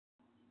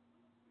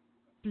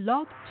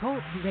Blog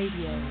Talk Radio.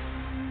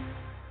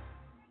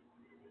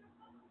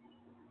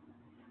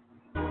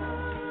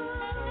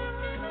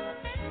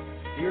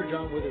 Dear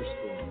John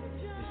Witherspoon,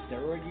 is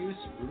steroid use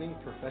ruining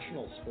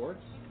professional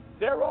sports?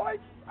 Steroids?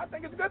 I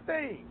think it's a good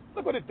thing.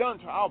 Look what it's done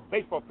to our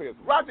baseball players.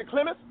 Roger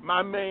Clemens,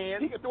 my man,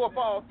 he can throw a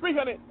ball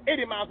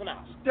 380 miles an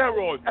hour.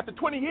 Steroids. After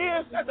 20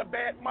 years, that's a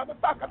bad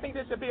motherfucker. I think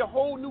there should be a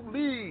whole new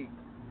league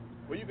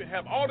where you can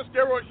have all the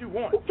steroids you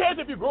want. Who cares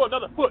if you grow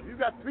another foot? You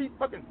got 3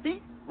 fucking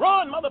feet?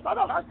 Run,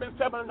 motherfucker. I spent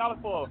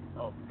 $700 for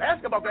a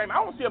basketball game. I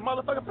don't see a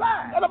motherfucker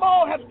fly. Let them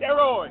all have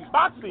steroids.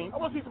 Boxing, I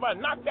want to see somebody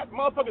knock that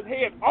motherfucker's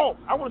head off.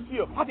 I want to see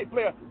a hockey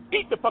player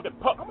eat the fucking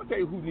puck. I'm going to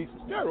tell you who needs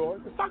some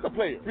steroids. The soccer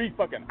player. 3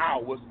 fucking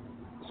hours.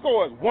 The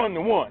score is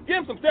 1-1. Give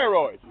him some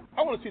steroids.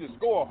 I want to see the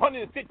score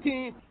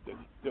 115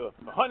 to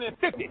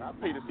 150. I'll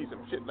pay to see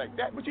some shit like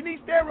that. But you need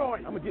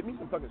steroids. I'm going to get me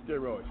some fucking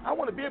steroids. I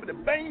want to be able to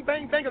bang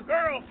a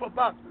girl for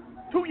about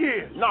 2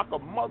 years. Knock a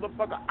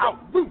motherfucker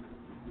out. Boom,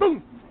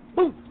 boom,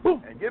 boom,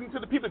 boom. And give them to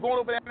the people going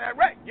over there in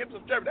Iraq. Give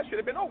them some steroids. That should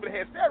have been over. They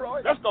had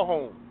steroids. Let's go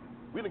home.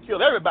 We done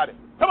killed everybody.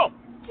 Come on.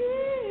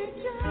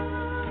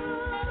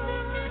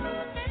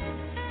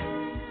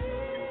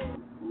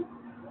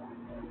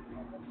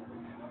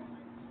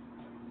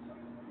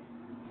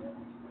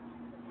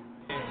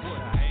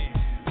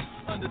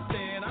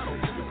 Understand, I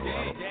don't give a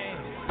damn.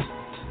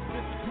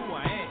 This is who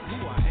I am.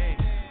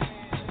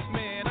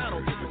 Man, I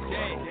don't give a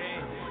damn.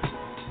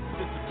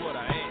 This is what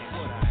I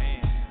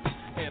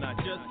am. And I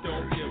just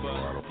don't give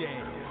a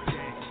damn.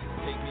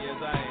 Take me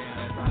as I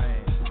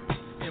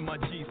am. And my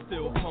G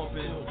still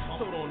pumping.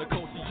 Sold on the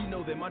culture, you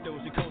know that my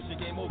Doja culture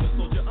game over,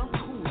 soldier. I'm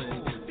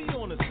coolin'. Be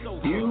on the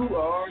sofa. You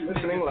are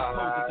listening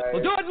live.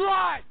 We'll do it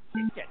live.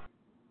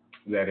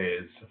 That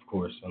is, of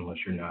course, unless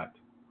you're not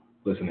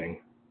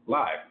listening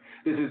live.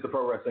 This is the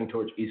Pro Wrestling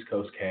Torch East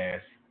Coast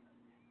Cast.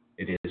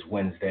 It is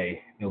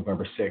Wednesday,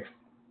 November 6th,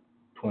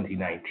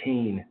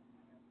 2019.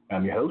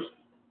 I'm your host,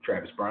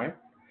 Travis Bryant,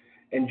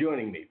 and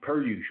joining me,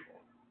 per usual,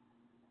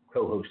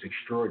 co-host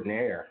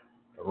extraordinaire,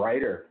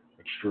 writer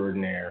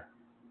extraordinaire,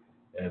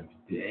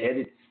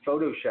 edits,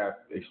 Photoshop,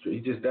 he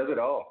just does it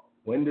all.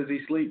 When does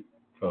he sleep,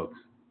 folks?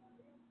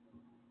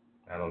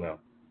 I don't know.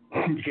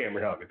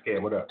 Cameron Hawkins.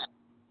 Cam, what up?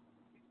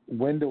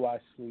 When do I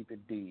sleep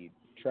indeed?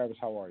 Travis,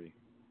 how are you?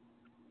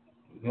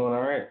 Doing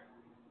all right,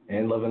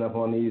 and loving up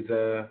on these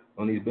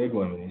big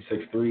women, these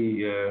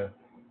 6'3"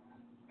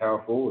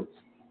 power forwards.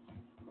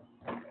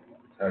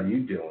 How are you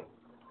doing?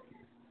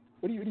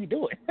 What are you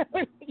doing?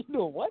 You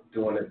doing what?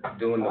 Doing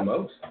the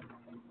most.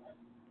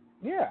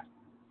 Yeah,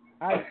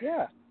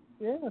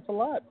 that's a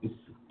lot.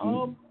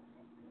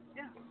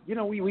 Yeah, you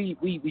know, we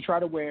try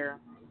to wear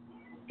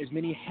as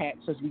many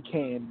hats as we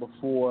can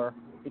before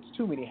it's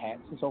too many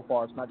hats, and so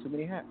far it's not too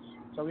many hats.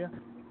 So yeah.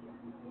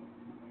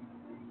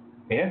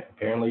 Yeah,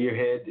 apparently your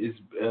head is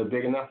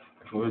big enough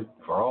for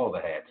all the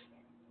hats.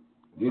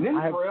 Didn't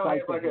Pharrell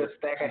have like a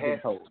stack of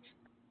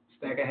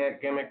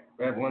hat gimmick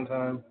at one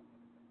time?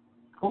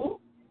 Who?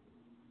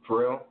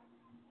 Pharrell?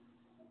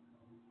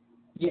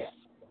 Yes.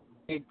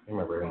 I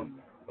remember him.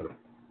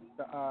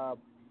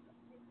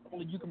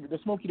 The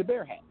Smokey the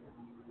Bear hat.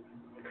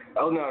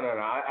 Oh, no.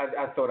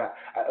 I thought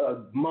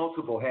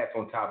multiple hats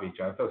on top of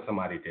each other. I thought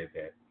somebody did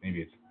that.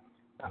 Maybe it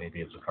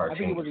was a cartoon. I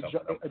think it was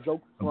a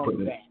joke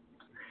from that.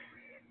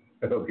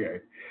 Okay.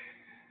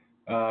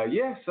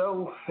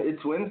 So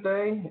it's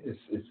Wednesday.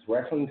 It's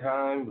wrestling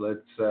time.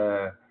 Let's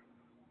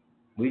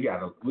we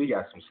got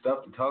some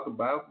stuff to talk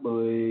about,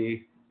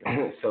 boy.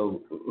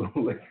 So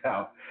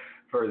without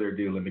further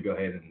ado, let me go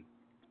ahead and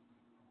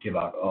give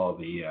out all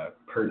the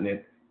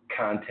pertinent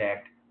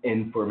contact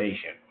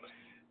information.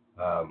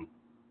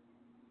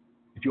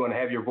 If you want to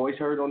have your voice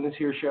heard on this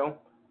here show,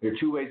 there are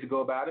 2 ways to go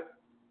about it.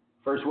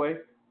 First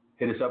way,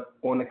 hit us up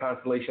on the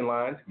Constellation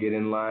lines. Get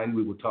in line.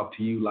 We will talk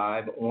to you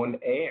live on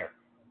air.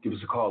 Give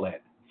us a call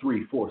at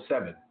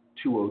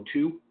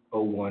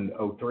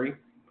 347-202-0103.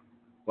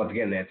 Once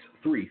again, that's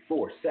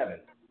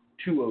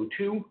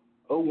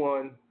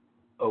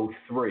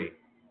 347-202-0103.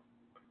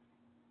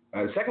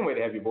 The second way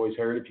to have your voice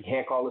heard, if you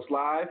can't call us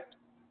live,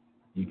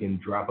 you can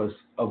drop us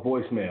a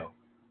voicemail.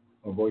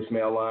 Our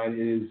voicemail line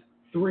is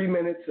 3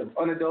 minutes of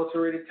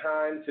unadulterated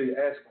time to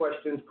ask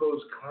questions,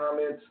 pose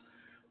comments,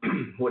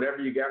 whatever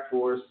you got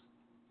for us.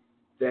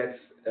 That's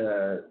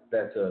a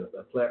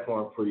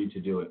platform for you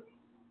to do it.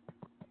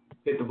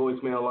 Hit the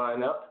voicemail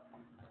line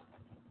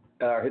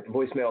hit the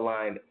voicemail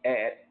line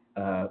at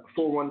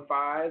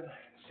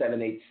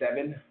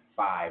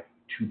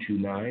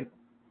 415-787-5229.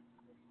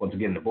 Once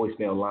again, the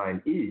voicemail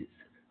line is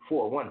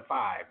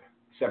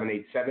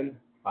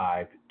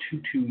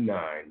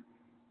 415-787-5229.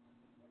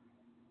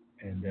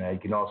 And you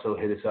can also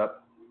hit us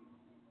up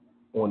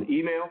on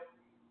email.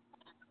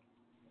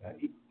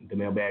 The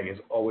mailbag is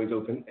always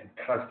open and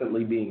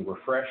constantly being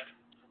refreshed.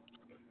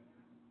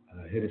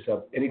 Hit us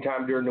up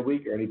anytime during the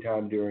week or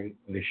anytime during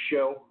the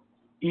show.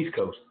 East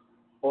Coast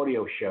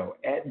Audio Show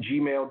at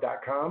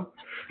gmail.com.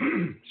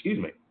 Excuse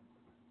me.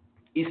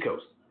 East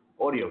Coast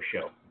Audio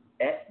Show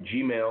at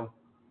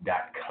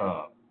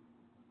gmail.com.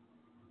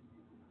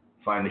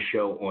 Find the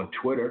show on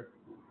Twitter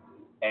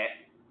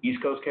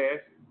East Coast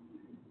Cast,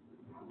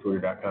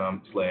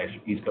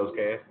 twitter.com/East Coast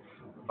Cast.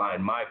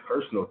 Find my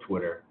personal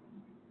Twitter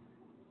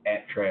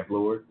at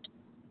TravLord.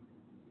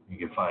 You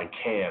can find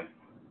Cam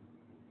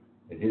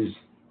and his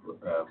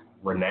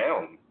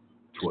renowned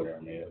Twitter.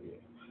 I mean,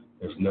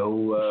 there's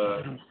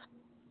no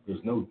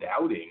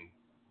doubting.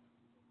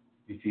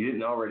 If you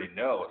didn't already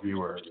know, if you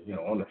were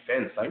on the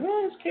fence, like,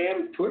 is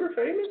Cam Twitter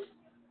famous?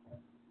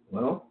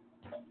 Well,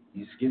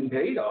 he's getting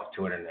paid off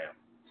Twitter now.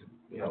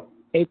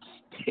 It's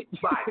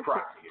by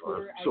proxy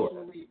or sort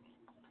of.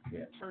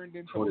 Turned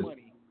into Twitter's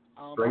money.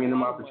 Bringing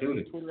them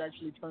opportunity. Twitter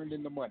actually turned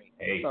into money.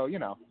 Hey, so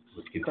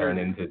which can turn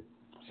into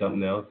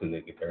something else, and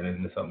they can turn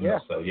into something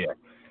else. So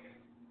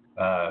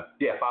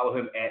follow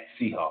him at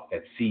Seahawk.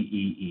 That's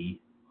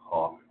CEE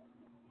Hawk.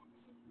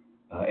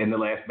 And the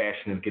last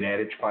bastion of Get At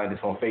It, find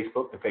us on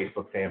Facebook. The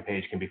Facebook fan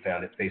page can be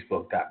found at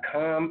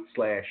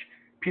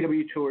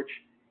facebook.com/PWTorch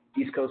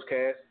East Coast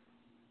Cast.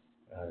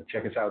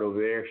 Check us out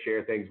over there.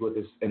 Share things with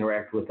us.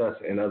 Interact with us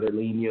and other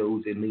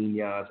Linos and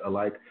Linas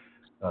alike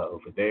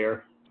over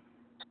there.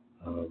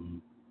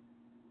 Go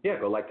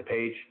like the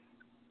page.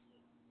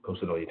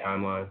 Post it on your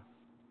timeline.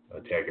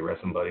 Tag your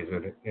wrestling buddies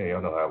in it. Yeah,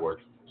 y'all know how it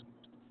works.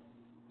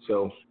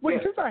 So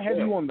wait, since I have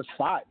you on the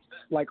spot,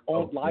 like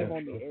on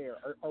the air,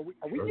 are we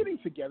getting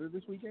together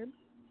this weekend?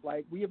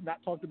 Like, we have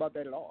not talked about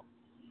that at all.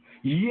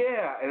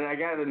 Yeah, and I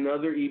got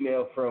another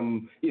email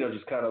from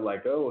just kind of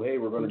like, oh, hey,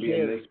 we're going to be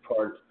in this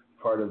part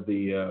of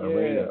the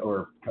arena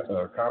or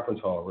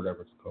conference hall or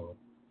whatever it's called.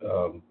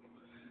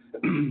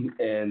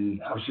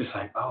 And I was just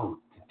like, oh,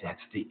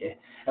 that's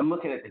I'm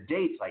looking at the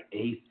dates, like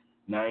 8th,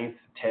 9th,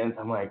 10th.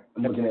 I'm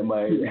looking at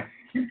my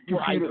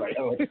computer like,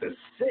 oh, it's the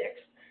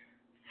 6th.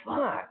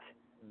 Fuck.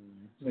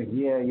 Like,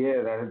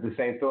 that had the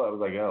same thought. I was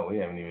like, oh, we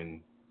haven't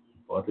even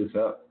brought this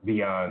up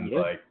beyond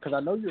because I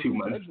know your 2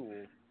 months.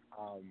 Schedule,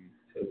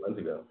 2 months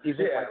ago. Is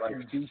it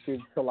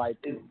conducive to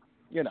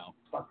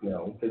Fuck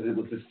no, because it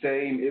was the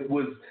same. It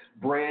was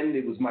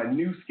my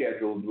new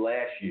schedule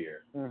last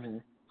year. Mm-hmm.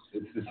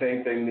 It's the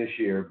same thing this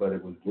year, but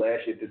it was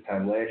last year. This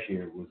time last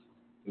year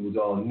it was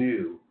all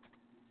new.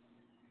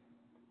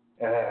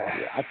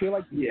 I feel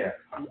like the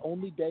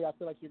only day I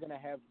feel like you're gonna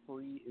have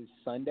free is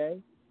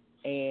Sunday,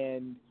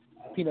 and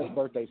Peanut's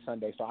birthday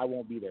Sunday, so I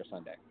won't be there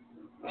Sunday.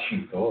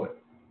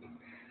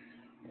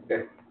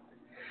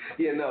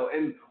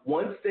 And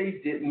once they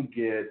didn't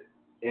get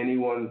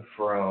anyone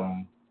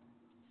from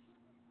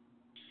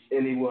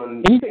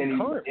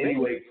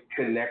anyway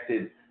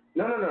connected.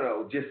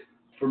 No. Just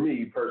for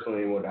me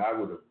personally, what I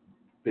would have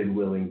been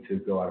willing to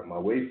go out of my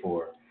way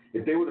for,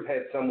 if they would have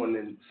had someone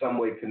in some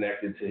way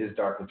connected to his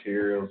Dark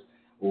Materials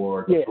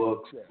or the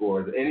books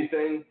or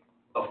anything,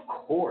 of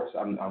course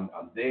I'm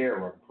there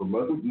or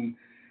promoting,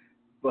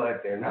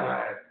 but they're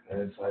not.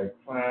 And it's like,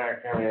 fuck, I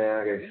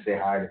gotta say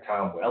hi to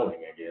Tom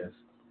Welling, I guess.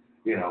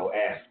 The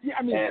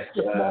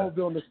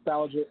Smallville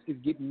nostalgia is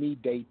getting me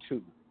day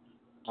 2.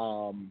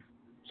 So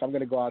I'm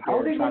going to go out there.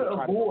 How are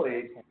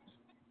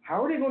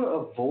they going to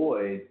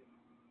avoid?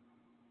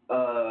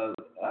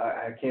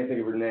 I can't think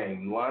of her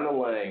name. Lana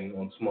Lang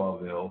on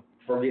Smallville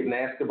for getting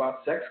asked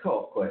about sex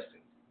cult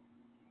questions.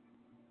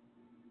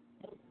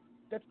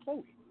 That's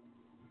Chloe.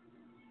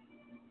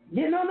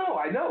 Yeah, no,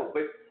 I know,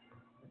 but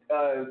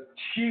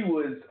she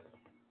was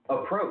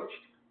approached.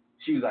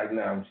 She was like,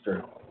 "No, I'm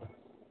straight."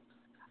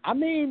 I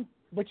mean,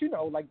 but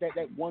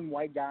that one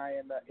white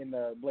guy in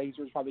the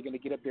Blazers probably going to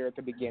get up there at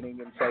the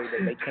beginning and say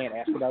that they can't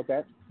ask about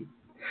that.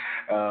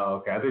 Oh,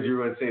 okay. I thought you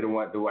were going to say the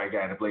white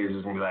guy in the Blazers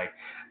is going to be like,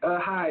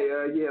 hi,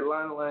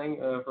 Lana Lang,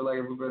 for lack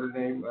of a better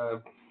name.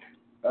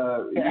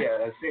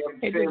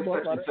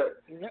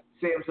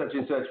 Sam such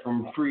and such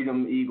from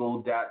Freedom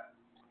Eagle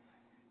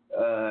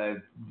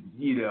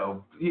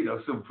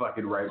some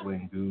fucking right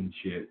wing goon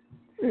shit.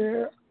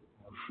 Yeah.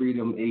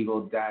 Freedom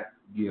Eagle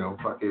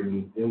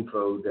fucking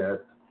info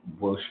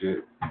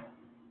bullshit.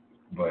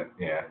 But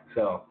that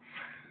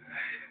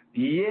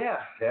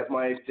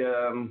might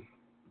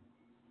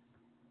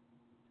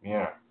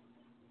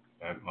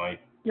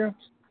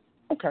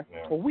Okay.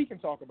 Yeah. Well, we can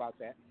talk about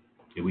that.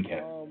 Yeah, we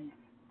can.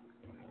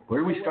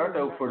 Where do we start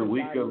though for the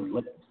week of?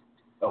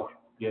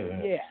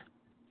 Yeah.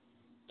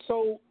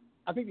 So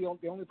I think the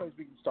only place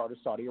we can start is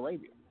Saudi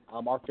Arabia.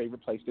 Our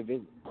favorite place to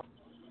visit.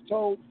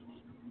 So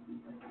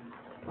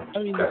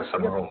I mean,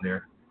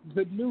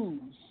 the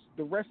news,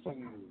 the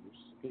wrestling news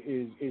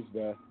is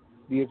the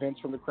events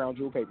from the Crown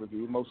Jewel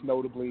pay-per-view. Most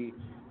notably,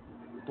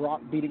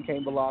 Brock beating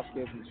Cain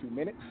Velasquez in 2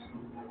 minutes.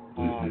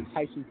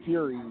 Tyson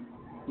Fury,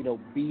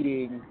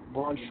 beating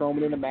Braun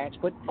Strowman in a match,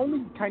 but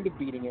only kind of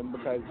beating him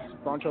because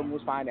Braun Strowman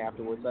was fine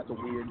afterwards. That's a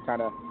weird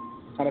kind of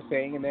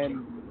thing. And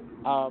then,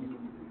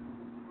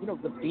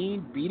 the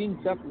Fiend beating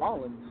Seth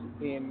Rollins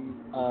in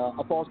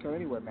a Falls Count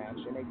Anywhere match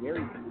in a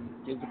very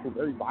physical,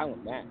 very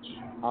violent match.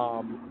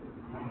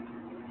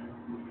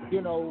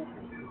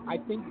 I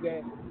think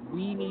that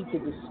we need to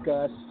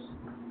discuss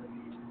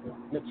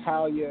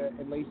Natalya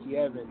and Lacey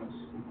Evans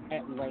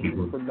at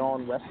length for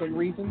non-wrestling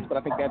reasons, but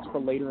I think that's for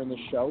later in the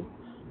show.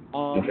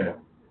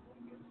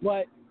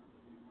 But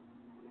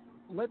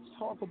let's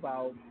talk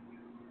about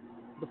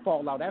the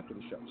fallout after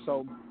the show.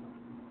 So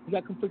you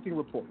got conflicting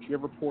reports. You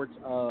have reports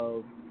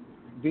of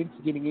Vince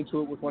getting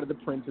into it with one of the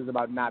princes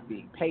about not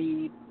being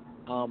paid,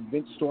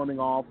 Vince storming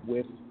off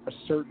with a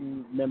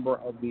certain member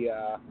of the,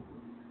 a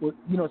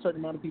certain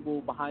amount of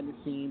people behind the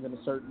scenes and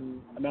a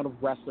certain amount of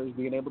wrestlers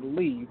being able to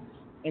leave,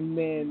 and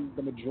then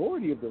the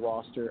majority of the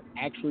roster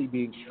actually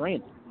being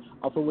stranded.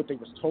 For what they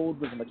was told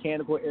was a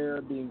mechanical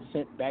error, being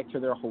sent back to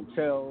their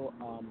hotel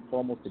for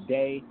almost a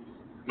day.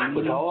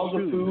 With all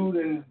the food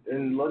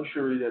and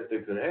luxury that they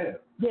could have.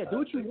 Yeah, do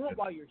what you want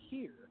while you're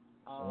here.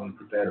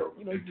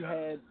 You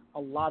had a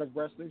lot of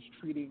wrestlers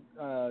tweeting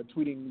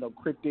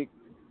cryptic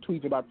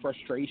tweets about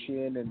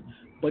frustration, and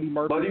Buddy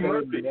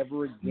Murphy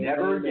never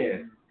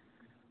again.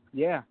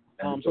 Yeah.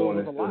 So it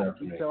was a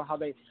lot. You tell how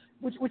they,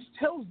 which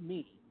tells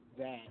me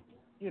that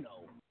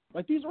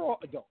these are all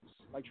adults.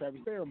 Like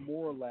Travis, they are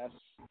more or less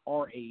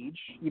our age.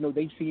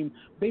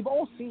 They've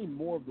all seen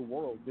more of the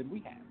world than we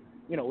have.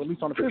 At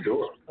least on a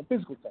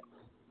physical sense.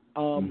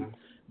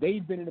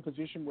 They've been in a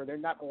position where they're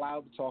not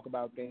allowed to talk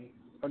about things,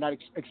 or not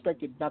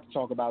expected not to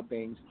talk about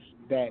things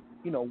that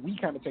we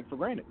kind of take for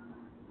granted.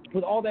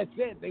 With all that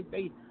said,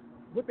 they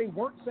what they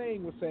weren't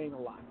saying was saying a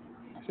lot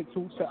to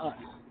us,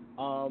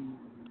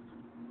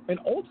 and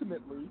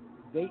ultimately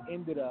they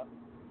ended up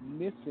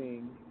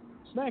missing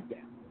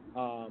SmackDown.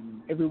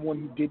 Everyone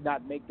who did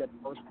not make that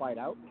first flight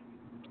out,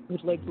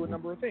 which led to a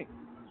number of things.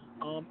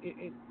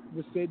 It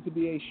was said to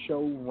be a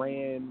show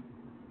ran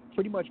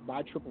pretty much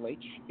by Triple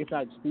H, if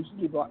not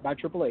exclusively by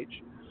Triple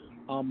H.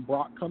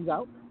 Brock comes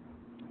out.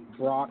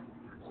 Brock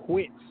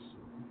quits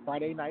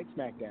Friday Night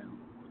SmackDown.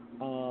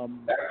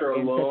 After a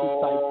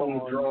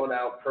long,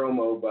 drawn-out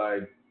promo by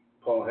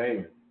Paul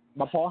Heyman.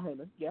 By Paul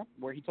Heyman, yeah,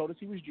 where he told us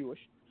he was Jewish.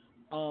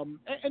 And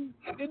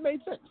it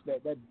made sense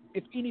that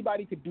if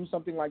anybody could do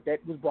something like that,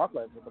 it was Brock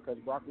Lesnar, because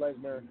Brock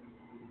Lesnar,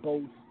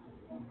 both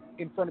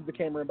in front of the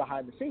camera and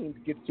behind the scenes,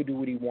 gets to do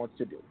what he wants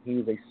to do. He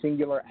is a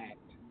singular act.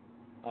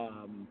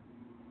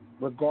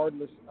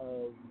 Regardless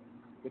of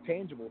the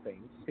tangible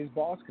things, his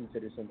boss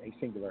considers him a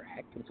singular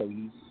act, and so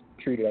he's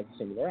treated as a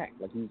singular act.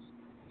 Like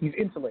he's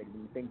insulated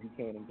in the things he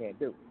can and can't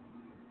do.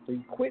 So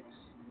he quits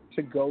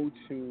to go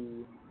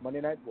to Monday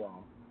Night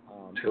Raw.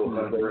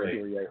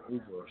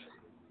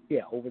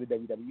 Over the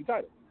WWE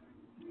title.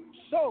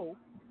 So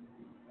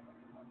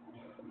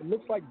it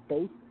looks like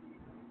both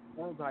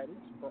world titles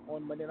are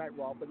on Monday Night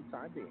Raw for the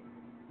time being.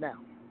 Now,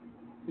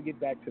 to get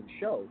back to the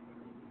show.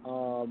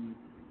 Well,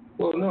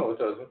 no, it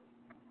doesn't.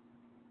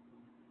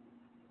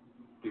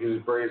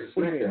 Because Bray is a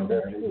SmackDown guy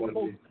and he won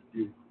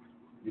the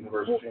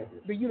Universal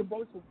Championship. The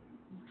Universal,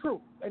 true.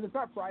 And it's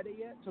not Friday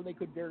yet, so they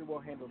could very well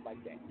handle it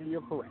like that. And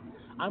you're correct.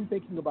 I'm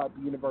thinking about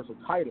the Universal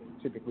title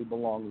typically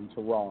belonging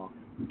to Raw,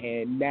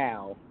 and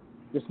now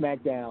the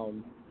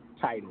SmackDown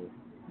title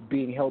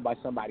being held by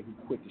somebody who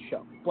quit the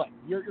show. But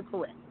you're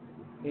correct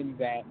in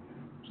that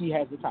he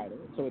has the title,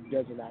 so it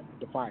does not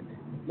define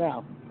that.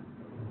 Now,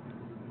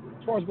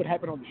 as far as what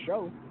happened on the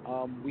show,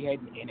 we had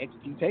an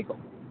NXT takeover.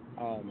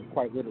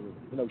 Quite literally.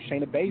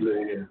 Shayna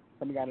Baszler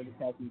coming out of the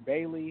Cassie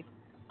Bailey.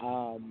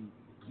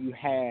 You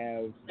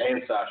have...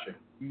 And Sasha.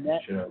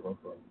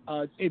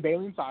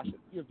 Bailey and Sasha.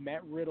 You have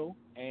Matt Riddle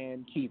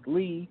and Keith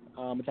Lee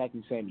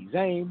attacking Sami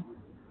Zayn.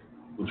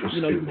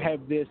 You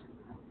have this...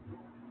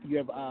 You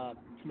have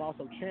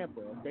Tommaso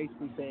Ciampa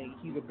basically saying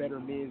he's a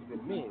better Miz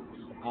than Miz.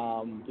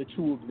 The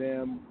two of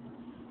them,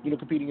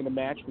 competing in a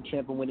match with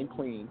Ciampa winning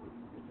clean.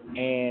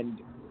 And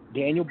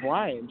Daniel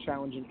Bryan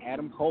challenging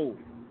Adam Cole.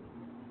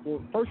 Well,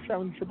 first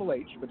challenging Triple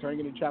H, but turning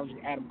into challenging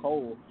Adam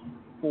Cole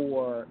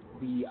for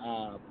the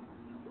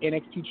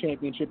NXT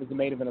Championship as the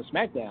main event of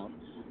SmackDown.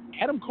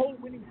 Adam Cole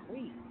winning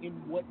clean in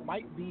what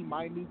might be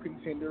my new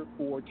contender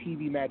for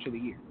TV Match of the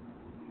Year.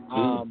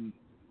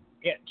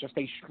 Just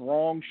a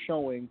strong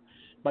showing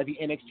by the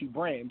NXT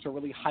brand to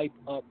really hype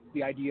up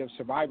the idea of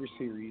Survivor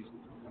Series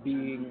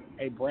being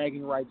a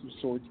bragging rights of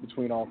sorts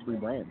between all three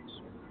brands.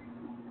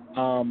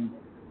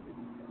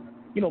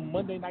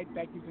 Monday night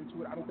factors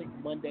into it. I don't think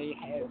Monday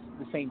has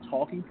the same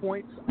talking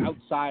points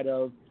outside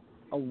of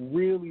a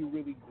really,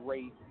 really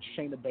great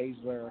Shayna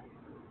Baszler,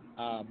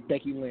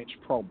 Becky Lynch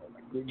promo.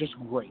 They're just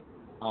great.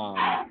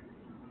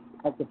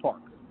 At the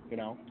park, and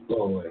now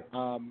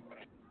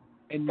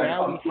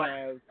we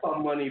have a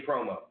money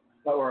promo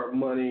or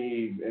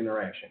money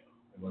interaction.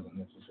 It wasn't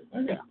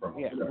necessarily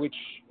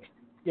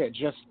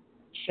just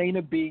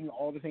Shayna being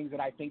all the things that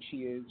I think she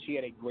is. She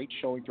had a great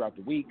showing throughout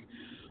the week.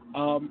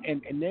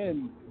 And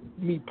then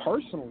me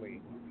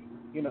personally,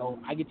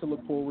 I get to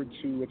look forward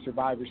to a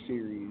Survivor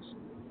Series,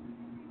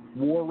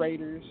 War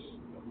Raiders,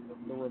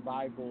 the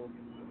Revival,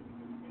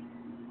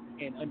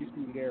 and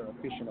Undisputed Era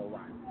Fish and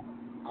Orion.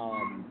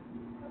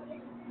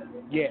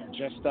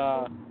 Just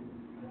a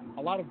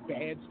lot of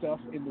bad stuff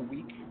in the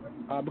week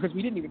because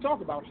we didn't even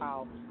talk about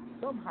how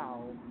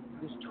somehow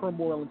this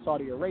turmoil in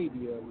Saudi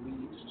Arabia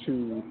leads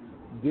to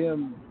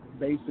them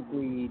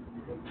basically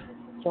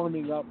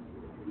firming up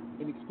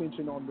an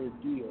extension on their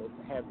deal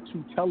to have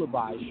two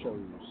televised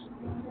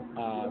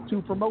shows,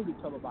 two promoted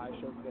televised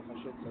shows, I guess I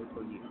should say,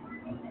 per year.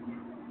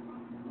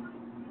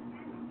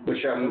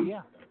 Which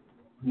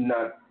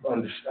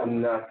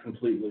I'm not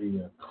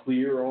completely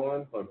clear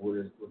on like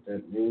what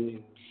that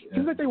means.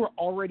 Seems like they were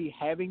already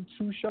having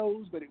 2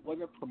 shows, but it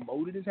wasn't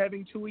promoted as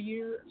having 2 a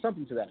year.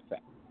 Something to that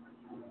effect.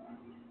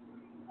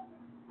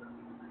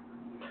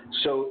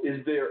 So,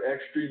 is there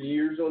extra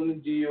years on the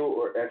deal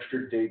or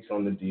extra dates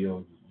on the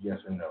deal?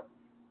 Yes or no?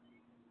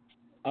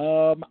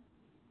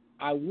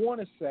 I want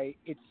to say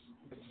it's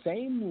the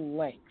same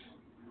length,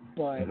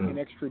 but an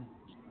extra.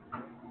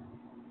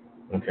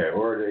 Okay,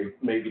 or are they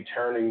maybe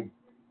turning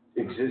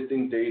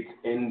existing dates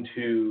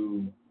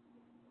into,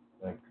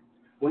 like,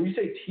 when you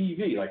say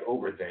TV, like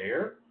over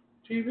there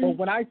TV? Well,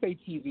 when I say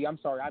TV, I'm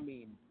sorry, I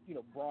mean,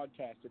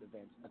 broadcasted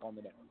events like on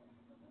the network.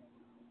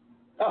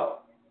 Oh,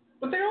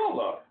 but they all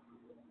are.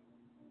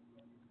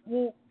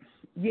 Well,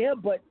 yeah,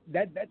 but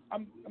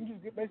I'm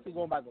just basically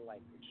going by the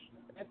language.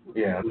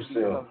 I'm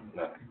still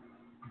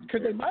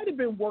because they might have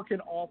been working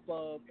off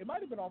of the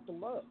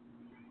Love,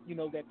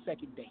 that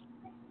second date.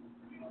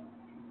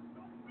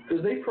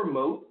 Because they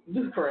promote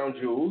the Crown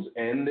Jewels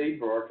and they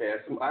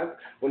broadcast them.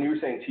 When you were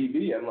saying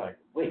TV, I'm like,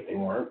 wait, they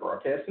weren't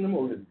broadcasting them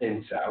over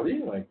in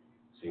Saudi? Like,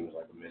 seems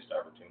like a missed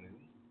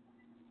opportunity.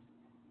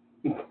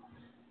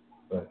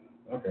 But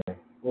okay,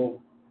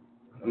 well,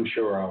 I'm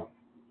sure I'll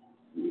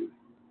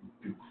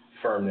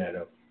firm that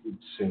up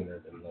sooner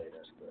than later.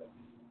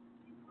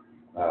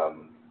 But,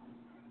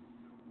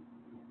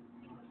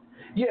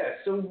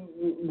 so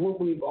what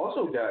we've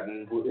also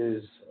gotten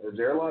is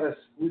there are a lot of,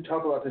 we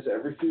talk about this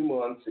every few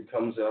months. It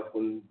comes up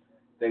when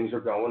things are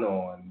going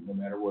on, no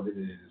matter what it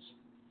is.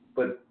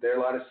 But there are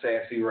a lot of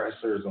sassy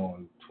wrestlers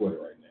on Twitter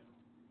right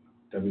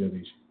now.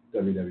 WWE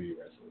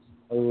wrestlers.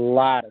 A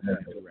lot of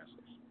sassy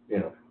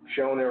wrestlers.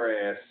 Showing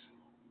their ass.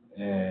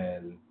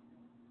 And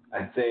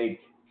I think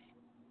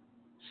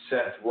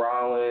Seth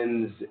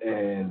Rollins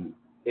and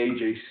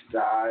AJ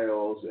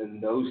Styles and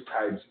those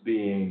types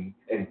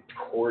and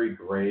Corey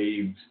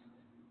Graves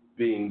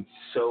being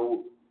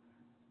so,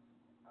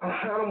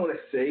 I don't want to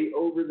say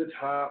over the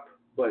top,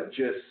 but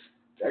just,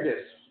 I guess,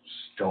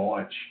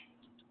 staunch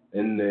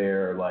in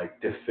their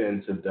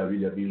defense of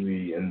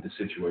WWE and the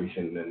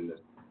situation and the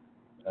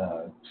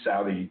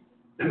Saudi,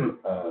 the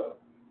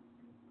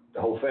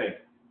whole thing.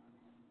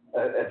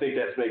 I think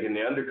that's making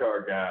the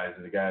undercard guys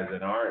and the guys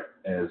that aren't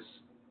as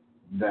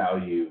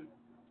valued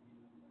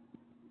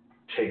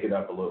take it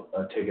up a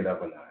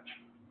notch.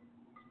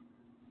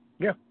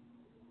 Yeah.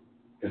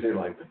 Because they're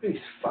like, these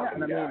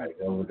fucking guys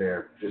over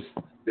there,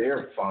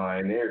 they're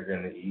fine. They're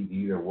going to eat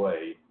either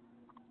way.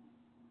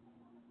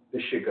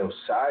 This shit goes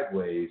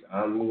sideways.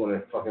 I'm going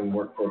to fucking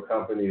work for a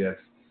company that's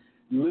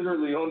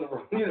literally on the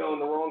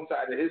wrong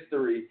side of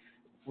history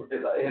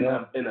in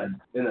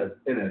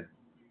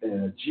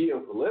a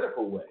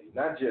geopolitical way,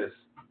 not just,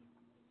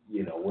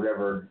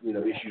 whatever,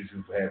 issues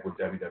we've had with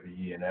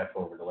WWE and F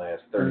over the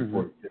last 30,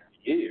 40, 50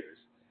 years.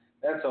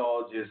 That's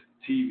all just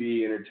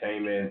TV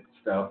entertainment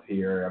stuff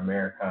here,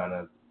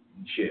 Americana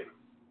shit.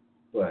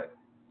 But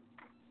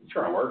you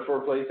try to work for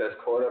a place that's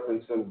caught up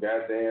in some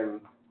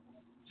goddamn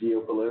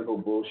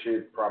geopolitical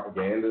bullshit,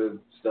 propaganda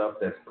stuff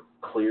that's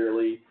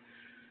clearly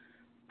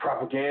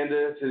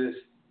propaganda to this,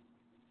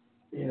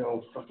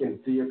 fucking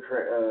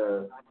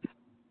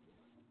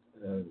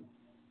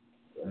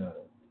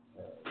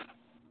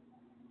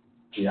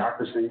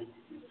theocracy,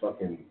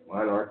 fucking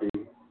monarchy.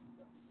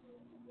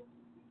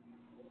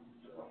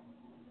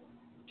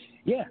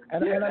 Yeah,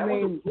 and I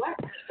mean,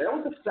 that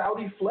was a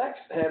Saudi flex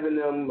having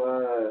them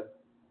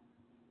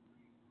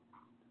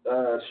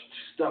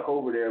stuck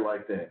over there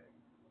like that.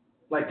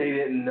 Like they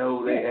didn't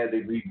know they had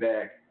to be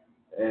back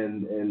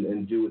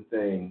and do a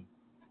thing,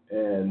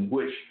 and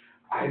which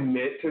I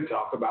meant to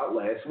talk about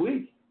last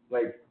week.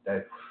 Like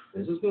that,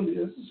 this is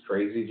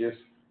crazy. Just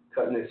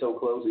cutting it so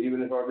close,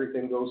 even if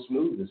everything goes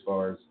smooth as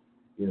far as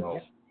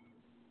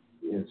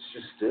it's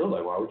just still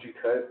like, why would you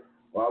cut?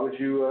 Why would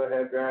you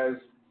have guys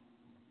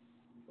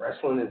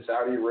wrestling in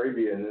Saudi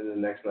Arabia and then the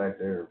next night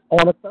they're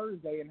on a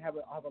Thursday and have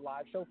a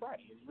live show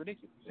Friday? It's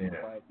ridiculous. Yeah.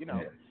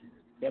 But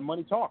that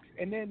money talks.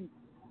 And then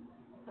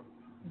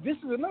this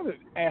is another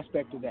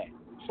aspect of that.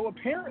 So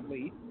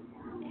apparently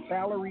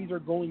salaries are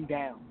going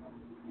down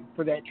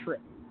for that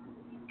trip.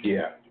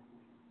 Yeah.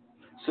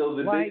 So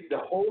the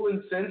whole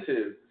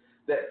incentive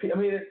that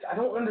I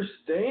don't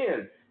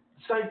understand.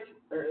 It's like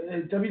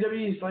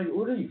WWE is like,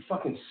 what are you,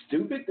 fucking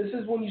stupid? This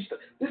is when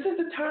this is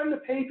the time to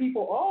pay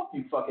people off,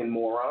 you fucking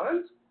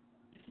morons.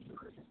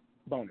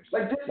 Bonus.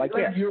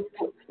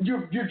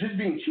 You're just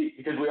being cheap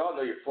because we all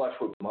know you're flush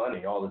with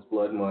money, all this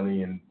blood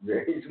money and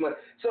various money.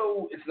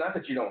 So it's not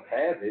that you don't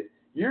have it.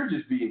 You're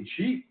just being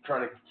cheap,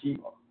 trying to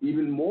keep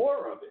even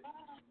more of it.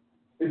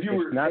 If you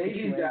were to pay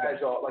these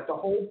guys off, the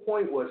whole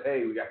point was,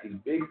 hey, we got these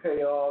big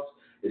payoffs.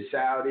 It's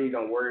Saudi.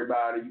 Don't worry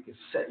about it. You can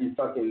set your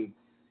fucking,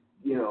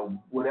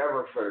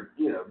 whatever for,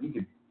 you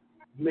could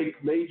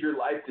make major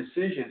life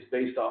decisions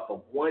based off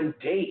of one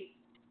date.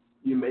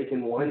 You're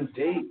making one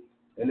date.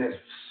 And that's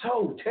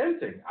so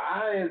tempting.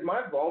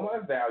 All my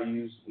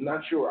values,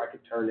 not sure I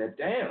could turn that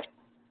down.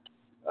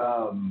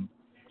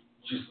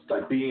 Just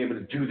like being able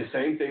to do the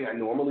same thing I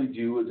normally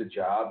do as a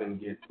job and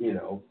get,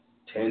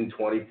 10,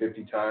 20,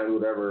 50 times,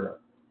 whatever,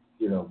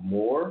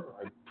 more,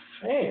 like,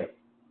 fam,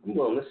 I'm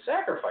willing to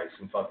sacrifice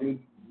some fucking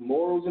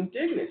morals and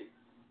dignity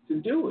to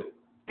do it.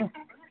 And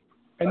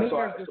that's then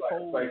why, there's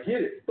this I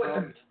get it.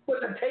 But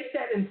to take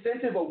that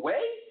incentive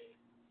away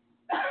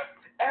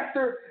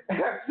after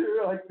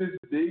like this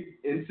big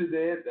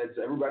incident that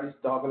everybody's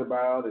talking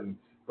about and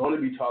going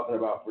to be talking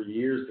about for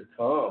years to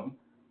come,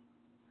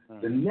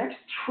 the next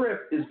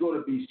trip is going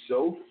to be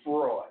so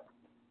fraud.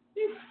 Are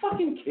you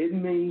fucking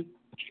kidding me?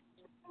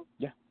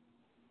 Yeah.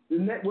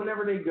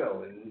 Whenever they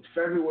go in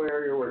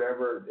February or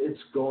whatever, it's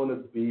going to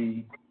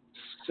be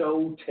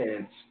so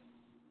tense.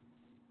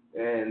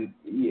 And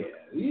yeah,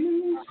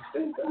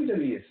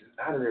 WWE is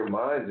out of their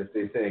minds if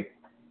they think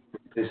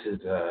this is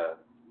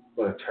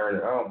going to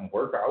turn out and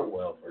work out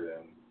well for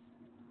them.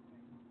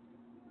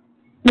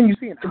 When you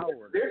see an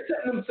hour, they're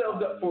setting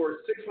themselves up for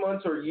 6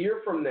 months or a year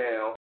from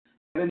now,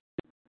 and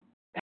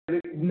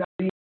then not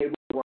being able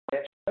to run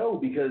that show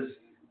because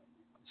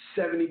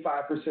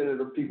 75% of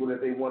the people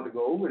that they want to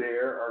go over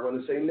there are going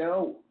to say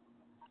no.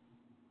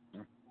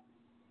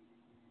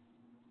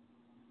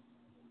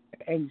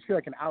 And you feel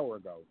like an hour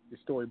ago, the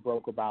story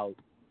broke about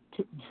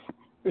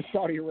the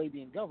Saudi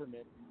Arabian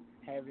government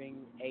having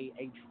a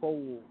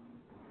troll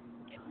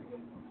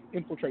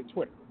infiltrate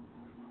Twitter.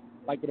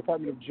 Like the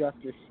Department of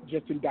Justice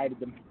just indicted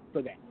them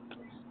for that.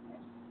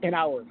 An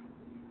hour ago.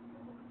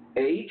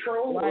 A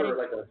troll or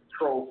like a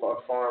troll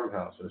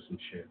farmhouse or some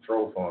shit?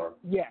 Troll farm.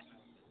 Yes.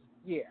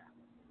 Yeah.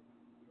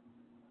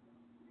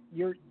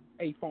 You're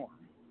a farm.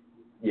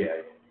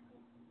 Yeah.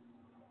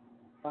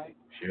 Right?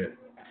 Shit.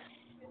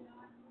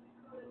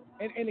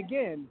 And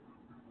again,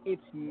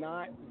 it's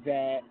not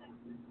that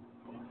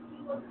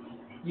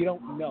you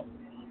don't know.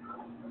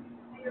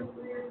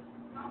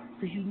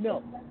 Because you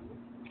know.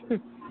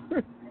 It's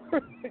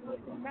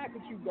not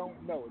that you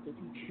don't know. It's that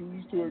you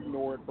choose to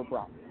ignore it for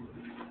profit.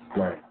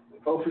 Right.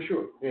 Oh, for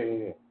sure.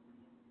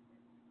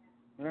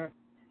 Yeah.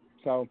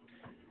 So,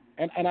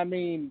 and I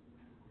mean,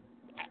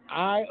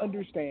 I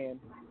understand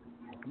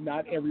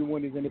not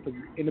everyone is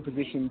in a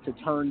position to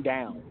turn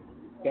down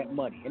that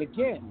money. And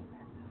again,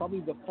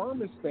 probably the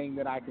firmest thing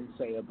that I can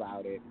say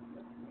about it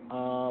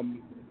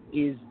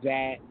is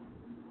that,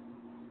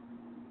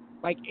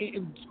 like,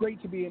 it's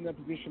great to be in the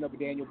position of a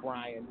Daniel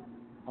Bryan,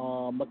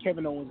 a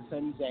Kevin Owens, a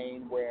Sami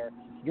Zayn, where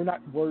you're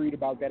not worried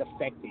about that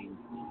affecting,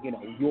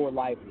 your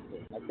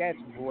livelihood. Like, that's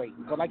great.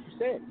 But like you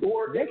said,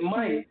 or it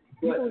might,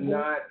 but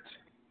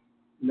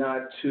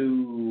not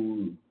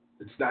to.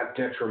 It's not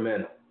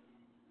detrimental.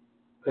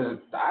 Because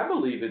I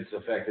believe it's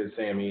affected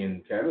Sami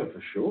and Kevin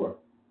for sure.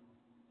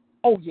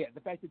 Oh, yeah, the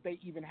fact that they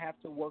even have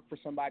to work for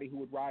somebody who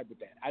would ride with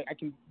that. I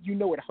can,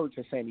 it hurts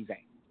a Sami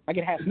Zayn. Like,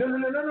 it has to. No.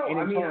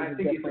 I mean, I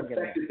think it's affected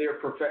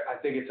I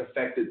think it's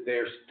affected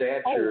their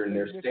stature and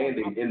their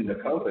standing in the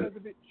company.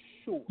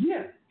 Sure.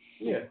 Yeah.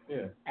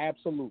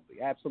 Absolutely.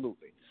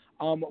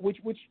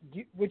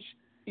 Which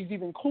is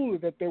even cooler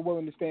that they're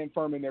willing to stand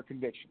firm in their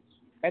convictions.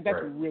 That's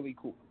right. Really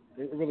cool.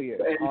 It really is.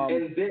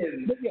 And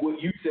then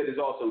what you said is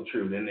also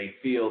true. Then they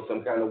feel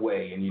some kind of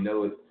way, and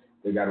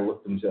they got to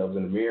look themselves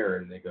in the mirror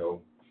and they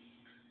go,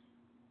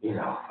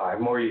 5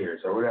 more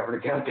years or whatever the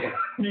countdown.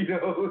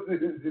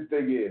 The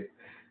thing is,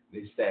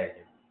 they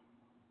stagnant.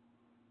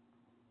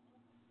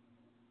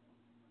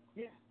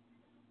 Yeah.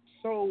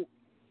 So,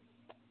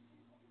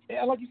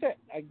 like you said,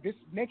 like this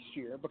next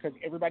year, because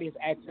everybody has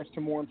access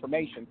to more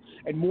information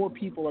and more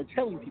people are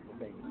telling people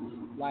things,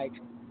 like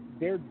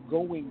they're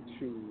going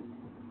to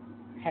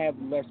have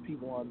less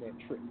people on that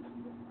trip.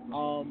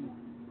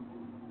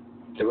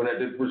 They're going to have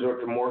to resort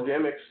to more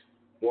gimmicks,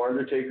 more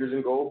Undertakers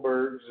and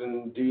Goldbergs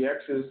and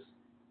DXs.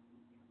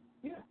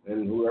 Yeah.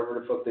 And whoever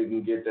the fuck they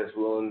can get that's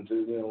willing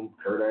to,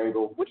 Kurt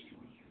Angle. Which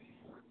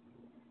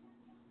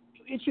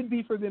it should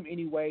be for them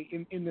anyway,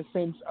 in the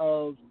sense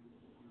of,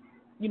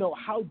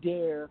 how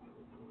dare,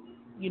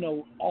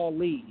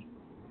 Ali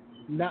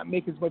not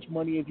make as much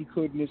money as he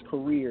could in his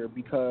career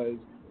because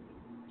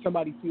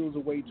somebody feels a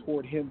way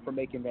toward him for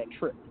making that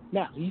trip.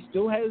 Now, he's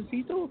still,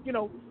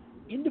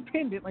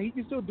 independent. Like, he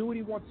can still do what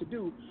he wants to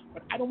do,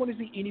 but I don't want to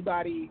see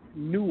anybody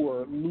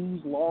newer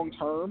lose long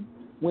term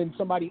when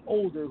somebody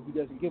older who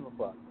doesn't give a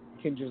fuck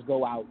can just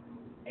go out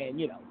and,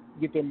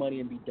 get their money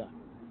and be done.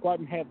 Go out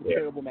and have the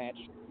terrible match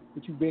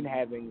that you've been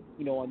having,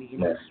 on the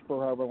Indies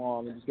for however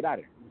long and just get out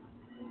of here.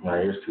 All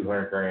right, here's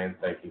 $200,000.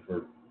 Thank you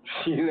for,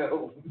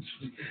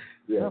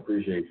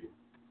 appreciate you.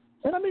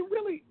 And I mean,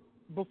 really,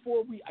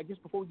 before we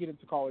get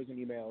into callers and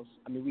emails,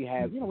 I mean, we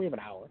have an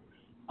hour.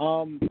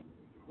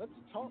 Let's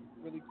talk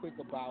really quick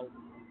about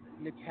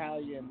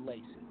Natalya and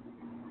Lacey.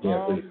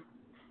 Yeah, please.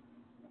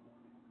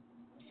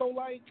 So,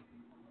 like,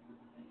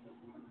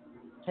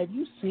 have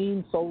you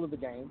seen Soul of the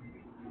Game?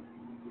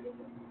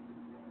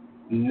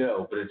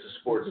 No, but it's a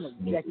sports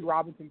movie. Jackie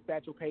Robinson,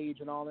 Satchel Paige,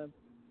 and all them?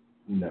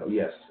 No,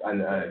 yes.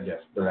 Yes,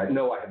 but I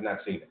have not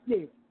seen it.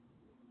 Yeah.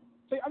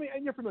 So, I mean,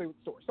 and you're familiar with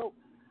the story. So,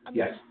 I mean,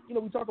 yes.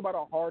 We talk about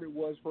how hard it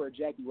was for a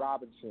Jackie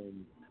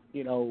Robinson,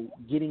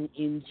 getting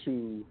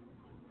into,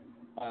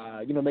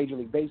 Major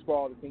League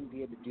Baseball, the things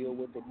he had to deal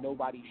with that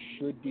nobody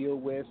should deal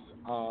with.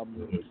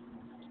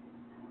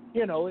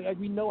 You know, like,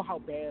 we know how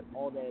bad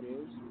all that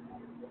is.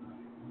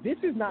 This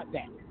is not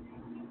that.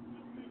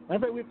 In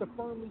fact, we have to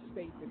firmly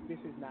state that this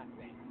is not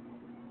that.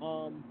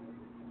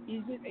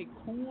 Is it a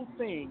cool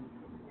thing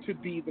to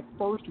be the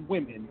first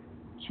women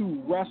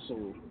to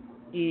wrestle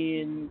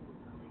in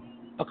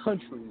a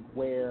country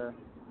where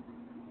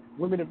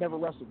women have never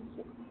wrestled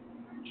before?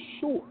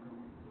 Sure.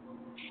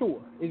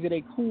 Is it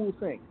a cool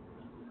thing?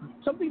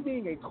 Something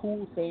being a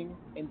cool thing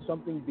and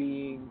something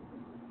being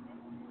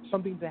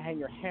something to hang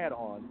your hat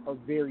on are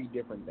very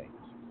different things.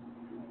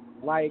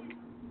 Like,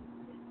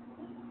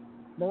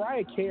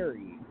 Mariah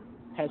Carey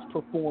has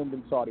performed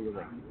in Saudi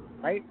Arabia,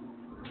 right?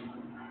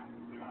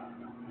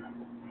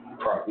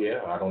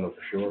 Yeah, I don't know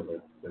for sure,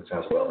 but that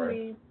sounds about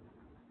right.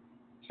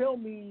 Tell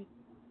me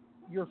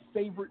your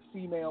favorite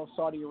female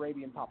Saudi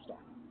Arabian pop star.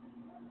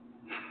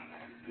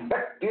 Do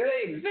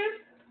they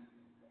exist?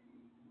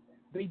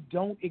 They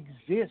don't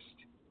exist.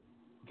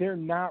 They're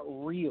not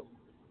real.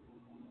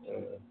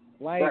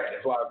 Right,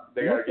 that's why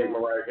they gotta get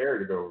Mariah Carey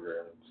to go over there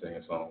and sing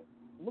a song.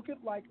 Look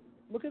at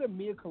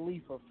Mia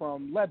Khalifa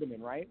from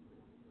Lebanon, right?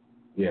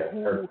 Yeah,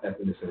 her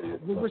ethnicity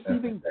was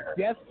receiving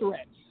death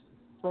threats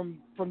from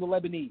the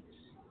Lebanese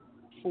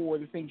for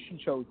the things she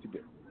chose to do.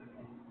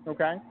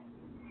 Okay?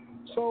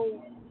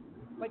 So,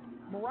 like,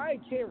 Mariah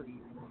Carey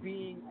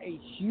being a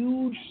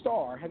huge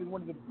star, having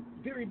one of the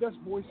very best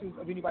voices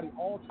of anybody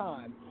all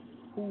time,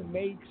 who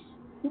makes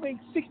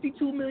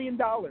 $62 million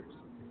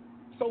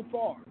so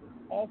far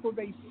off of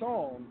a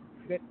song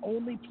that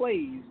only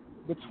plays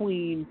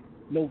between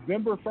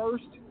November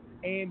 1st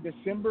and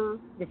December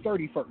the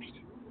 31st.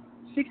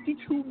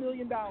 $62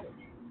 million.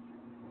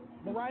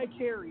 Mariah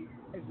Carey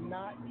has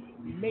not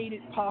made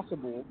it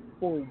possible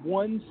for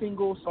one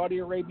single Saudi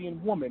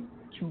Arabian woman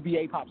to be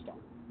a pop star.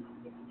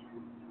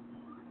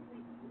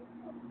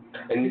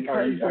 And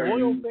because the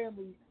royal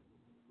family,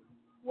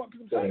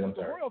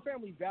 the royal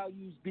family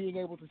values being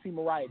able to see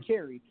Mariah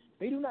Carey.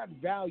 They do not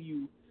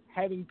value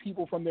having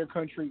people from their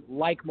country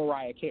like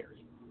Mariah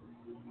Carey.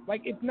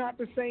 Like, it's not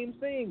the same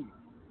thing.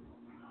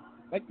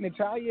 Like,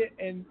 Natalya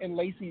and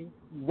Lacey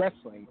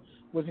wrestling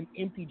was an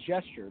empty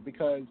gesture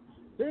because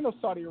there are no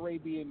Saudi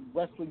Arabian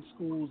wrestling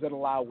schools that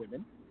allow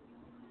women.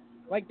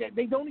 Like, that,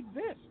 they don't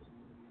exist.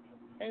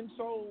 And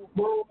so,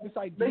 this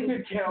idea they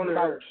could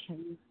counter.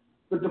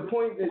 But the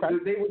point is,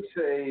 they would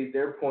say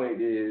their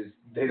point is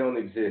they don't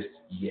exist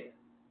yet.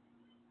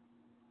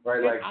 Right?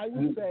 And like I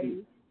would say,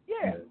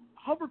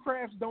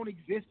 hovercrafts don't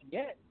exist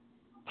yet.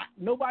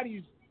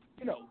 Nobody's,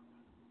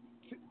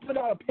 put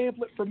out a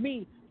pamphlet for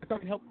me if I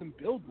can help them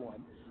build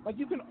one. Like,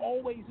 you can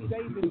always say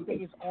this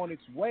thing is on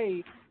its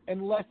way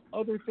unless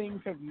other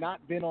things have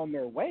not been on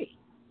their way.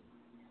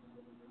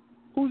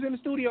 Who's in the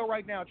studio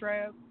right now,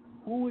 Trav?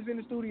 Who is in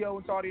the studio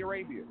in Saudi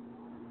Arabia?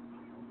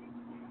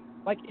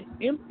 Like, it's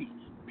empty.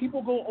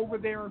 People go over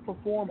there and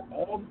perform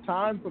all the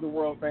time for the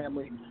royal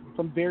family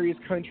from various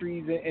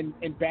countries and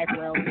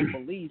backgrounds and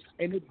beliefs,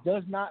 and it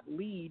does not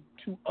lead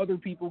to other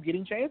people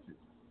getting chances.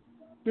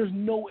 There's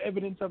no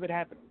evidence of it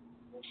happening.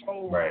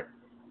 So,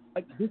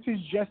 like, this is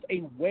just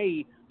a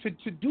way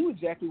to do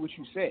exactly what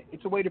you said.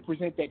 It's a way to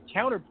present that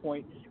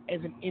counterpoint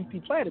as an empty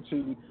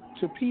platitude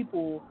to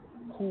people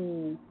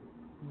who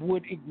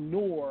would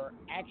ignore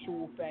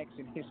actual facts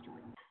in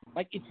history.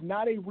 Like, it's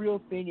not a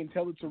real thing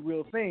until it's a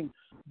real thing.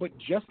 But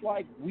just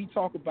like we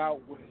talk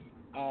about with,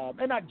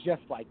 and not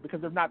just like,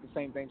 because they're not the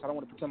same things, so I don't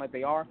want to pretend like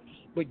they are,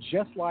 but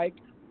just like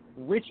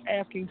Rich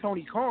asking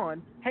Tony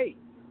Khan, hey,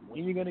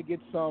 when are you going to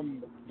get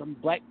some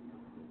black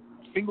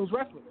singles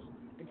wrestlers?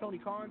 And Tony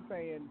Khan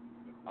saying,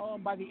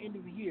 by the end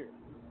of the year.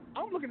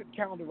 I'm looking at the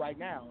calendar right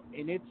now,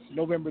 and it's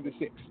November the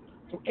 6th.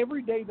 So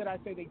every day that I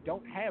say they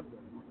don't have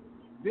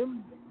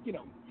them,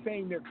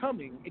 saying they're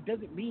coming, it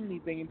doesn't mean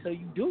anything until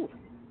you do it.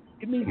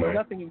 It means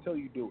nothing until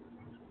you do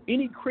it.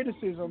 Any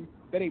criticism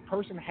that a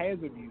person has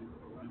of you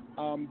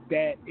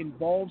that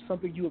involves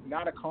something you have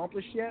not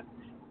accomplished yet,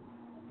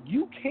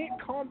 you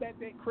can't combat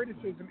that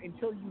criticism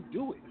until you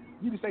do it.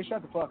 You can say,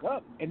 shut the fuck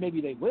up, and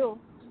maybe they will,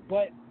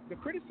 but the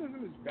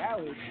criticism is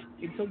valid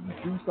until you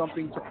do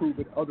something to prove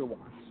it otherwise.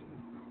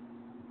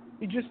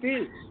 It just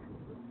is.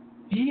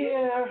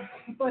 Yeah,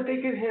 but they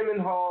could hem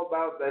and haw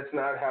about that's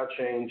not how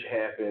change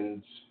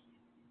happens.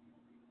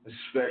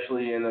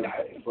 Especially in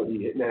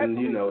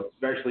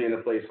especially in a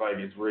place like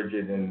as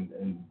rigid and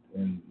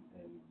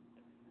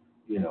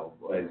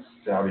as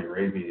Saudi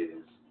Arabia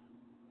is,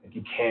 like,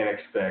 you can't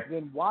expect.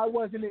 Then why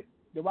wasn't it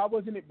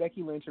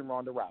Becky Lynch and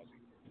Ronda Rousey?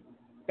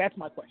 That's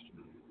my question.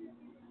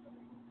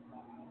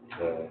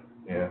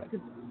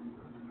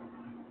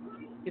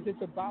 If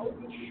it's about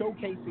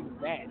showcasing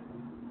that,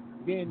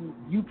 then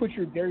you put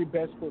your very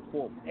best foot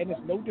forward. And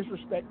it's no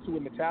disrespect to a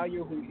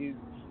Natalya who is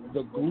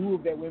the glue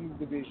of that women's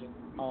division.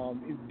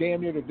 Is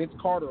damn near the Vince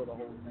Carter of the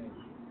whole thing.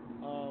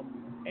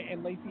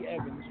 And Lacey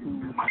Evans,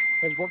 who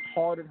has worked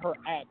hard at her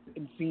act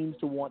and seems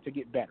to want to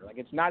get better. Like,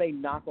 it's not a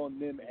knock on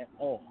them at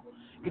all.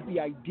 If the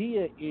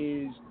idea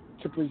is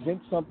to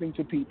present something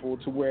to people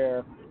to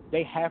where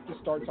they have to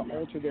start to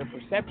alter their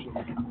perception,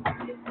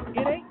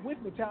 it ain't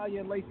with Natalya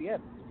and Lacey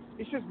Evans.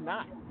 It's just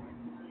not.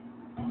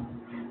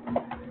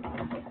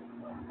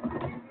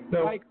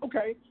 No. Like,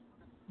 okay,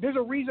 there's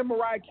a reason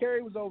Mariah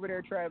Carey was over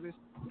there, Travis,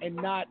 and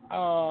not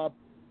I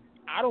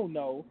don't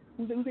know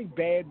who's a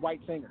bad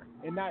white singer,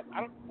 and not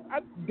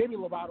Demi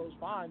Lovato's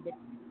fine, but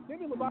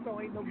Demi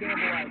Lovato ain't no damn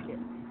Mariah Carey.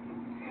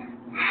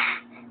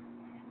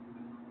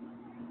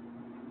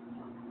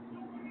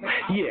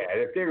 Yeah,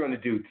 if they're going to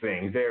do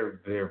things, they're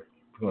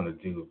going to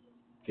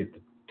get the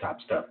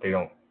top stuff. They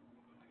don't.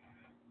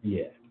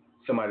 Yeah,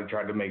 somebody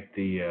tried to make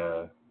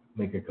a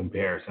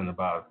comparison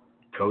about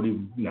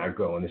Cody not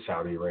going to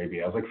Saudi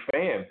Arabia. I was like,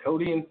 fam,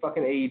 Cody and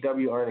fucking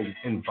AEW aren't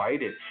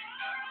invited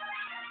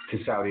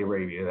to Saudi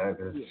Arabia.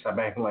 Stop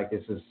acting like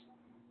this is.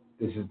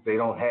 They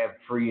don't have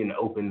free and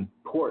open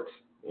ports,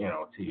 you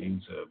know, to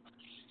use a.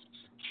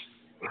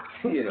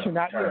 You know, You're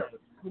not.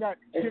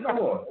 It's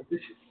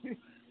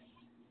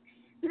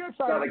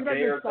not like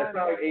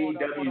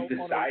AEW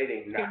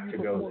deciding not to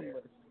go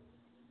there.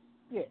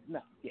 Yeah,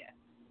 no, yeah.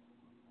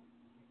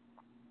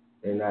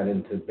 They're not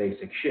into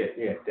basic shit.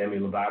 Yeah, Demi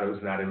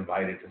Lovato's not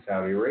invited to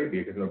Saudi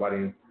Arabia because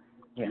none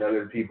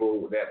of the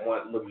people that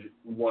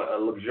want a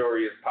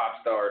luxurious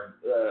pop star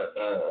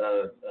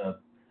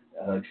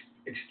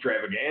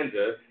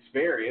extravaganza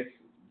experience,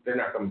 they're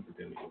not coming to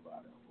Demi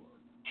Lovato.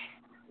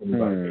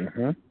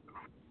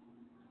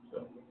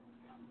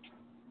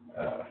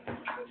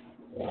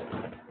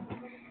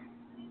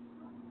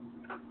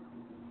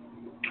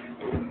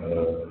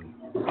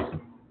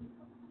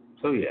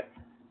 So yeah,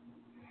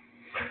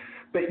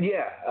 but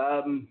yeah,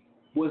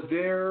 weren't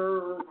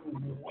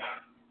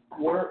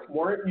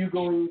you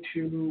going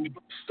to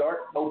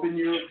open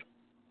your,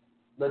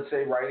 let's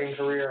say, writing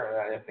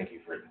career? I think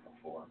you've written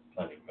before,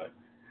 plenty, but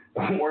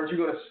weren't you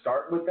going to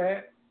start with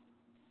that,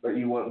 but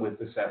you went with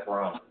the Seth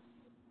Rollins?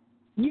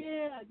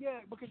 Yeah,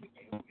 because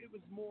it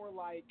was more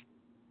like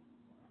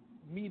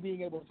me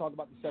being able to talk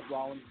about the Seth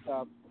Rollins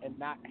stuff and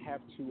not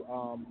have to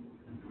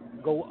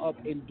go up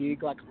and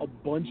dig like a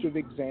bunch of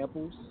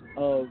examples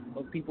of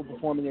people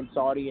performing in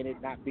Saudi and it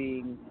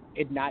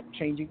not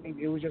changing things.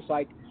 It was just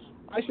like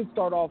I should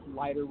start off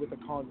lighter with a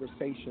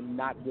conversation,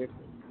 not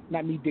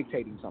me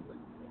dictating something.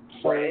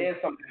 So, right, and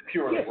something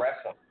purely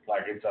wrestling,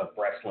 like it's a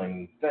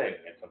wrestling thing.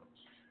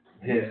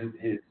 It's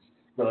his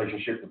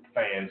relationship with the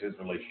fans, his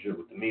relationship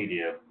with the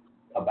media,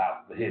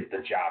 about the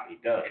job he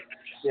does.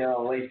 You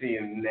know, Lacey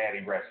and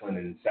Natty wrestling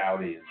in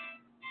Saudi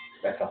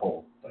that's a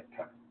whole like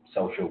kind of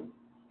social,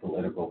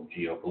 political,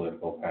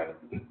 geopolitical kind of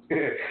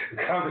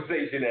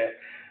conversation that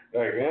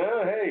like,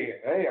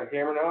 hey, I'm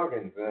Cameron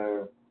Hawkins.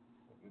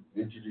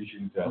 Introduce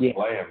yourself.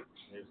 Blam.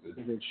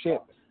 Here's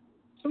shit.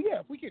 So yeah,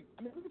 if we can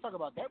talk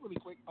about that really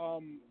quick.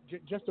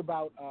 Just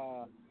about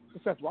the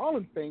Seth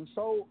Rollins thing.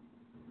 So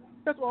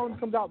Seth Rollins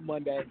comes out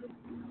Monday.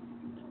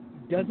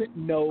 Doesn't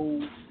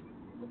know.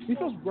 He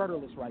feels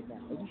rudderless right now.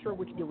 Isn't sure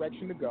which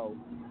direction to go.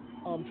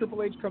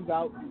 Triple H comes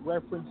out,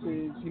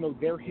 references,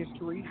 their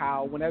history,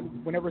 how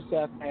whenever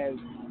Seth has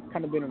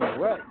kind of been in a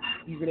rut,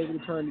 he's been able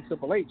to turn to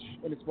Triple H,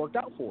 and it's worked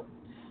out for him.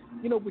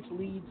 Which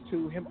leads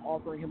to him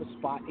offering him a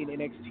spot in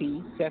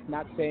NXT. Seth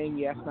not saying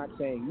yes, not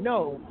saying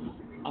no.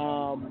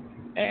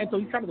 And so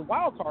he's kind of the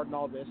wild card in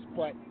all this.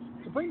 But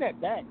to bring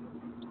that back,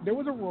 there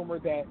was a rumor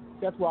that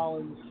Seth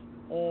Rollins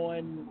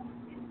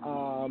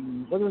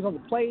whether it was on the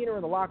plane or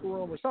in the locker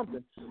room or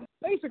something,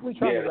 basically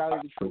trying to rally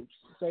the troops,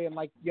 saying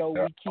like, yo, we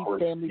keep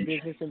family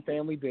business and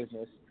family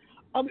business.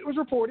 It was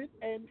reported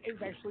and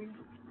it's actually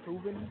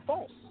proven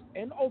false.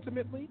 And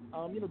ultimately,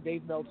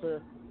 Dave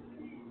Meltzer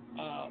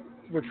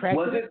retracted.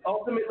 Was it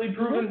ultimately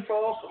proven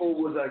false, or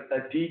was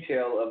a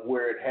detail of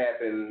where it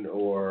happened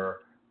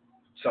or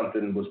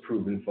something was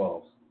proven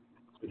false?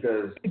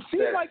 Because it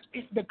seemed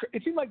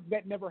like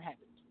that never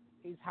happened.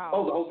 Is how.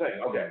 Oh, the whole thing.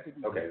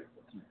 Okay.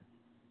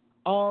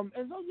 And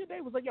so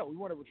Dave was like, yo, we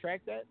want to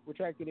retract that.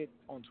 Retracted it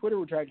on Twitter,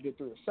 retracted it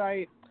through the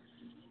site.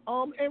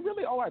 And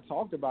really all I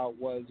talked about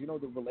was,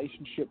 the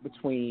relationship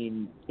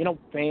between,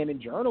 fan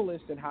and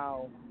journalist and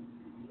how,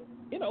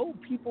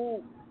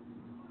 people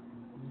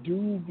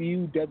do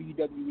view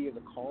WWE as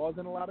a cause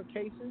in a lot of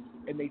cases.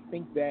 And they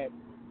think that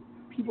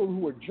people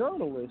who are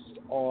journalists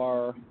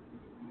are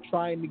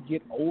trying to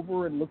get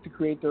over and look to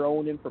create their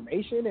own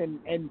information.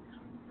 And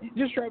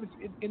just, Travis,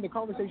 in the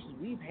conversations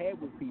we've had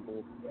with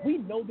people, we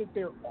know that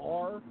there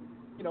are,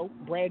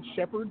 Brad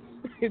Shepherds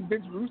and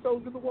Vince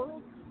Russos in the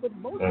world, but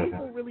most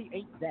people really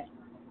ain't that.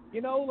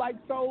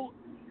 So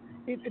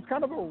it's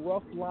kind of a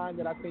rough line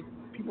that I think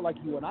people like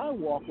you and I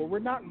walk, where we're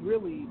not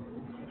really,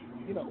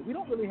 we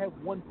don't really have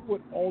one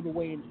foot all the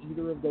way in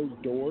either of those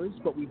doors,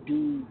 but we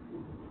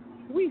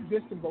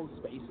exist in both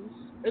spaces.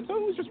 And so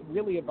it was just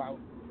really about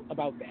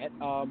that.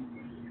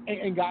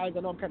 And guys, I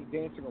know I'm kind of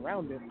dancing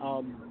around it.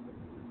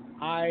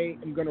 I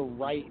am going to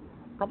write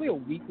probably a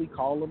weekly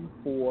column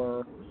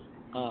for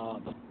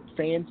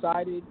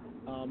Fan-Sided,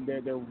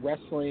 their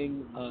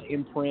wrestling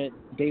imprint,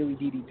 Daily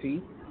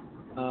DDT.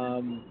 So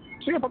I'm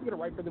probably going to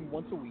write for them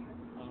once a week,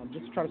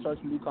 just to try to start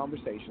some new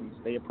conversations.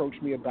 They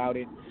approached me about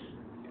it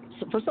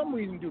for some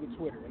reason due to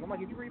Twitter. And I'm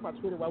like, if you read my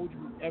Twitter, why would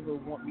you ever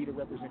want me to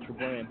represent your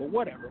brand? But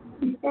whatever.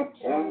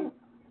 So,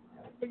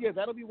 but yeah,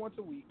 that'll be once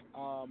a week.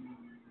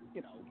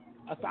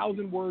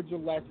 1,000 words or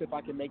less if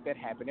I can make that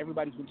happen.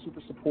 Everybody's been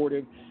super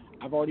supportive.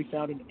 I've already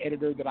found an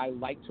editor that I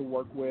like to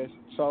work with.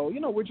 So,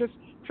 we're just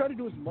trying to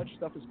do as much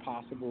stuff as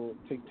possible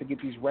to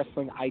get these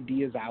wrestling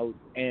ideas out.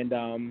 And,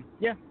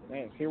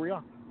 here we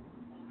are.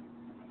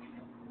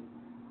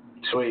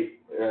 Sweet.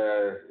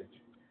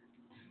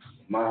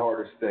 My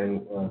hardest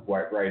thing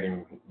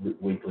writing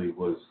weekly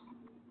was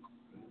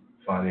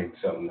finding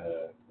something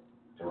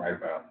to write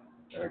about.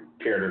 I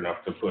cared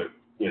enough to put,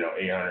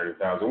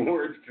 800,000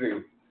 words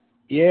to.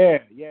 Yeah.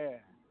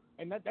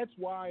 And that's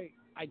why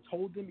I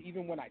told them,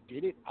 even when I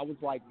did it, I was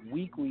like,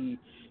 weekly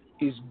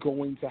is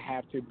going to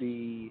have to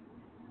be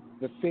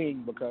the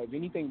thing, because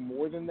anything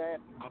more than that,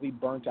 I'll be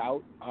burnt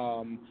out.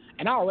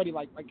 And I already,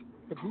 like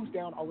the Goose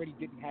Down already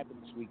didn't happen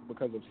this week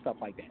because of stuff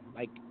like that.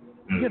 Like,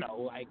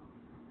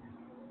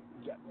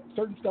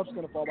 certain stuff's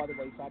going to fall by the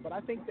wayside. But I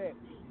think that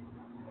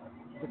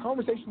the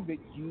conversations that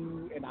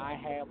you and I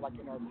have, like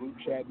in our group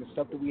chat, and the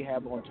stuff that we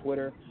have on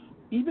Twitter,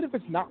 even if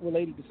it's not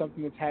related to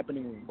something that's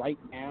happening right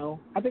now,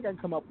 I think I can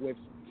come up with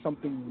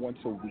something once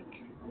a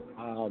week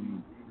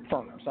firm.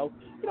 So,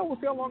 we'll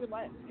see how long it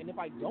lasts. And if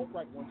I don't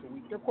write once a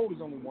week, their quote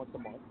is only once a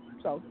month.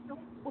 So,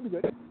 we'll be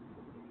good.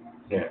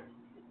 Yeah.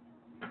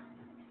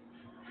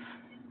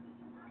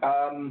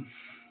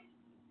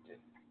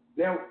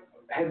 Now,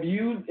 have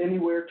you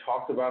anywhere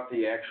talked about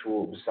the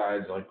actual,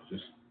 besides like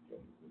just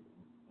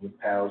with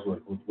pals,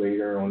 with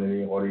Wader on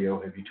any audio,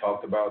 have you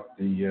talked about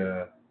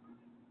the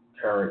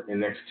current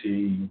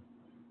NXT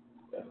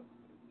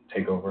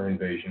takeover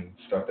invasion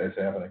stuff that's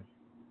happening?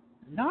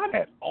 Not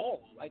at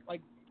all.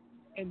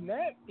 And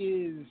that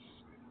is,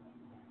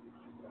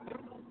 I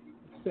don't know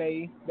if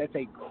say that's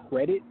a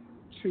credit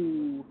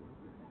to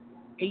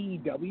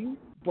AEW,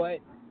 but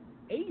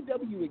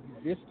AEW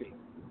existing,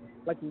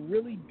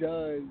 really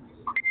does,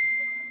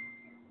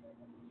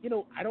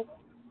 I don't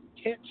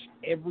catch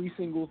every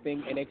single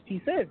thing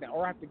NXT says now,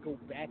 or I have to go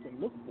back and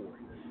look for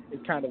it,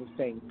 is kind of the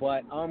thing.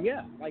 But,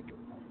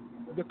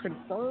 the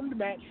confirmed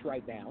match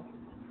right now,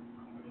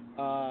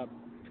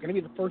 it's going to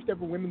be the first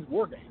ever women's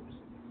War Games.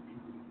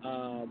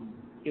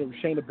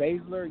 Shayna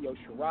Baszler, Io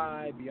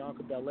Shirai,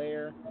 Bianca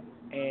Belair,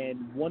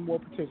 and one more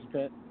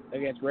participant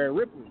against Rhea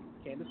Ripley,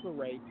 Candice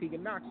LeRae,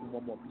 Tegan Nox, and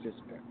one more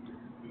participant.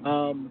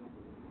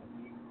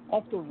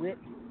 Off the rip,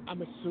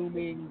 I'm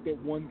assuming that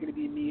one's going to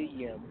be Mia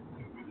Yim,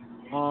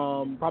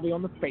 probably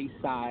on the face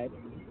side.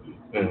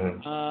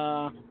 Mm-hmm.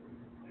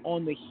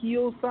 On the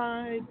heel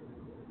side,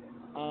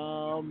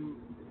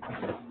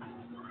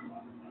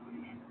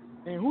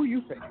 and who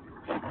you think?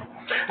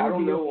 I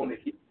don't know on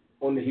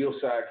the heel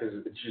side,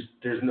 because it's just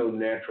there's no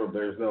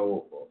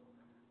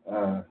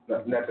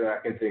nothing I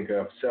can think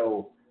of.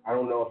 So I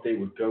don't know if they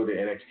would go to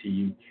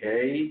NXT UK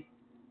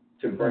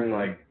to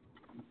bring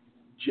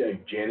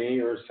Jenny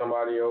or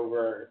somebody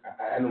over.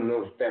 I don't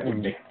know if that would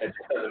make it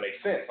doesn't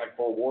make sense. Like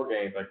for War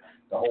Games,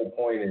 the whole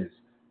point is,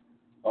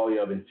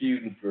 y'all been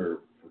feuding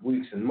for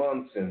weeks and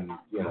months, and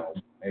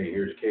hey,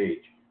 here's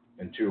Cage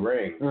and 2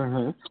 rings.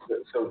 Mm-hmm.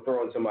 So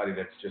throwing somebody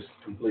that's just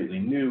completely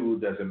new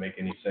doesn't make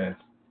any sense.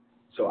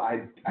 So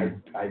I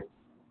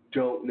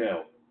don't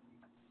know.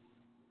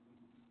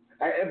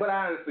 But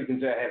I honestly can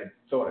say I haven't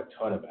thought a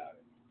ton about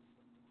it.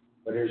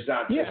 But there's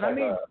not just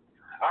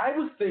I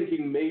was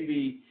thinking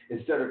maybe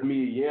instead of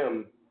Mia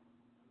Yim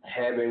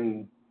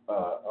having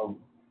a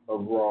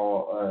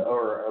Raw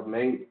or a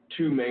main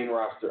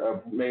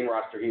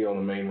roster heel and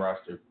a main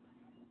roster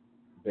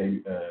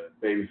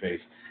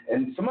babyface.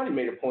 And somebody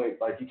made a point,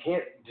 you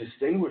can't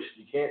distinguish,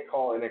 you can't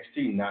call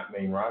NXT not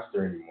main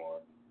roster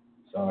anymore.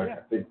 So I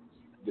think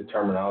the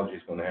terminology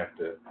is going to have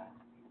to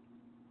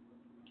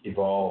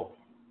evolve.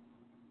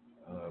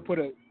 Put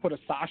a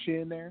Sasha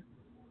in there.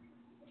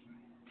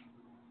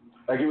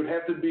 It would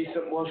have to be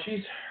something. Well,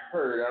 she's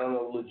hurt. I don't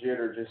know, legit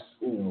or just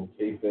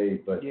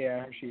kayfabe, but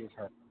yeah, she is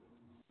hurt.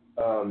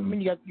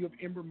 You have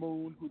Ember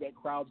Moon, who that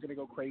crowd's going to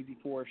go crazy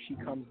for if she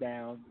comes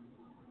down.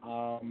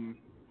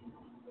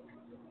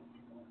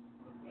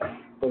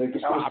 But I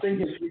was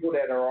thinking people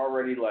that are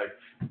already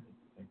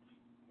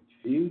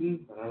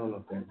feuding. I don't know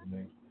if that would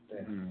make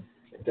sense. Mm-hmm.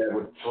 If that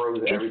would throw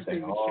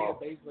everything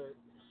off. Shayna Baszler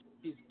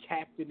is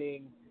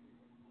captaining,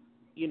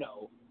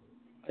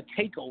 a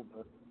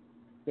takeover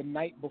the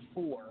night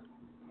before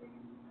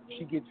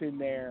she gets in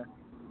there,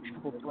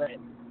 triple threat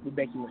with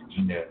Becky Lynch.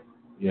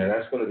 Yeah,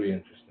 that's going to be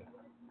interesting.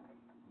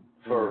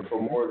 For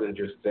more than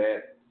just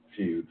that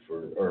feud,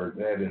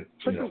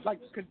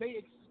 because they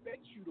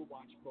expect you to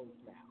watch both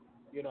now.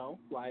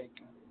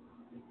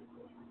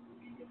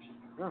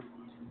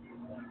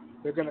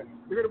 They're gonna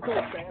put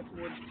a fast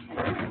one with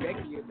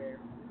Becky in there.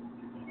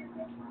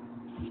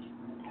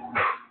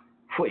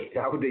 Wait,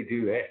 how would they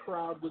do that? The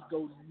crowd would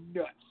go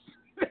nuts.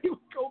 They would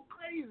go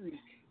crazy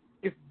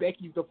if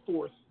Becky's the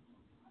fourth.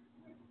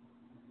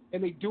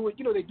 And they do it,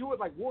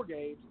 like War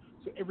Games,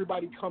 so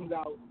everybody comes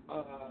out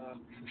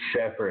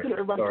separate.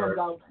 Everybody comes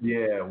out.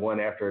 Yeah, one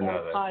after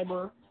another.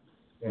 Timer.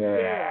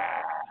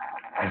 Yeah.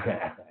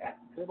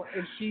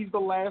 And she's the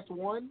last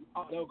one.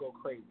 Oh, they'll go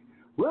crazy.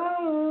 Whoa.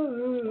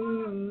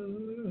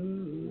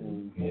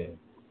 Yeah.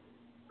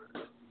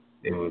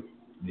 It was,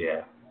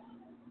 yeah.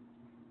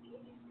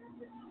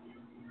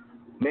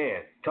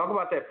 Man, talk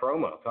about that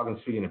promo.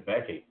 Speaking of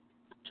Becky.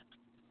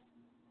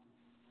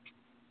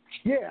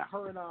 Yeah,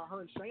 her and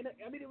Shayna.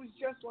 I mean, it was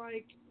just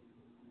like,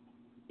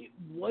 it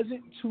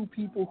wasn't two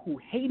people who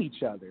hate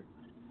each other.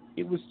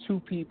 It was two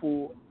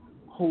people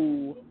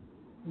who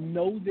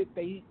know that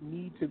they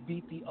need to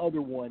beat the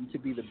other one to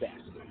be the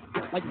best.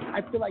 Like,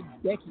 I feel like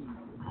Becky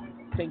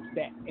thinks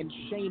that, and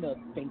Shayna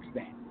thinks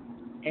that.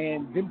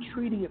 And them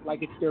treating it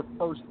like it's their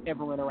first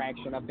ever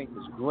interaction, I think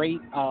was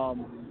great.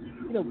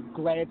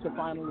 Glad to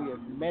finally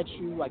have met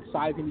you, like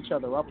sizing each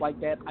other up like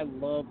that. I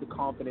love the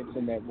confidence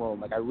in that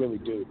room, like I really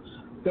do.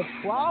 The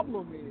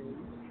problem is,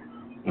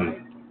 like,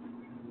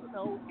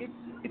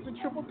 it's a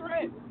triple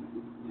threat,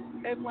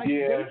 and like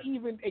they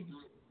even,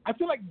 I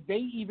feel like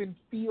they even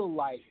feel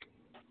like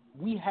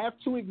we have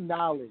to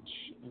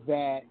acknowledge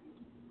that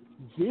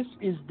this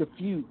is the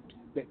feud,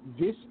 that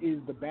this is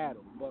the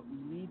battle, but we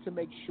need to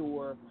make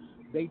sure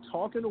they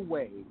talk in a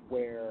way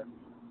where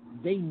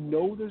they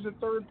know there's a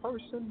third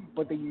person,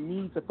 but they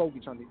need to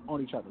focus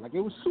on each other. Like,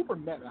 it was super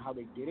meta how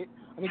they did it.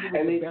 I think it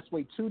was the best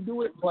way to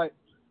do it, but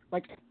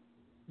like,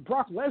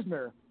 Brock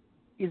Lesnar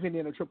isn't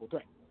in a triple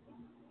threat.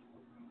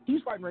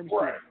 He's fighting Rey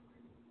Mysterio. Right.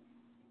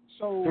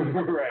 So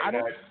I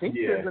don't think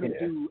they're going to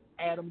do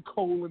Adam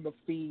Cole and The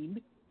Fiend.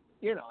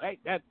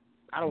 That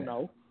I don't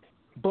know.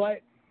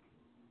 But,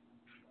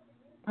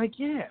 like,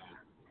 yeah,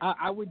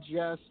 I would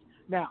just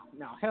now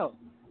hell,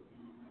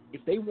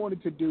 if they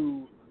wanted to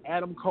do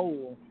Adam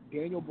Cole,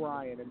 Daniel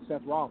Bryan, and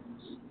Seth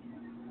Rollins,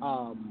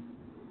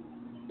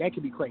 that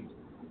could be crazy.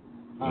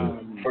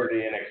 For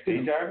the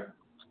NXT title?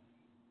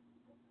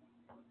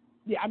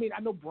 Yeah, I mean, I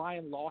know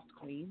Bryan lost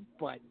clean,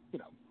 but,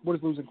 what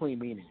does losing clean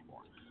mean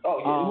anymore?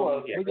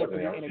 Oh, they got the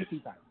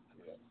NXT title.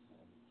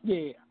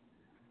 Yeah.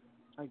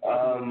 I think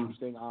that's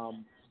interesting.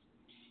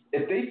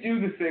 If they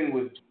do the thing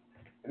with,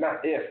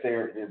 not if,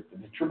 they're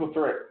the triple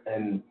threat,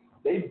 and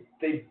they've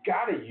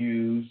got to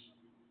use,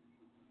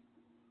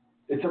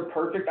 it's a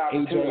perfect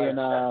opportunity. AJ and,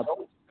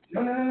 No.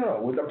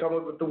 I'm talking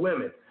about with the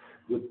women,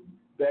 with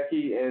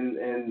Becky and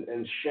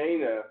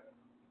Shayna,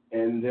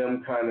 and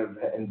them kind of,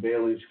 and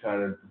Bayley's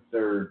kind of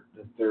the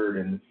third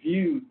in the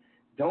feud.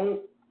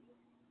 Don't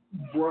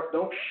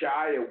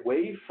shy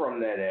away from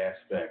that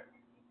aspect,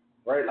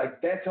 right? Like,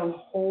 that's a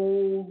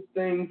whole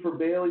thing for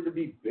Bayley to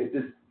be,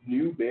 this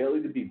new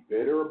Bayley to be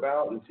bitter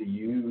about and to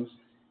use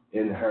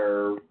in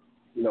her,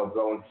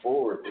 going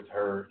forward with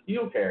her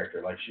heel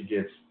character. Like, she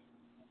gets,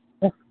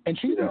 and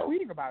she's been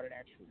tweeting about it,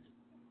 actually.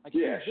 Like,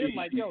 she's been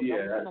like, y'all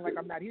feeling like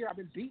I'm not here. I've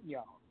been beating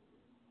y'all.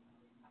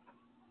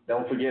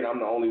 Don't forget, I'm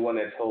the only one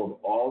that's held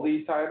all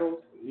these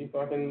titles. You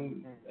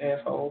fucking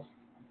assholes.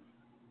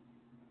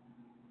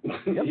 Yep.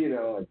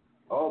 Like,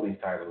 all these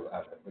titles.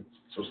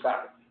 So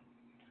stop it.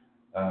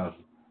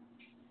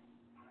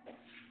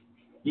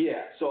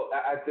 So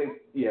I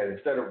think,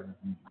 instead of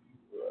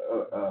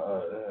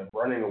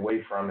running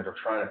away from it or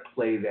trying to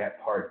play that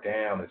part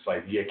down, it's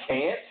like, you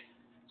can't,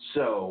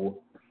 so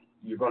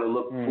you're going to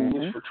look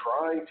foolish for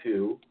trying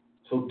to,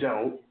 so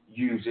don't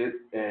use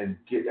it and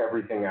get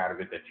everything out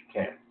of it that you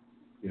can.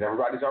 Because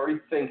everybody's already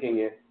thinking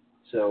it,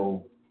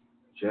 so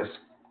just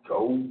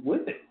go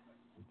with it.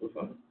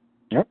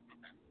 Yep.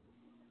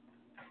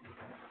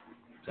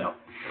 So,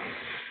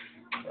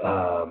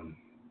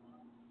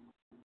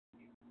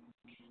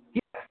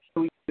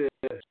 we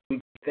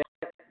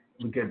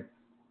could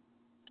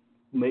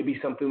maybe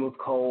something with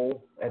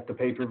Cole at the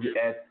pay-per-view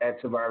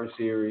at Survivor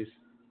Series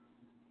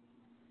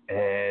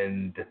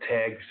and the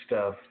tag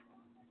stuff,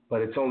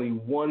 but it's only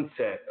one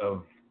set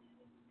of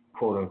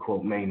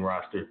quote-unquote main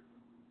roster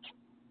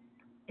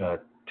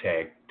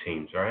tag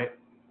teams, right?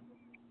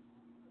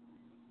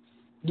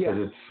 Yeah.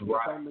 It's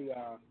right. Only,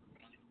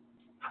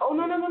 oh,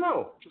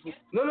 no,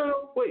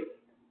 wait.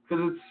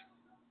 Because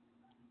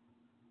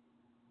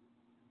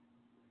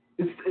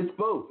it's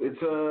both.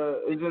 It's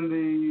in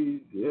the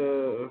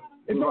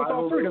it's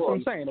all three. That's what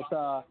I'm saying.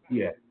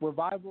 It's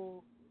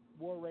Revival,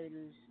 War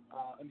Raiders,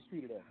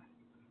 Undisputed Era.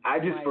 I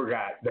just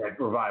forgot that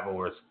Revival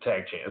was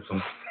tag champs.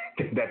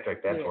 that's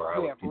where I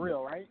was. Yeah, for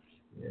real, right?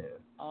 Yeah.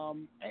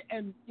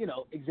 And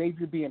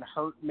Xavier being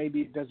hurt,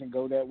 maybe it doesn't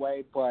go that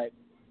way, but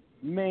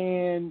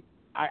man,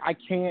 I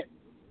can't.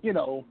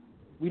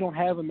 We don't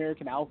have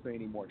American Alpha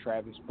anymore,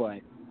 Travis.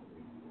 But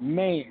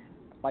man,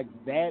 like,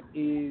 that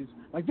is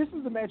like, this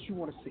is the match you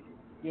want to see.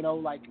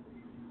 Like,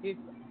 it.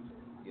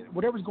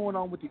 Whatever's going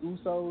on with the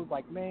Usos,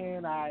 like,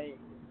 man,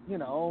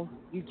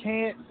 you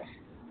can't.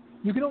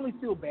 You can only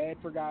feel bad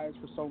for guys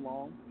for so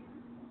long.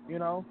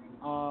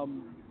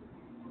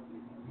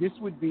 This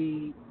would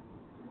be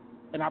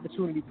an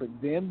opportunity for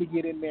them to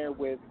get in there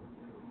with,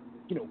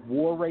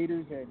 War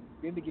Raiders, and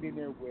then to get in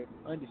there with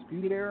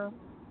Undisputed Era.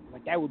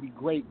 Like, that would be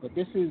great. But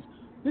this is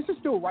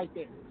still right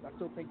there. I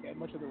still think that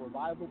much of the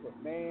Revival, but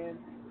man,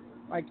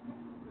 like,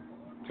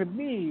 to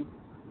me,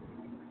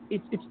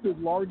 it's the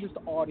largest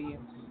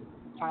audience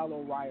Kyle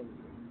O'Reilly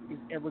is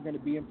ever going to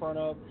be in front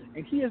of,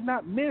 and he has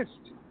not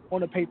missed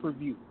on a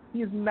pay-per-view. He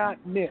has not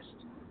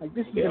missed. Like,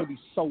 this is going to be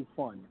so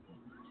fun.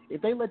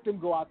 If they let them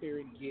go out there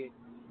and get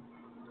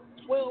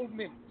 12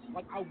 minutes,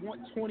 like I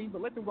want 20,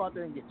 but let them go out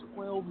there and get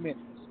 12 minutes,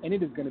 and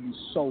it is going to be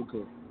so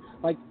good.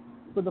 Like,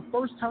 for the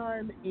first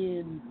time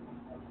in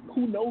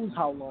who knows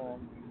how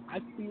long, I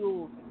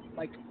feel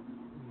like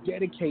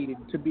dedicated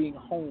to being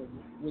home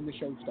when the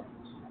show starts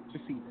to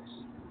see this.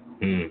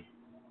 Mm.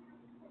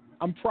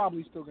 I'm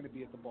probably still going to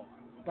be at the bar,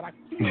 but I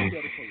feel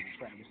dedicated,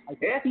 Travis. I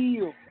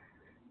feel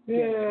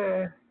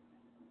dedicated.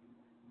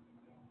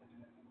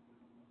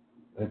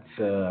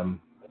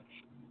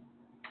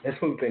 Let's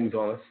move things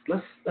on.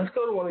 Let's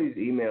go to one of these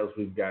emails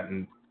we've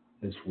gotten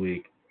this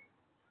week,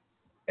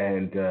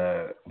 and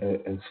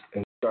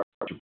start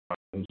with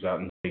who's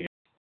out in Vegas.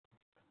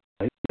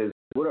 He says,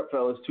 "What up,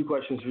 fellas? 2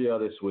 questions for y'all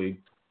this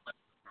week.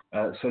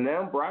 So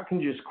now Brock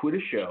can just quit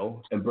a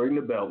show and bring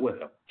the belt with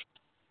him.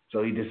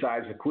 So he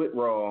decides to quit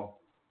Raw,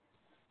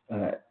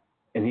 and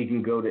he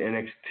can go to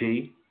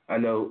NXT. I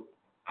know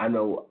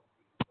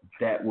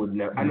that would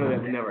never. I know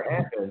that would never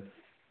happen.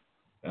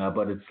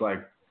 But it's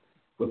like,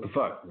 what the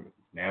fuck?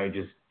 Now he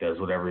just does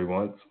whatever he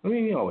wants. I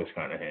mean, he always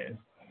kind of has.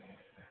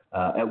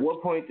 At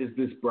what point is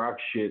this Brock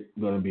shit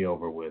going to be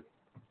over with?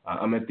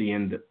 I'm at the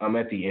end. I'm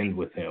at the end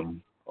with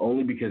him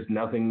only because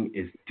nothing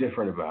is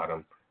different about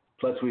him.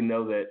 Plus, we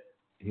know that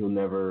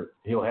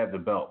he'll have the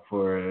belt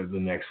for the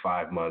next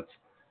 5 months.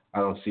 I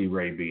don't see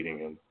Ray beating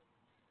him."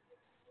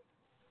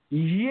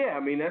 Yeah, I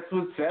mean, that's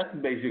what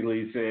Seth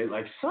basically said.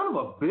 Like, son of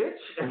a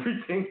bitch,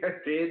 everything I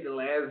did the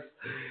last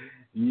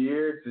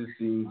year just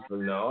seems for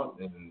naught.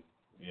 And,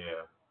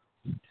 yeah.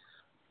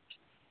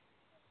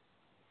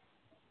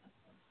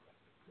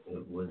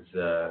 It was,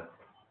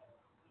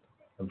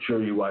 I'm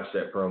sure you watched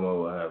that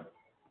promo,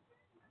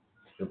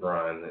 Mr.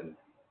 Brian, and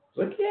it's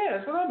like, yeah,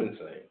 that's what I've been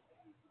saying.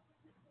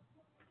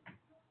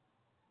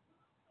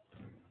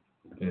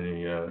 And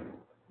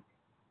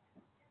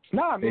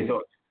I mean,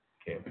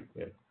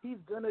 yeah. He's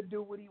gonna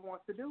do what he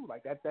wants to do.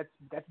 Like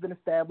that's been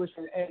established,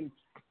 and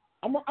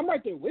I'm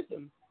right there with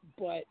him.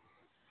 But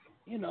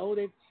you know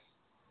that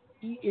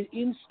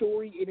in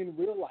story and in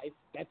real life,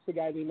 that's the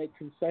guy they make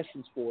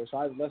concessions for. So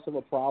I have less of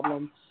a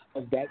problem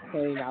of that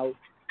playing out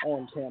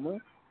on camera.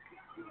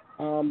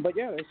 But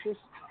yeah, it's just,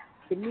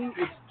 to me,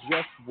 it's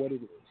just what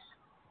it is.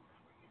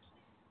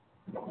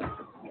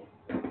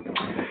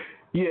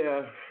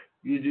 Yeah,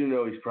 you do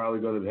know he's probably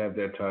going to have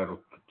that title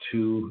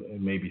to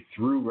and maybe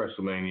through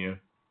WrestleMania.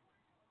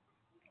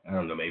 I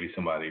don't know, maybe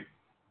somebody.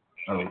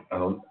 I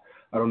don't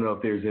know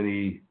if there's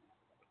any.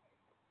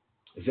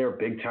 Is there a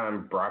big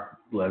time Brock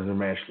Lesnar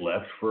match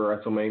left for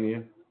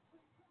WrestleMania?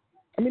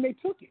 I mean, they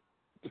took it.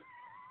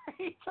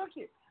 They took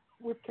it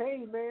with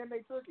Kane, man. They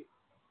took it.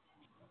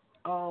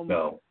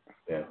 No,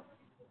 yeah.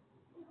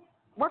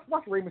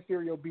 Watch Rey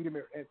Mysterio beat him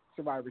at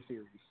Survivor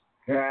Series.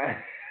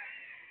 Yeah.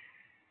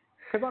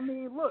 Because I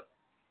mean, look,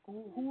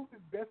 who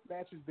his best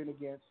match has been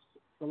against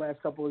the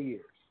last couple of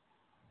years?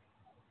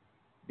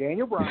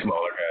 Daniel Bryan,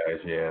 smaller guys,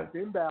 yeah.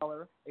 Finn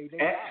Balor,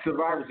 AJ at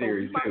Survivor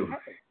Series too.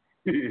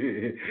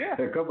 Yeah,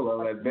 a couple of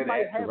them have been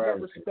at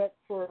Survivor Series.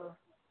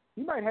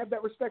 He might have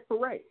that respect for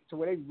Ray, so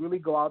where they really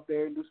go out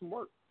there and do some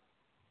work.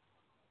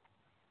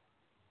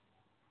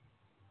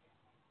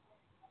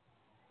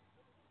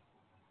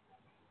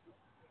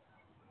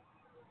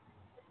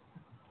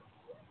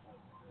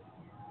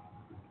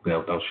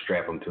 Well, don't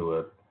strap him to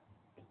a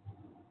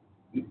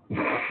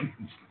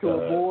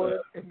board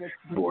and then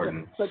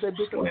board so they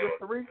get them against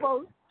the ring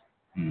post.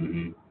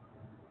 Mm-hmm.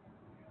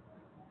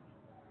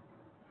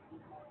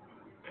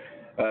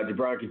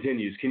 DeBron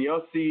continues. Can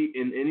y'all see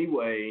in any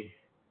way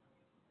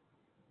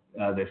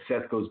that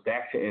Seth goes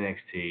back to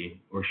NXT,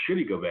 or should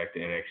he go back to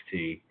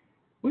NXT?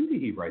 When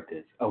did he write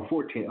this? Oh,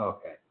 14.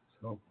 Okay.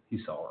 So he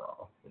saw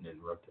Raw and then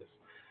wrote this.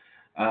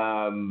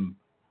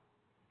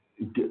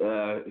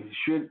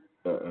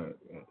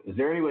 Is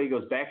there any way he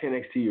goes back to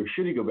NXT, or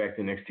should he go back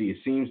to NXT? It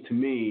seems to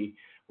me,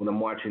 when I'm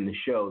watching the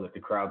show, that the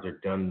crowds are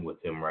done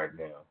with him right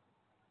now.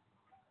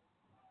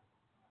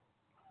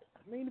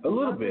 I mean, a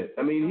little bit.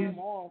 I mean, he's...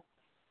 Off,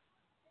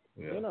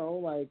 yeah. You know,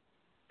 like...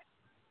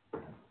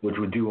 Which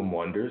would do him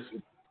wonders.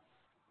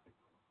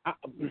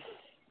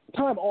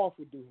 Time off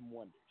would do him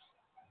wonders.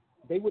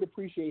 They would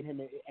appreciate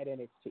him at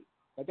NXT.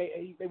 Like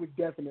they would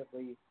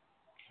definitely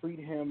treat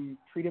him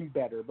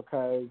better,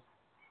 because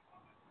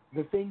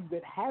the things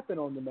that happen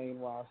on the main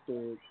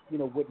roster, you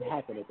know, wouldn't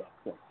happen at that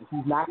point. If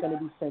he's not going to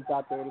be sent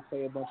out there to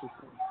say a bunch of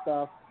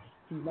stuff.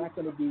 He's not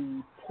going to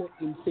be put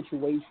in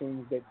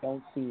situations that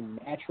don't seem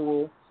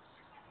natural.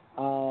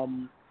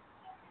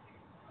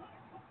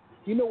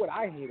 You know what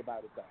I hate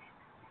about it, though?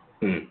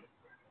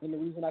 And the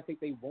reason I think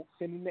they won't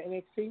send him to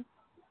NXT?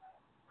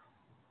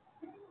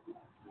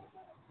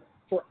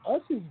 For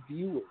us as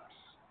viewers,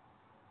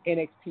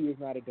 NXT is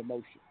not a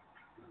demotion.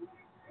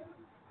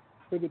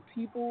 For the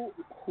people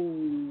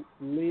who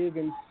live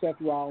in Seth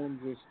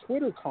Rollins'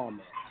 Twitter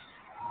comments,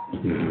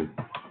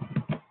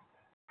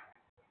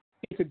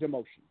 it's a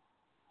demotion.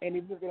 And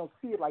even if they don't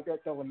see it like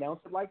that, they'll announce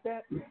it like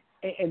that.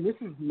 And this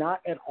is not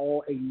at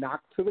all a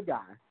knock to the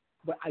guy,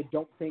 but I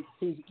don't think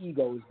his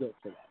ego is built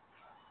for that.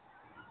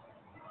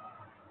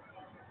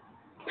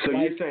 So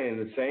Like, you're saying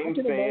the same I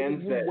can imagine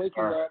fans him that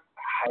waking are up.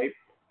 hyped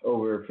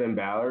over Finn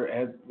Balor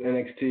at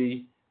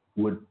NXT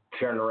would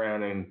turn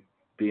around and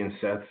be in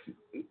Seth's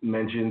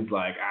mentions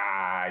like,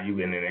 you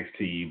in NXT,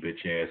 you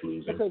bitch ass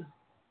loser.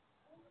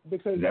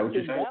 Because Is that what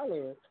you're Finn saying?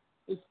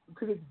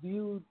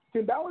 Balor,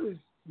 Finn Balor's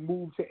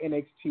move to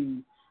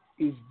NXT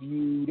is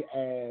viewed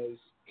as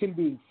him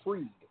being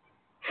freed.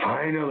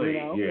 Finally, You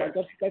know? yeah. Like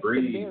that's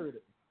Freed. the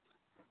narrative.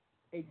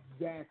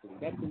 Exactly.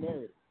 That's the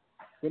narrative.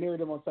 The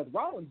narrative on Seth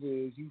Rollins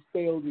is you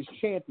failed as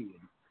champion.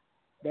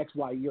 That's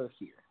why you're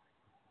here.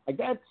 Like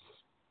that's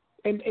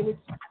and it's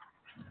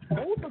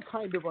both are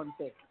kind of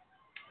unfair,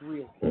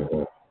 really.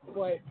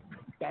 But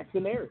that's the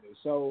narrative.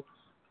 So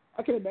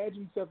I can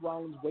imagine Seth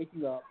Rollins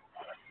waking up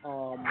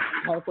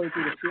halfway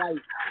through the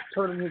flight,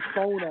 turning his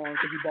phone on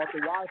because he bought the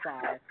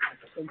Wi-Fi,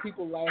 and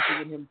people laughing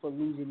at him for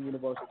losing the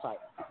Universal title.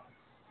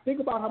 Think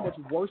about how much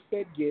worse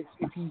that gets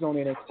if he's on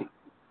NXT.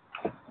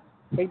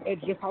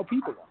 It's just how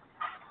people are.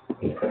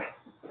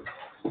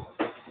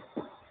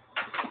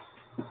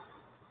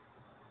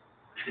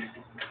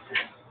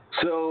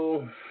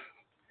 So,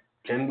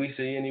 can we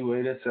see any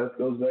way that Seth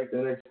goes back to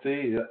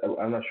NXT?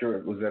 I'm not sure.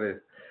 Was that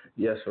a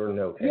yes or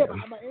no? Yeah, but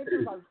my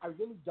answer is I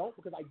really don't,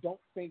 because I don't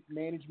think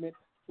management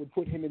would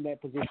put him in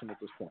that position at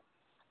this point.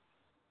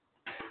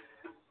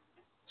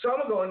 So I'm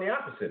gonna go on the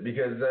opposite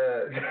because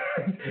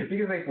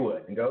because they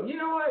would and go, you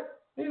know what?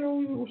 We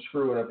were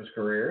screwing up his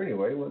career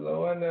anyway. Well,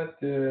 why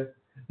not?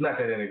 Not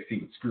that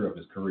NXT would screw up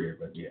his career,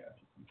 but yeah,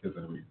 because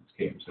of the reasons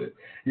Cam said.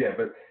 Yeah,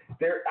 but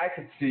there, I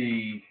could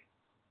see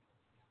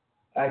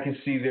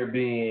there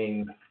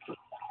being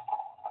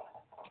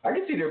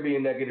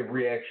negative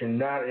reaction,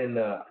 not in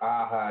the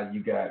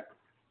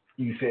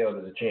you failed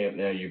as a champ,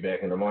 now you're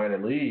back in the minor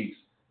leagues.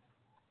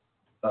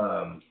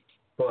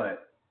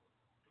 But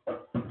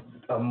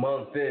a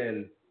month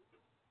in,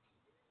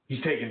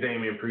 he's taking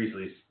Damian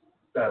Priest's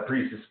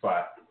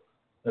spot.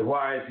 Like,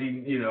 why is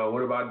he?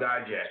 What about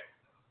Dijak?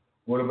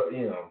 What about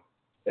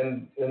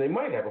And they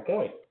might have a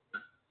point.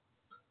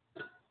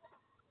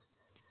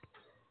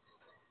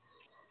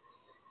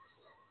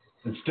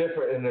 It's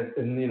different,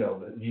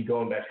 and you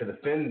going back to the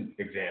Finn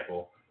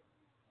example.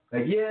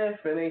 Like, yeah,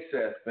 Finn ain't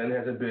Seth. Finn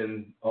hasn't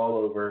been all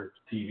over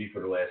TV for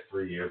the last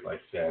 3 years like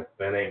Seth.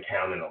 Finn ain't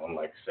counting on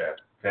like Seth.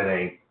 Finn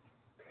ain't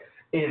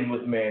in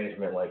with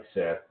management like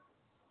Seth.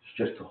 It's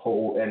just a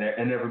whole, and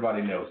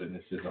everybody knows it. And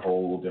it's just a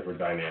whole different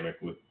dynamic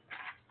with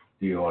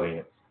the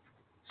audience.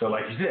 So,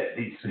 like you said,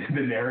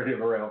 the narrative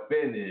around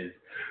Finn is,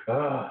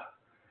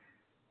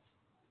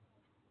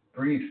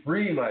 free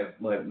my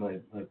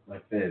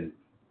Finn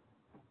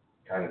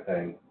kind of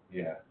thing.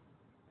 Yeah.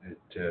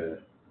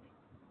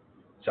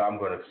 So I'm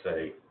gonna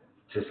say,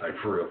 just like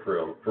for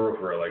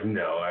real, like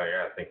no,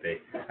 I think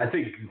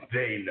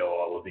they know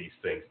all of these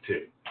things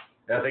too.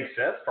 And I think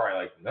Seth's probably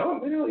like, no,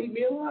 they don't eat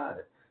me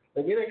alive.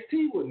 Like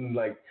NXT wouldn't,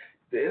 like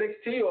the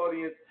NXT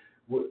audience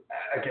would.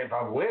 If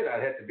I win,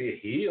 I'd have to be a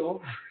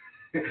heel.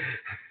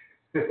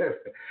 The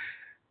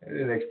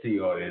NXT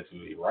audience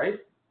would be right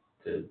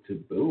to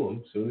boo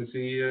him as soon as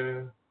he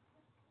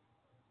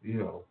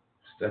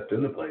stepped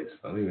in the place.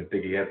 I don't even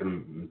think he had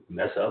to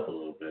mess up a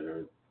little bit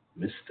or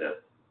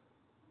misstep.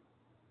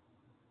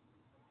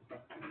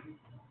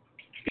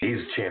 He's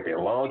a champion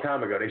a long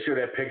time ago. They show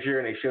that picture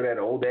and they show that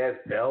old ass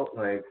belt.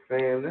 Like,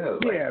 man, that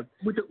was yeah,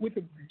 with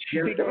the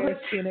big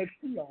ass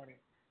NXT on it.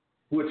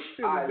 Which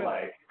I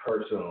like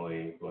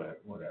personally,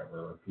 but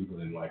whatever. People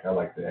didn't like. I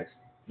like the X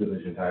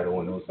Division title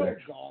and those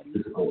extra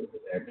physical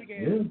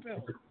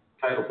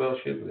title belt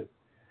shit with it.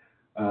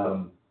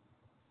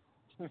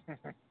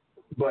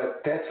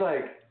 But that's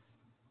like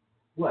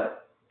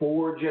what,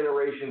 4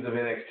 generations of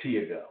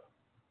NXT ago,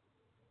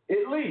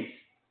 at least.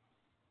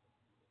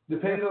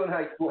 Depends on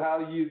how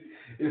you.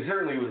 It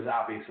certainly was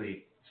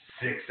obviously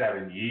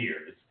 6-7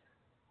 years.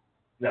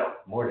 No,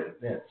 more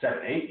than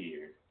 7-8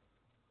 years.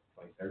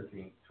 Like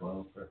 13,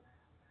 12.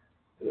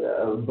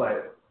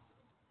 But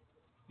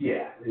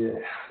yeah,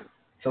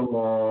 it's a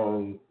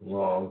long,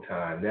 long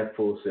time. That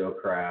Full Sail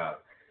crowd.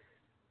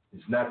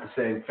 It's not the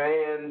same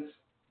fans.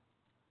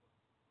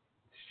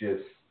 It's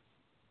just,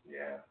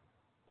 yeah.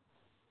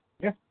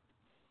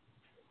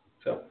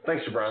 So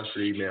thanks to Bron for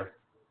the email.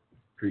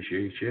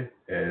 Appreciate you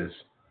as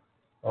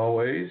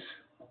always.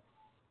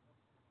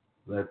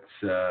 Let's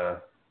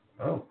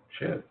oh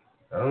shit.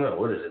 I don't know,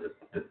 what is it?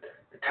 The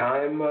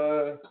time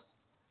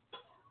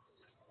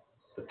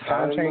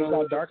Time change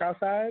got dark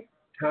outside?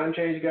 Time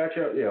change got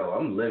you. Yo,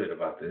 I'm livid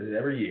about this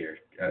every year.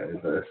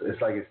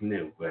 It's like it's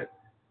new, but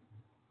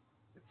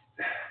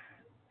it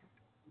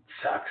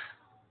sucks.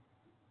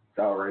 It's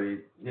already,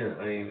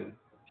 6:30.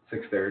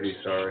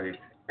 It's already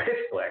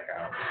pitch black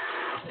out.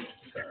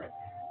 Sorry.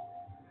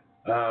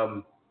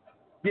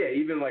 Yeah,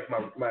 even like my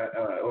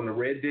on the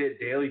Red Dead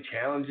daily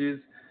challenges,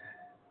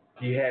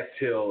 you have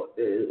till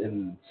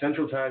in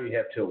Central Time. You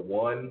have till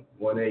 1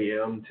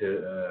 a.m.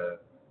 to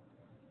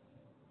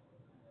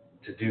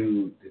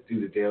do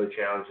the daily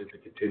challenges to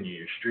continue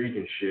your streak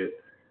and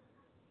shit.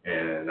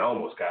 And I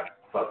almost got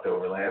fucked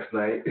over last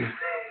night.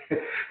 So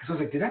I was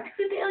like, did I do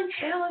the daily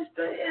challenge?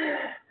 But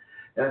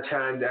And I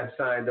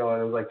signed on.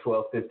 It was like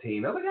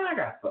 12:15. I was like, I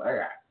got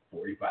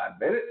 45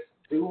 minutes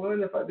to do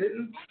one if I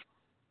didn't.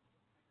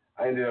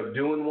 I ended up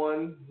doing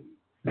one.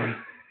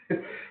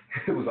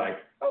 It was like,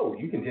 oh,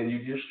 you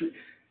continued your streak.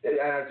 And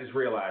I just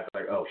realized,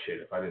 like, oh, shit,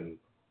 if I didn't.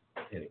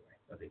 Anyway,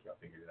 I think y'all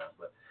figured it out.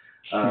 But,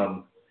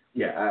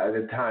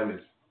 the time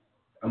is,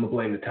 I'm going to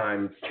blame the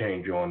time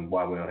change on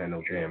why we don't have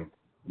no jam.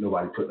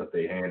 Nobody putting up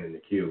their hand in the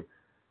queue.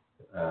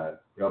 Y'all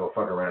gonna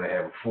fuck around and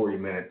have a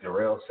 40-minute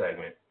Darrell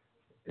segment.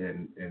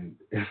 And then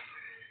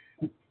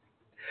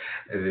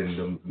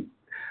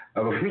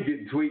I'm going to be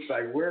getting tweets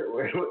like,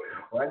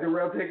 why did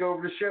Darrell take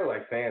over the show?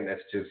 Like, man,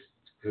 that's just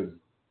because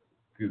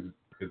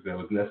that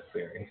was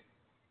necessary.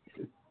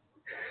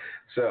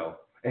 So,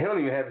 and he don't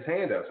even have his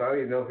hand up, so I don't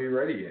even know if he's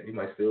ready yet. He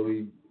might still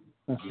be,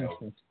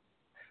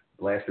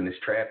 blasting his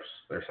traps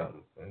or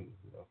something.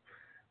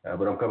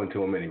 But I'm coming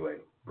to him anyway.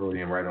 Brought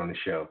him right on the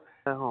show.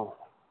 Oh.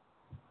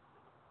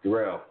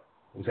 Darrell,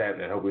 what's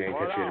happening? Hope we ain't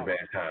catch you at a bad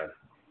time.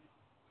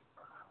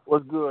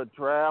 What's good,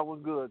 Trav?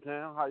 What's good,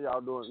 Cam? How y'all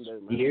doing today,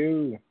 man?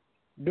 You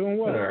doing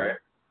well? All right.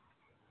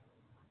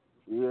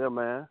 Yeah,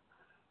 man.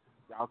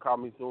 Y'all call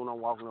me soon.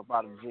 I'm walking up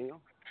out of the gym.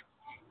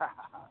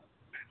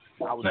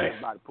 I was just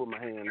about to put my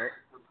hand up.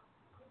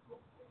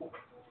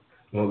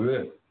 Well,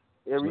 good.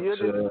 Every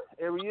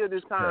year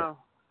this time,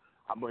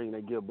 I bring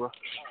that gift, bro.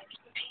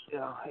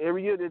 Yeah,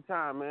 every year this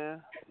time,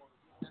 man.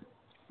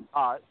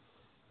 All right.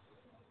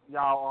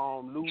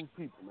 Y'all lose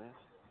people, man.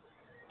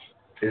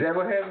 Is that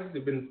what happens?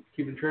 You've been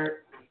keeping track?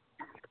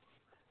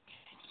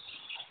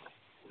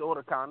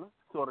 Sorta, kinda.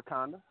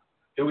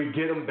 Did we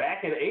get them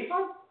back in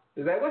April?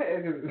 Is that what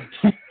happens?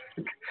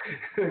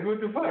 What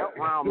the fuck? Yep,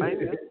 round,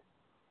 man.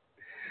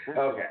 Okay.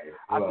 Well,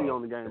 I see you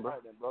on the game, bro.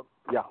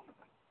 Yeah.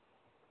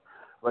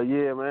 But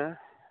yeah, man.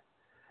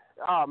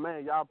 Oh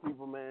man, y'all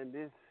people, man,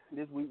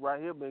 this week right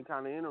here been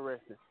kind of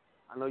interesting.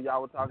 I know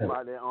y'all were talking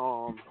about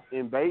that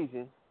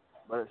invasion,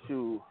 but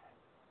shoot,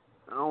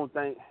 I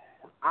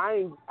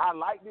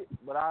liked it,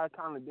 but I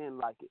kind of didn't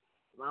like it.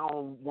 I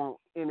don't want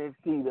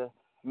NXT to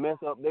mess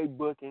up their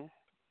booking,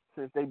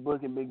 since they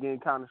booking been getting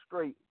kind of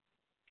straight,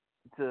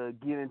 to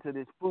get into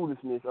this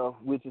foolishness of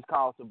which is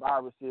called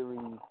Survivor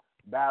Series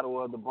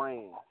Battle of the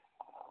Brands,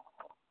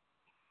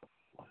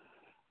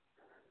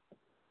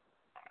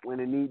 when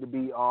it need to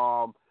be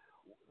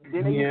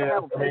didn't they used to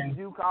have a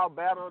pay-per-view called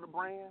Battle of the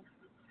Brands?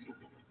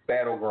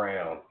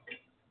 Battleground.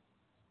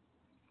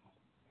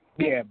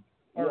 Yeah.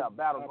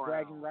 Battleground.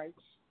 Bragging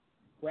rights.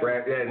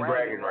 Bragging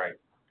rights.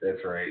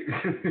 That's right.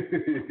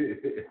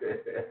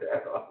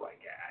 Oh my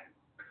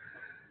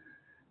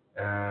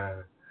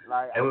God.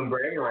 And when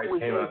bragging rights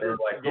came out, they were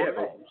like, yeah,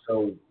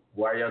 so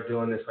why are y'all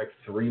doing this like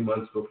 3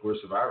 months before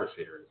Survivor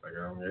Series? Like,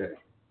 I don't get it.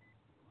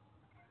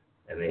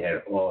 And they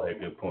all had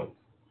good points.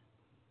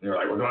 They were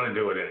like, we're going to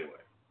do it anyway.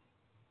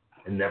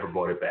 And never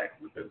brought it back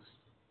because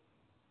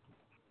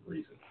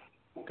reasons.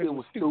 Because it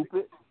was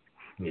stupid.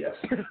 Yes.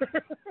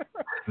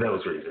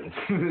 Those reasons.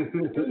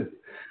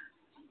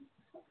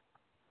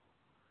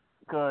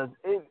 Because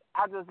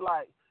I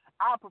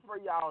prefer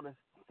y'all to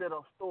set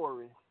up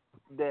stories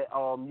that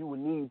you would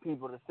need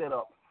people to set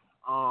up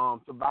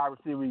Survivor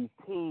Series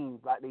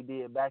teams like they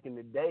did back in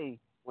the day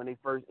when they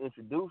first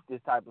introduced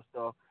this type of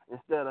stuff,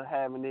 instead of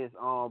having this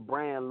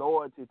brand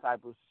loyalty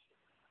type of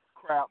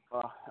crap,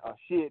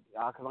 shit,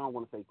 because I don't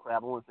want to say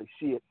crap, I want to say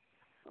shit.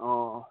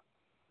 So,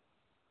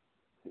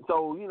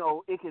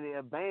 it can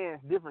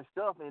advance different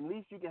stuff, and at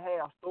least you can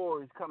have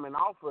stories coming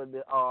off of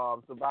the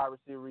Survivor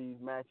Series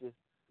matches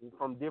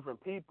from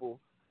different people,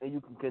 and you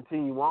can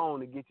continue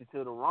on to get you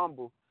to the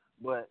Rumble,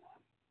 but,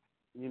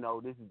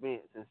 this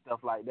events and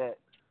stuff like that.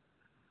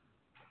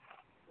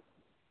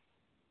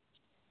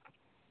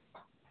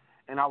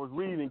 And I was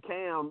reading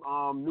Cam's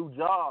new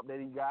job that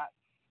he got,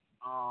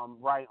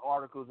 writing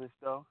articles and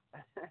stuff.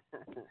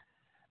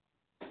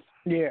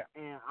 Yeah.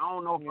 And I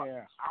don't know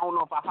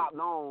if I hopped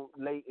on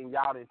late and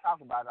y'all didn't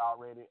talk about it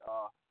already,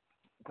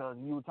 because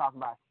you were talking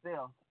about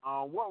Seth.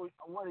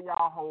 What are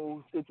y'all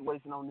whole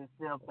situation on this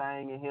Seth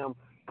thing and him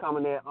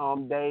coming at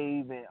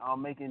Dave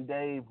and making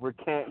Dave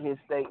recant his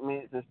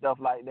statements and stuff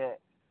like that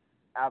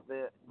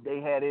after they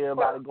had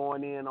everybody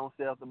going in on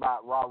Seth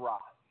about rah-rah?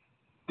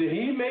 Did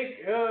he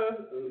make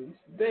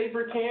Dave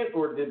recant,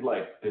 or did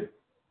the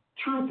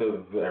truth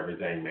of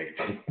everything make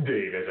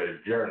Dave as a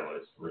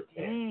journalist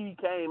recant? He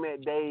came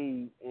at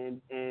Dave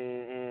and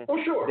oh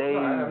sure, Dave,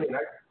 no,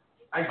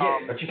 I get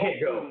it, but you can't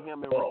go.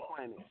 Him and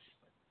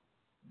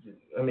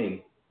I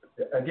mean,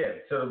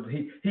 again, so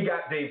he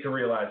got Dave to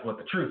realize what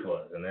the truth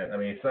was, and that, I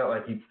mean, it's not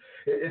like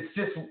it's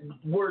just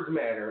words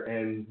matter,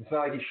 and it's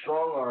not like he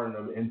strong-armed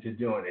him into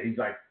doing it. He's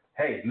like,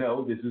 hey,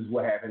 no, this is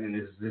what happened, and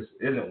this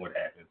isn't what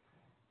happened.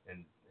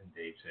 And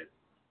Dave said,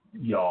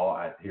 y'all,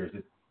 I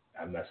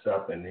messed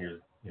up, and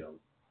here's,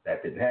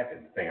 that didn't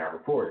happen, the thing I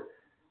reported.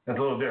 That's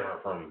a little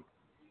different from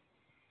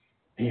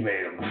he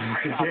made him.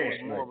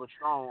 It's more of a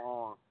strong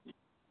arm.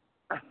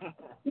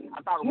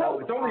 No,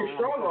 it's only a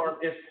strong arm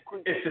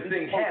if the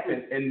thing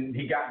happened and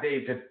he got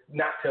Dave to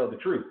not tell the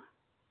truth.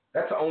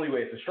 That's the only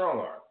way it's a strong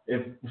arm.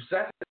 If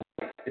that's,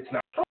 it's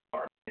not a strong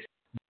arm. It's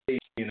Dave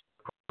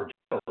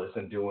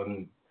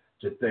doing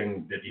the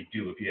thing that you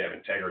do if you have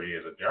integrity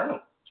as a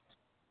journalist.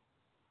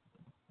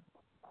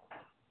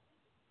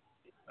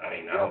 I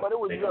mean, but it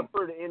was just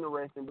pretty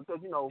interesting because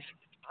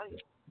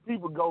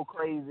people go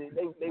crazy.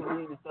 They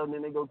read the stuff and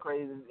then they go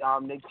crazy.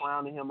 They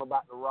clowning him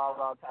about the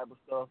rah-rah type of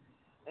stuff.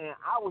 And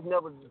I was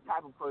never the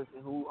type of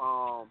person who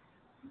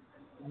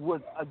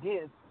was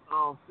against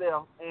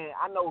Steph. And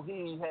I know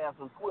he has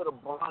some Twitter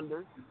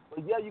blunders.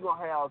 But yeah, you're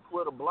gonna have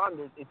Twitter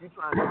blunders if you're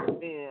trying to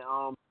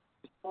defend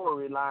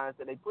storylines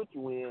that they put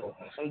you in,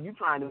 and you're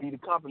trying to be the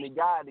company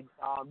guy.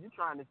 You're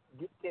trying to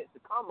get cats to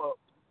come up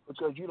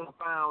because you done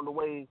found a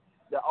way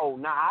that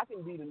now I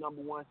can be the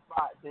number one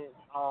spot since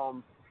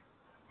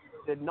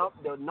the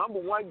number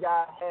one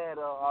guy had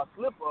a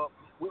slip up,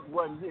 which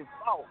wasn't his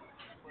fault,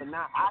 but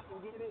now I can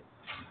get it,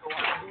 so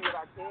I can do what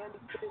I can to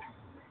get it.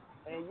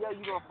 And yeah,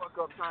 you're gonna fuck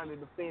up trying to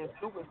defend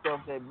stupid stuff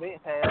that Vince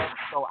has.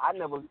 So I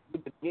never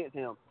looked against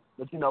him,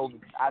 but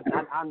I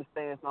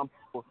understand some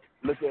people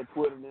look at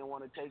Twitter and they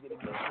want to take it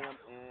against him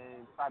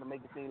and try to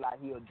make it seem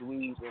like he a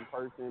dweeb in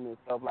person and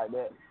stuff like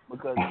that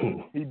because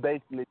he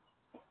basically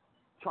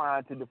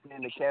trying to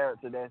defend a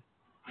character that's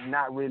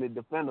not really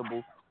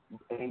defendable,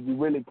 and you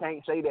really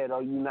can't say that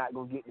or you're not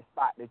going to get the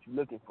spot that you're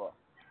looking for.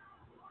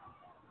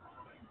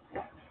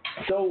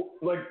 So,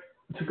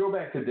 to go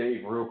back to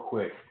Dave real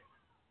quick,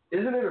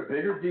 isn't it a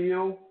bigger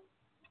deal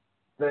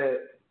that,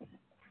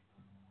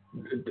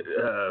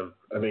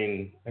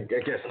 I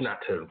guess not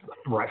to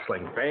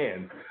wrestling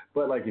fans,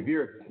 but if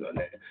you're,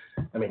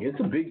 it's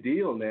a big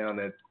deal now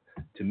that,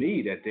 to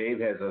me, that Dave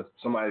has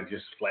somebody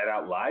just flat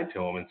out lied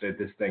to him and said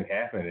this thing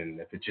happened, and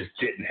if it just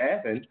didn't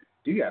happen,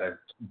 you got a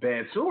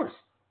bad source.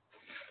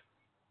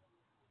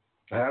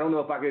 I don't know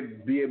if I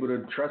could be able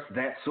to trust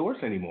that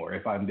source anymore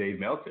if I'm Dave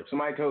Meltzer. If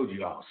somebody told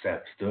you,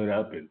 Seth stood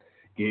up and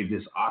gave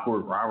this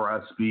awkward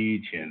rah-rah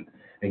speech and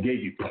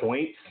gave you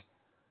points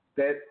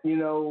that,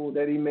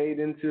 that he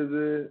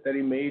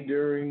made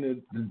during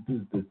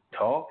the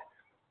talk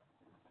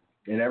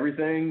and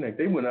everything,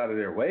 they went out of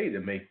their way to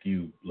make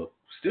you look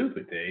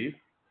stupid, Dave.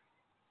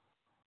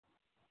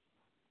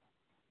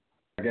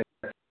 I guess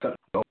that's something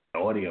to go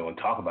on audio and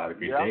talk about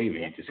if you're Dave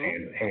and you just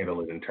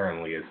handle it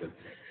internally as a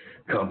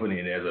company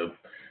and as a,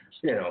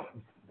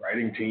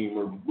 writing team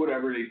or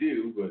whatever they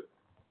do, but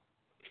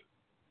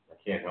I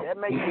can't help that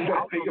makes me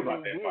think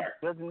about that part.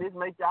 Doesn't this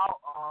make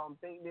y'all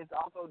think this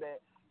also that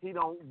he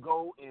don't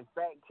go and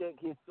fact check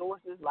his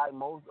sources like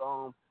most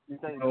you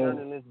think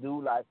journalists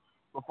do? Like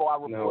before I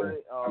report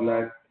it, I'm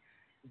not.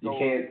 You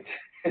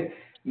can't.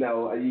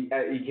 No, you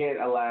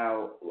can't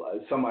allow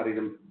somebody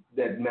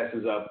that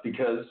messes up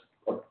because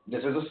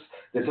this is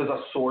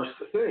a sourced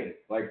thing.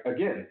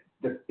 Again,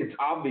 it's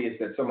obvious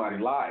that somebody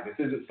lied.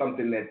 This isn't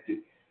something that.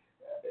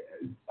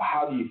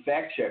 How do you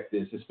fact check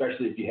this,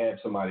 especially if you have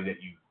somebody that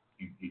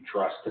you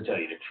trust to tell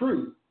you the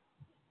truth?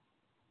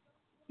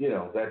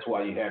 That's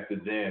why you have to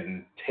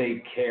then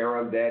take care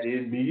of that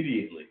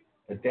immediately.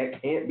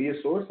 That can't be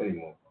a source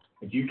anymore.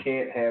 You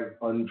can't have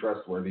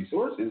untrustworthy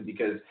sources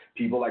because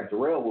people like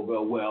Darrell will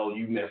go, well,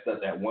 you messed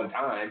up that one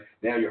time.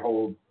 Now your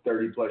whole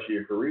 30-plus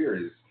year career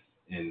is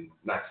in,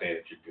 not saying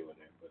that you're doing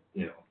that, but,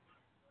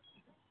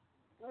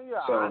 Well,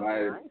 yeah, so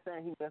I ain't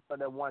saying he messed up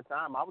that one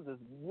time. I was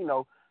just,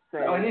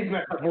 saying. Oh, he's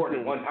messed up more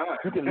than one time.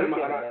 You can look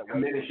at it that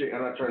way.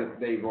 I'm not trying to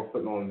say Dave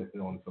putting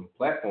on some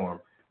platform.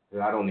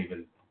 I don't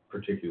even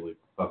particularly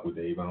fuck with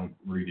Dave. I don't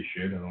read his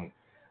shit.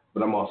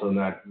 But I'm also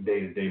not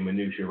day-to-day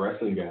minutia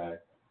wrestling guy.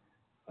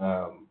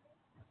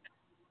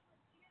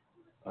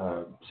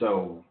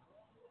 So,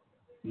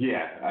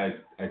 yeah, I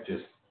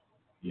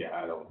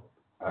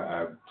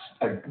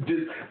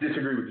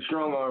disagree with the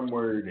strong arm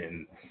word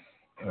and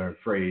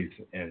phrase,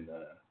 and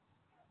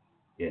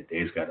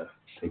Dave's got to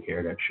take care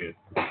of that shit.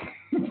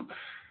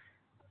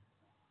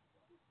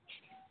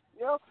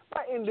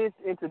 But in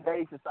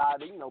today's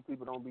society,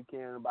 people don't be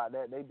caring about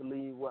that. They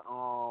believe what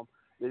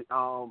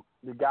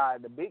the guy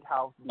at the big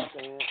house be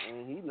saying,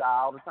 and he lie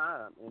all the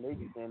time, and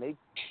they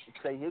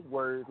say his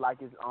words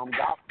like it's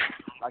gospel,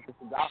 like it's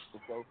the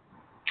gospel. So.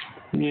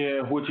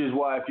 Yeah, which is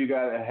why if you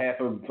got a half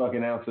a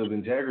fucking ounce of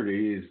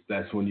integrity,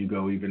 that's when you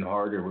go even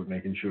harder with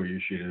making sure your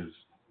shit is,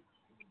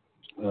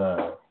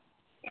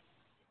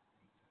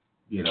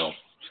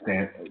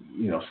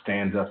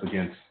 stands up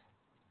against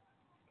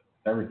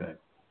everything.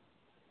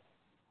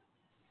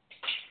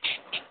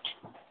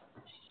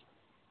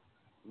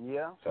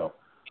 Yeah. So.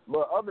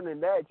 But other than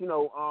that, I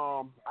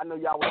know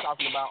y'all were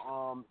talking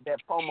about that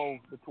promo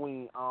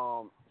between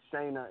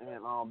Shayna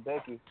and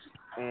Becky,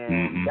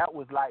 and that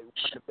was like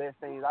one of the best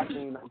things I've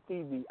seen on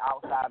TV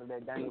outside of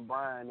that Daniel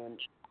Bryan and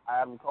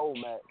Adam Cole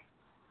match.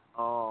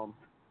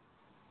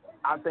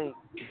 I think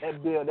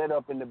that built that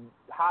up, and the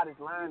hottest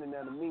line in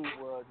there to me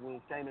was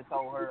when Shayna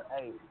told her,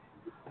 "Hey,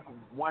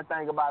 one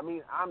thing about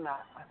me, I'm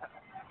not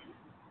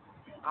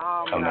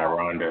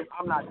Ronda.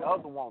 I'm not the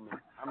other woman.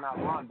 I'm not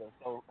Ronda."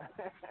 So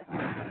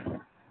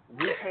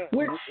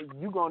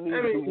you're gonna need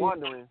to be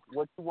wondering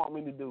what you want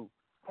me to do: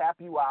 tap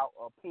you out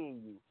or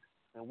pin you,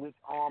 and which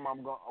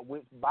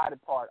body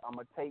part I'm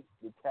gonna take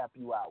to tap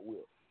you out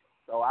with.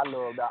 So I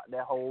love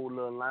that whole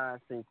little line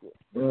sequence.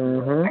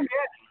 Mm-hmm.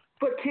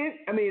 But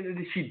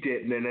she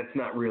didn't, and that's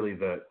not really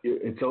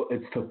it's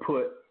to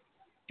put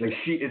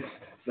it's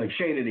like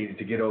Shayna needed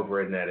to get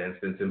over it in that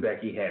instance, and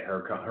Becky had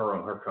her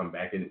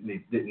comeback, and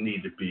it didn't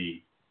need to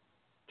be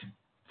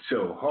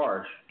so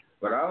harsh.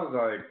 But I was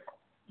like,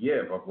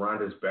 yeah, but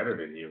Ronda's better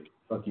than you.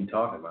 What the fuck you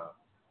talking about?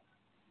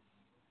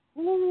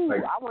 Ooh,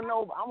 I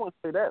wouldn't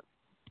say that.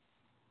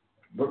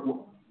 But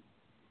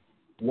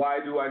why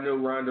do I know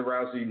Ronda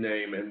Rousey's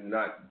name and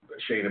not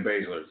Shayna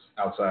Baszler's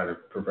outside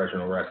of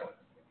professional wrestling?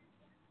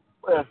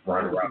 Well, she's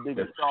a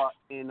bigger star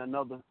in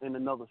another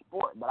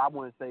sport, but I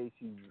wouldn't say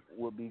she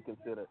would be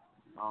considered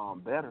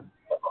better.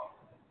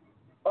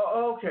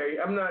 Oh, okay.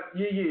 I'm not.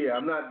 Yeah.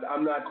 I'm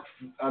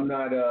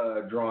not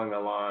drawing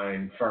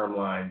a firm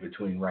line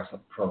between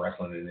pro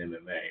wrestling and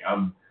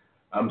MMA.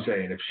 I'm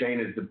saying if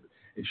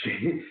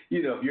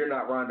you're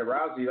not Ronda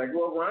Rousey, like,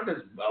 well,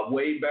 Ronda's a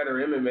way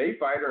better MMA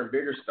fighter and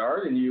bigger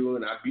star than you,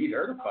 and I beat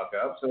her the fuck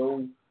up.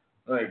 So,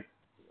 like,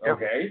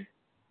 okay.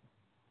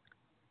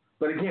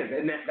 But again,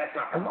 and that's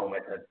not the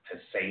moment to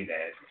say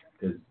that,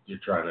 because you're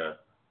trying to,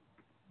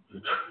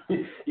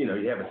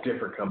 you have a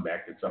different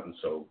comeback than something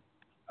so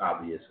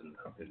obvious and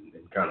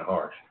kind of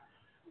harsh.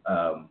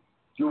 The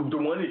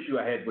one issue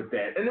I had with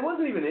that, and it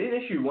wasn't even an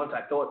issue once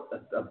I thought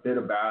a bit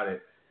about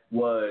it,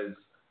 was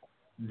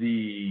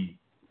the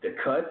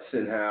cuts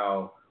and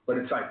how, but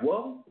it's like,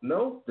 well,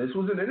 no, this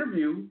was an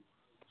interview,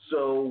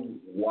 so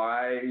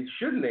why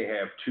shouldn't they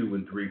have 2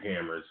 and 3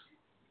 cameras?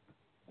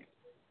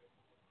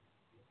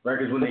 Right,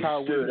 because when they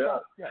stood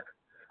up,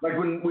 like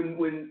when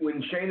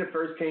Shayna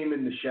first came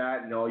in the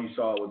shot and all you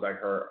saw was like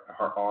her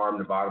arm,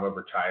 the bottom of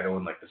her title,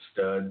 and like the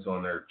studs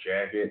on her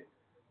jacket,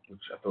 which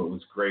I thought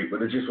was great.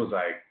 But it just was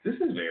like, this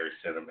is very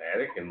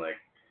cinematic and like,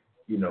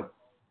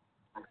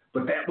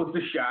 But that was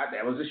the shot.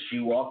 She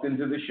walked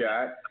into the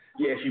shot.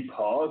 Yeah, she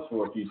paused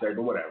for a few seconds,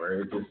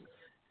 whatever. It just,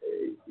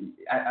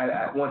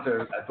 once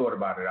I thought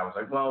about it, I was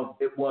like, well,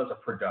 it was a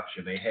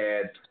production.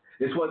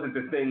 This wasn't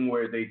the thing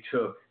where they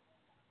took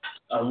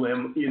a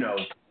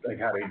like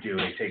how they do.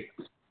 They take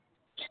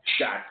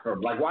shots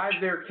from, like, why is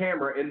there a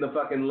camera in the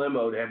fucking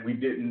limo that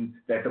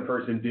the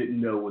person didn't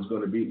know was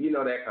going to be,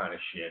 that kind of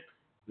shit.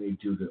 They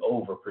do the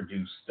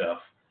overproduced stuff.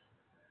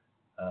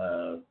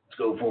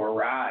 Go for a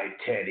ride,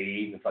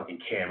 Teddy. The fucking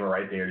camera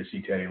right there to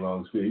see Teddy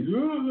Long's face.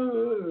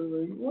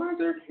 Why is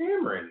there a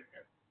camera in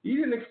there? You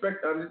didn't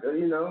expect,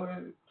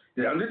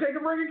 did Undertaker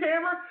bring a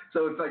camera?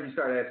 So it's like you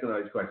start asking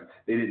all these questions.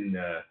 They didn't.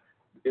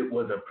 It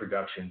was a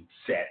production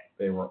set.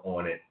 They were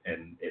on it,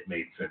 and it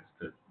made sense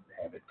to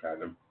have it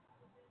kind of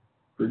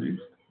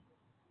produced.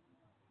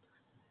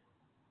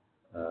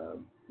 I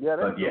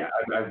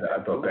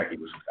thought Becky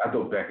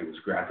was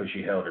great. I thought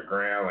she held her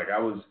ground. Like I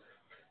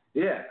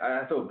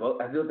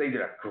thought they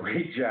did a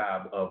great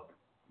job of,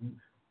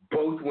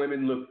 both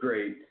women looked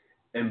great,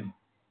 and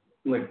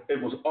like it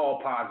was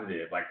all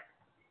positive. Like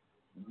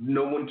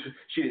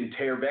she didn't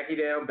tear Becky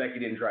down. Becky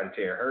didn't try to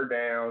tear her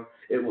down.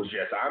 It was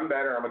just, I'm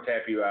better, I'm gonna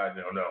tap you out.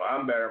 No,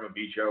 I'm better, I'm gonna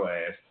beat your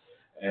ass.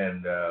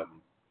 And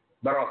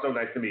but also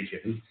nice to meet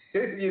you.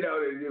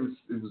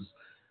 It was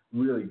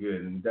really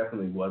good, and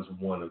definitely was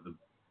one of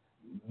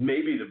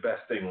maybe the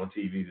best thing on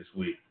TV this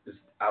week, is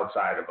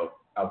outside of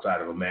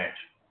a match,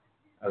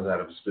 outside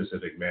of a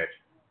specific match.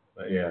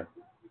 But yeah.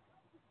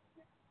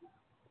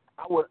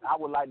 I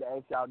would like to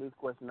ask y'all this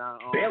question now.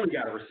 Bayley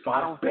got a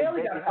response.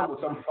 Bayley got to come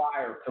with some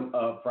fire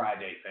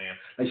Friday, fam.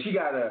 Like she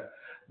got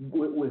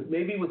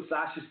with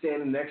Sasha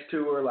standing next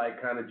to her,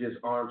 like kind of just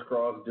arms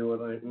crossed,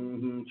 doing like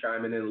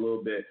chiming in a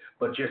little bit,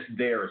 but just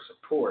there as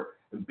support.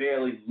 And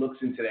Bayley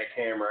looks into that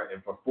camera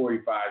and for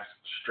 45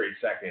 straight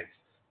seconds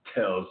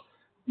tells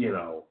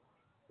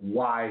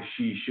why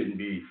she shouldn't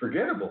be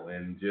forgettable,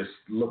 and just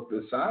look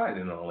aside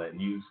and all that,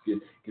 and you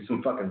get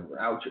some fucking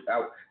out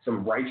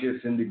some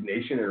righteous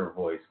indignation in her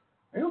voice.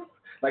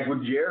 Like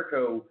with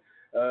Jericho,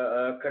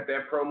 cut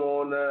that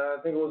promo on, I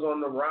think it was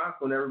on The Rock,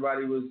 when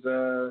everybody was,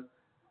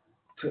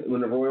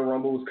 when the Royal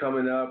Rumble was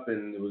coming up,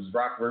 and it was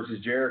Rock versus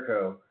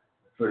Jericho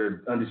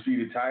for the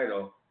undisputed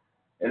title,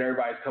 and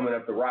everybody's coming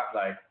up to Rock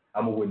like,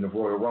 I'm gonna win the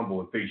Royal Rumble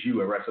and face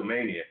you at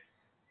WrestleMania.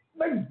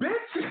 Like,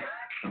 bitch,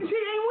 she ain't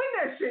win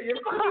that shit. You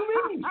fucking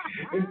mean?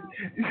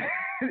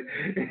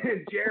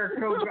 And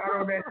Jericho got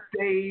on that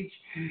stage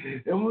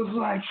and was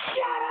like,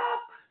 shut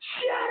up.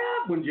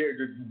 When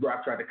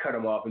Rock tried to cut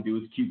him off and do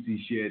his cutesy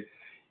shit.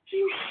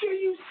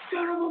 You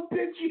son of a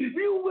bitch.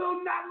 You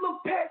will not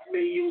look past me,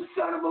 you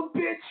son of a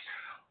bitch.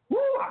 Woo,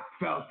 I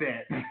felt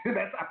that.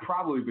 I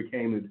probably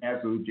became an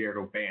absolute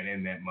Jericho fan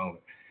in that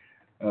moment.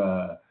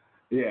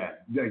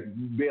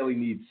 Bayley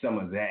needs some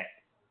of that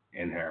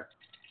in her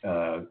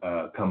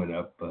coming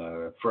up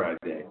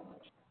Friday.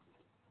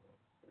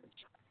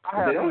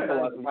 They don't have a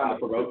lot of time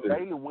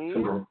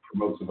to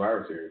promote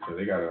Survivor Series, so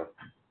they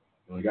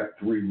only got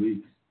 3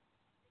 weeks.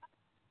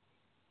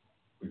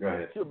 Go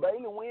ahead. Should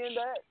Bayley win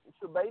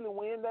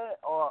that,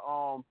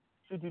 or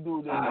should you do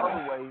it the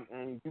other way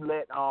and you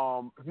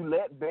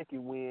let Becky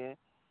win,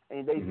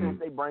 and since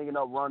they bringing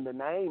up Ronda's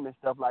name and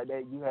stuff like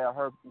that, you have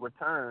her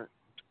return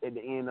at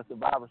the end of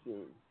Survivor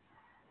Series.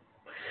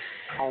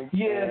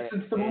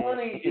 Since the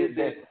money isn't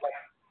like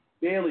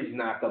Bailey's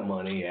not the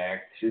money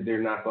act.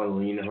 They're not going to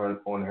lean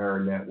on her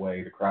in that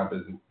way. The crowd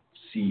doesn't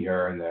see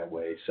her in that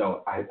way.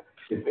 So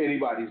if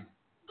anybody's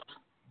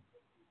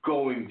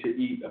going to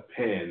eat a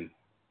pin,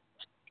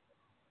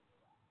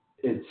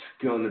 it's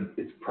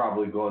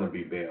probably going to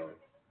be Bailey.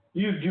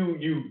 You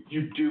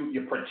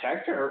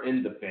protect her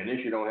in the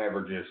finish. You don't have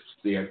her just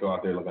go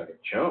out there look like a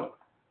chump.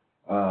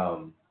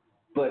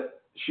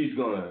 But she's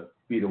going to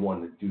be the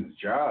one to do the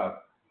job.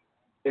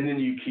 And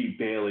then you keep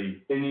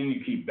Bailey, and then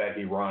you keep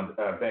Becky,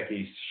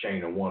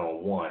 Shayna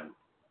one-on-one.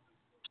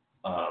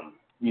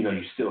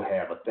 You still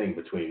have a thing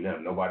between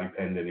them. Nobody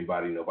pinned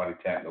anybody, nobody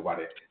tapped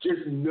nobody.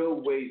 There's no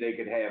way they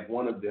could have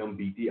one of them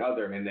beat the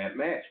other in that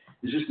match.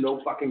 There's just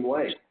no fucking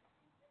way.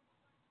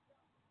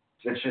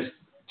 That's just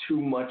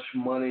too much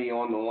money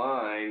on the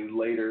line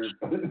later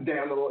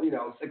down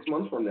the 6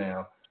 months from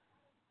now.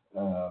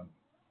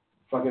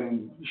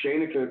 Fucking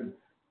Shayna could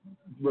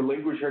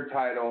relinquish her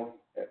title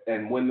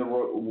and win the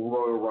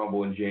Royal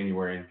Rumble in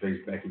January and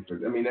face Becky.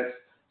 That's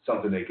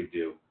something they could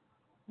do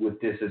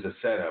with this as a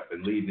setup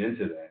and leading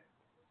into that.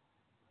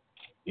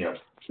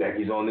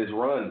 Becky's on this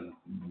run.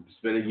 It's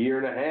been a year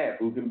and a half.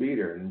 Who can beat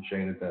her? And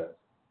Shayna does.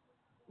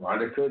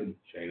 Ronda couldn't.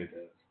 Shayna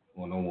does.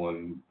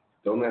 One-on-one.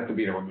 Don't have to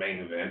be the main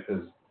event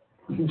because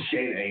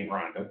Shayna ain't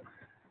Ronda.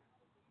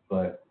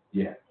 But,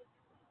 yeah.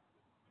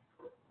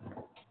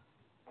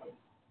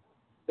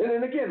 And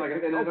then again, as I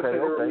said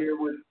earlier,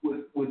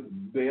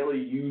 with Bailey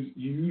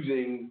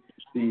using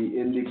the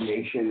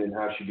indignation and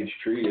how she gets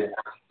treated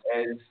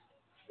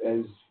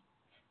as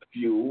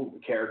fuel,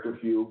 character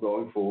fuel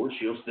going forward,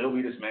 she'll still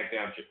be the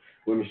SmackDown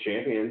Women's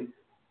Champion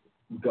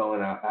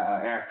going out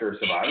after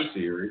Survivor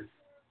Series.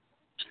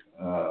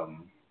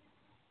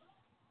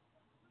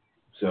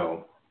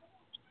 So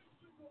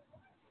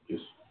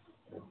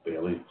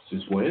Bailey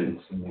just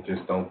wins, and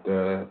just don't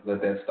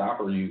let that stop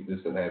her. You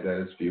just have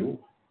that as fuel.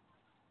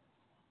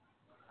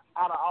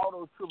 Out of all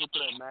those triple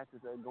threat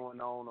matches that are going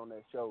on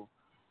that show,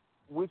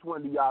 which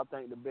one do y'all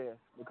think the best?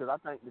 Because I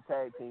think the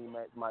tag team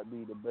match might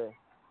be the best,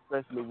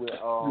 especially with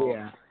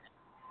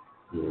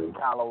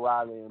Kyle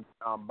O'Reilly and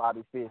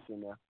Bobby Fish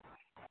in there.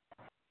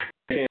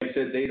 Cam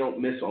said they don't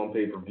miss on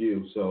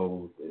pay-per-view,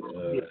 so...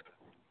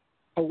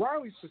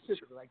 O'Reilly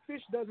specifically. Like,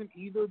 Fish doesn't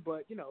either,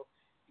 but,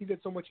 he's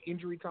had so much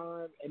injury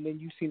time, and then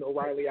you've seen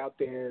O'Reilly out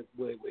there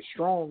with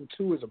Strong,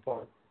 too, as a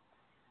part.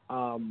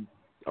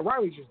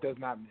 O'Reilly just does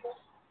not miss.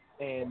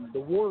 And the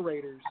War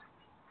Raiders,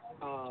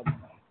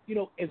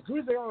 as good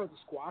as they are as a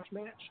squash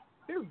match,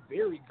 they're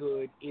very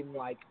good in,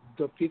 like,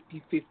 the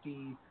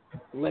 50-50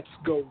 let's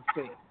go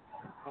thing.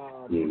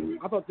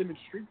 I thought them and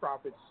Street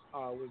Profits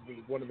was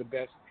one of the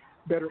better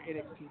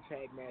NXT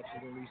tag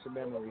matches in recent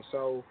memory.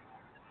 So,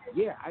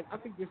 yeah, I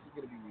think this is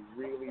going to be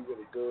really,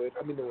 really good.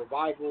 The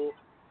Revival,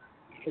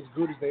 as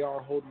good as they are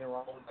holding their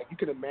own, like, you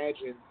can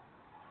imagine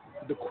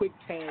the quick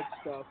tag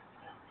stuff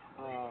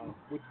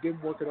with them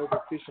working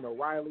over Fish and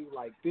O'Reilly,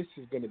 like, this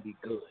is going to be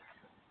good.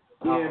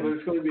 Yeah, but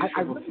it's going to be a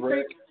triple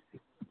threat.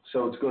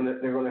 So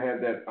they're going to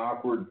have that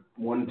awkward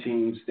one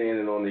team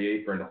standing on the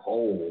apron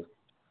hole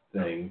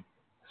thing.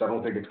 So I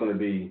don't think it's going to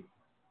be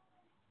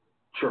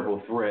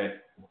triple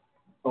threat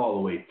all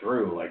the way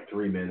through, like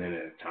 3 men in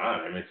at a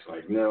time. It's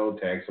like, no,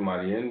 tag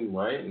somebody in,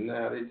 right? Isn't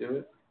that how they do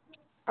it?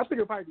 I think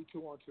it'll probably be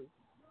 2-on-2.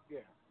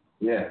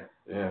 Yeah.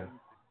 Yeah.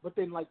 But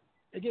then, like,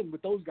 again,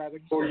 with those guys,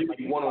 like or you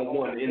be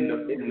one-on-one in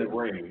the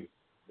ring.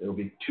 It'll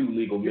be two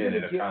legal men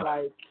at a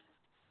time.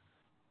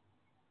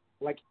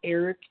 Like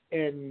Eric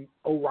and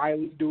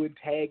O'Reilly doing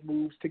tag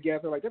moves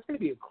together. Like, that's going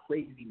to be a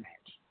crazy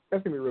match.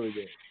 That's going to be really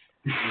good.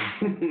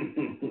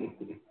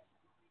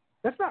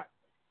 That's not.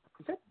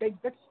 Is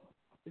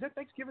that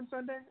Thanksgiving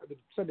Sunday or the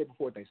Sunday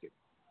before Thanksgiving?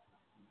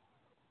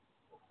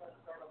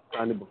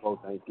 Sunday before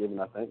Thanksgiving,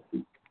 I think.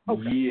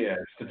 Okay. Yeah,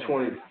 it's the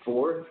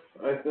 24th,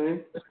 I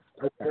think.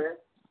 Okay.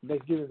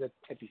 Thanksgiving's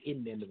at the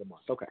end of the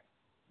month. Okay.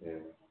 Yeah.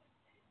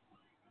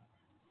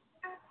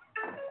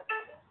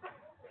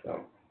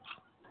 So,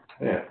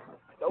 yeah.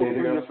 Those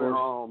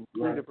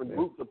three different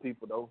groups of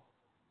people, though.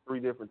 3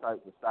 different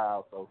types of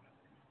styles. So,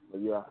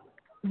 but yeah.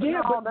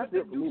 Yeah, but that's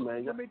it for me,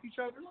 man. They make each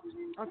other.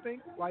 I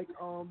think, like,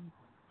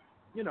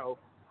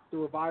 the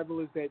Revival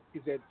is that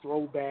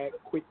throwback,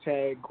 quick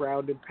tag,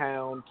 ground and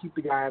pound, keep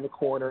the guy in the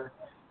corner.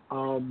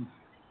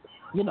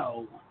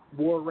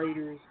 War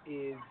Raiders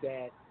is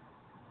that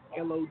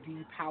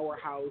LOD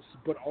powerhouse,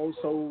 but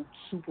also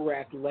super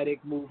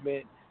athletic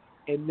movement.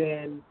 And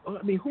then,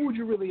 who would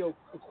you really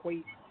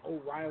equate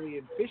O'Reilly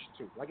and Fish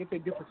to? Like, it's a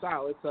different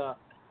style. It's an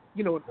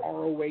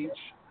ROH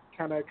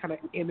kind of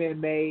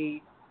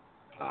MMA,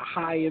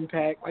 high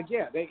impact. Like,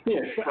 they're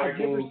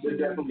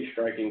definitely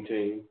striking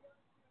team.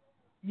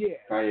 Yeah,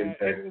 high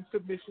impact and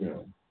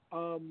submission. Yeah.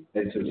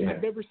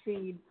 I've never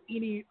seen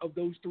any of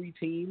those 3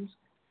 teams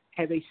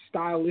have a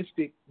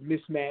stylistic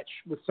mismatch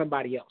with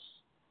somebody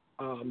else.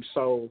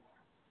 So,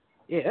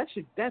 yeah,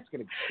 that's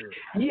going to be good.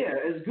 Yeah,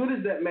 as good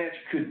as that match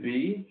could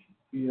be,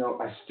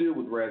 I still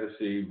would rather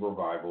see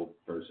Revival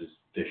versus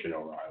Fish and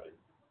O'Reilly.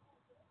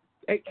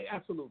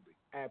 Absolutely.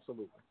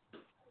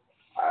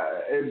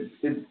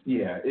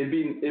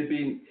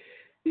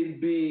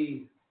 It'd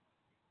be.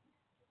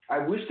 I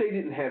wish they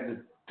didn't have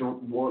the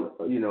one,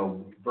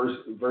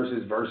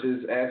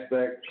 versus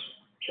aspect.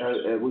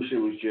 I wish it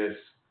was just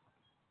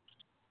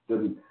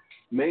the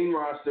main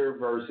roster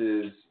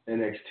versus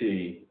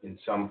NXT in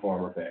some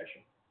form or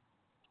fashion.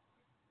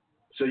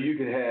 So you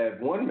could have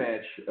one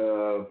match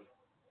of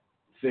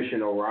Fish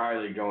and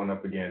O'Reilly going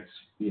up against,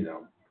 the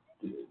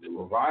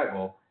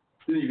Revival.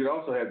 Then you could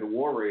also have the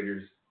War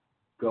Raiders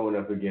going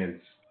up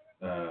against,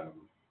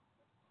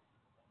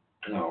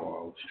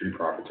 Street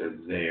Profits are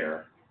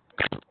there.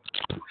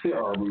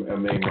 Or a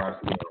main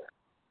roster.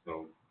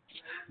 So,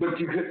 but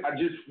you could. I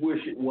just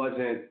wish it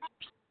wasn't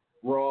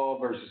Raw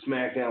versus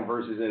SmackDown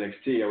versus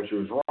NXT. I wish it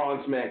was Raw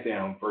and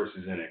SmackDown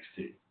versus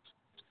NXT.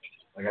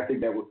 Like, I think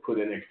that would put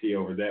NXT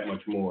over that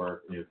much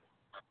more if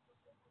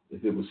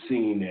it was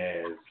seen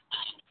as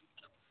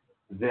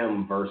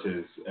them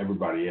versus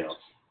everybody else,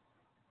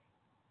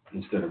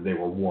 instead of they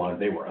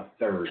were a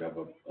third of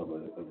a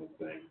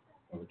thing,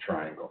 of a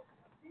triangle.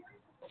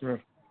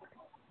 Sure.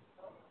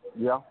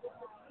 Yeah.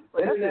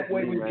 And that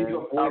way we can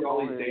avoid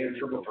all these damn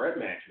triple threat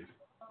matches.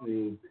 I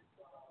mean,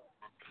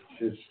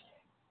 it's just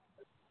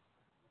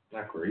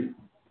not great.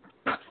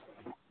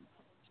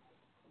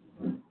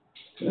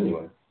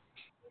 Anyway.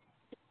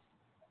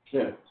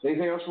 Yeah.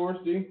 Anything else for us,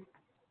 D?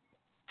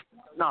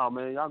 No,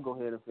 man. Y'all go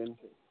ahead and finish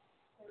it.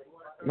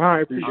 No,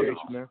 I appreciate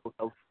you, man.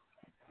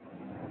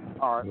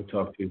 All right. We'll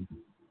talk to you.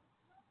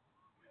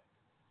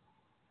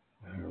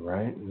 All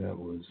right. That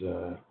was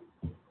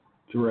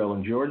Terrell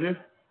in Georgia.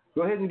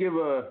 Go ahead and give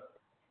a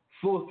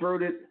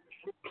full-throated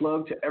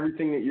plug to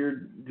everything that you're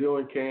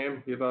doing,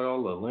 Cam. Give out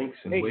all the links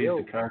and ways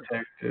to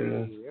contact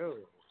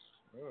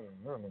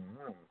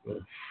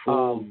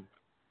full,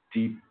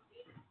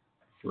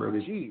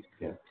 deep-throated. Geez.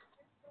 Yeah.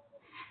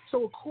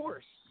 So, of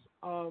course,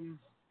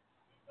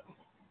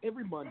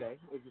 every Monday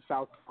is the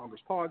South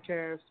Congress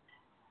podcast.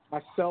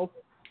 Myself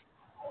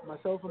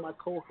and my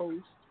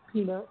co-host,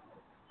 Peanut,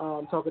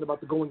 talking about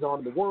the goings-on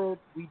in the world.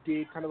 We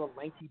did kind of a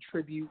lengthy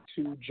tribute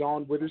to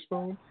John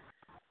Witherspoon.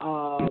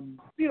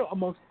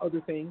 Amongst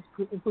other things,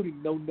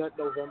 including No Nut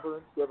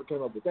November, whoever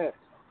came up with that.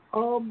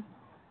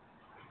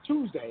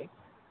 Tuesday,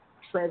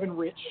 Trav and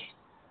Rich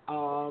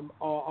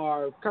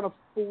are kind of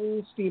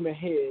full steam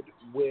ahead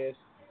with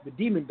the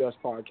Demon Dust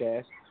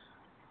podcast,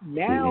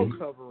 now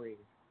covering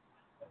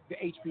the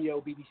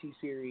HBO BBC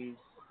series,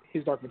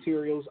 His Dark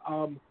Materials.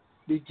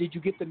 Did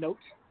you get the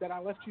notes that I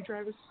left you,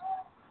 Travis?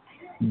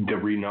 The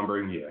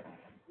renumbering, yeah.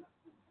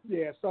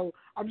 Yeah, so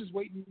I'm just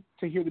waiting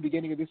to hear the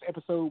beginning of this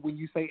episode when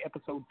you say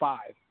episode 5,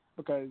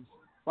 because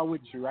why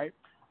wouldn't you, right?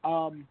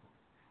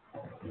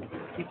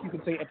 If you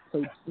can say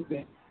episode 2,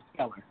 then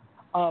stellar.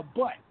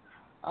 But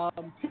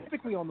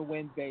typically on the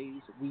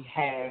Wednesdays, we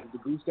have the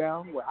Goose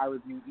Down, where I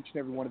review each and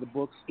every one of the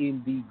books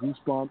in the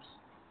Goosebumps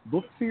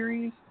book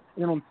series.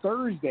 And then on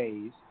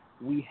Thursdays,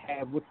 we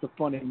have What's the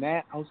Fun in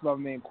That? Hosted by my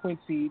man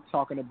Quincy,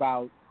 talking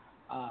about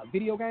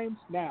video games.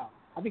 Now,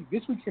 I think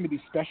this week's going to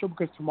be special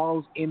because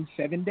tomorrow's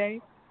M7 Day,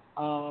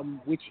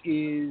 which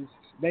is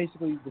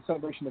basically the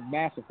celebration of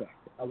Mass Effect,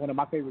 one of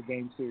my favorite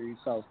game series.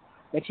 So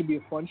that should be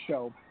a fun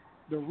show.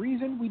 The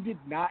reason we did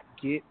not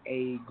get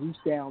a Goose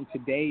Down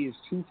today is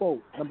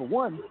twofold. Number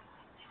one,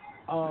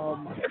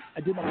 I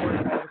did my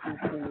first article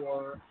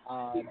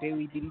for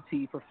Daily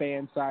DDT for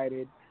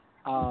Fansided.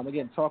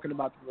 Again, talking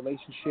about the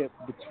relationship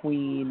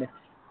between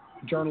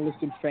journalist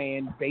and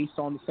fan based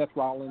on the Seth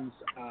Rollins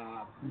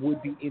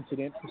would-be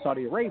incident in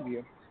Saudi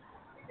Arabia.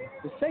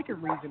 The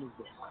second reason is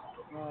this.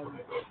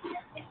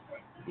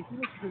 If you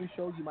listen to the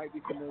show, you might be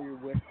familiar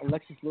with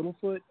Alexis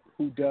Littlefoot,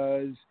 who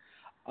does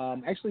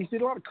actually, he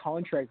did a lot of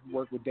contract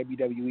work with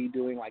WWE,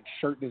 doing like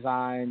shirt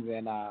designs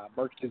and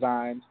merch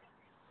designs.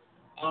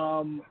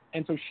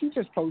 And so she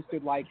just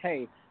posted like,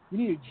 hey, we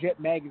need a Jet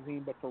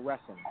magazine, but for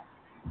wrestling.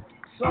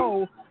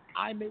 So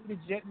I made a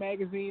Jet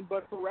magazine,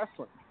 but for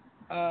wrestling.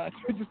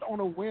 Just on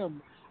a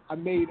whim, I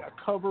made a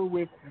cover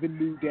with the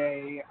New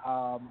Day,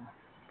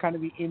 kind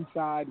of the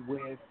inside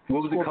with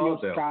what was it called,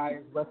 Sky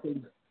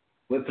wrestling.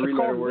 What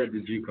 3-letter word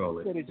did you call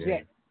it? Jet.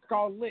 It's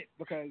called Lit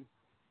because,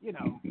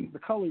 the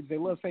colors, they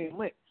love saying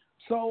lit.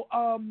 So,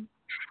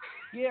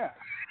 yeah.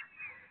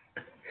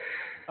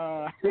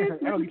 I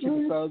don't get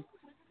you the subs.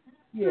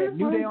 Yeah,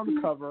 New Day on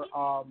the cover,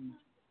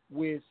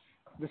 with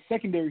the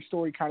secondary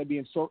story kind of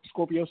being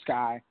Scorpio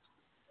Sky,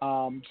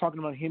 talking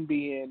about him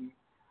being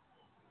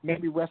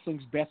maybe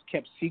wrestling's best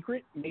kept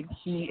secret. Maybe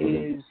he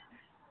is,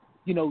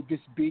 this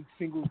big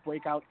singles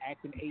breakout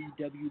act in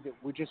AEW that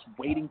we're just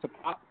waiting to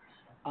pop.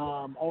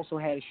 Also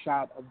had a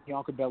shot of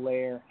Bianca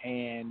Belair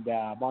and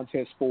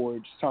Montez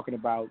Ford talking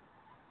about,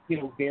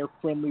 their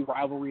friendly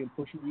rivalry and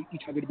pushing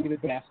each other to be the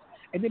best.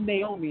 And then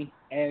Naomi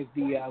as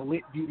the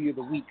lit beauty of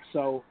the week.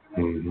 So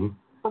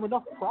from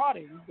enough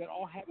prodding that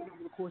all happened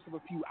over the course of a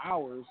few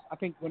hours, I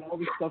think when all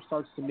this stuff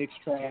starts to mix,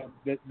 Trav,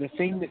 the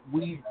thing that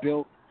we've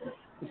built,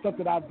 the stuff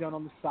that I've done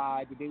on the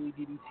side, the Daily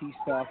DDT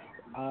stuff,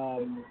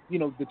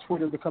 the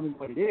Twitter becoming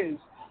what it is,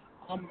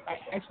 I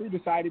actually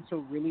decided to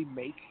really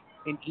make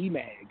an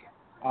EMAG.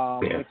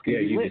 Yeah,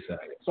 you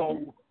decided.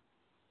 So,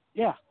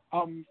 yeah.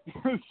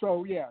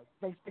 So yeah,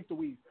 thanks to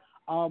Weave.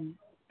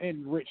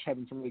 And Rich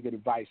having some really good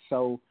advice.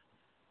 So,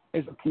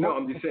 no,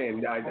 I'm just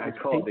saying. I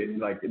called it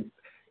like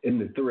in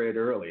the thread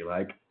early.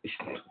 Like,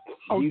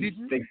 did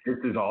you think this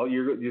is all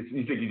you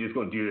think you're just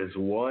going to do this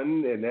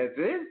one and that's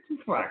it?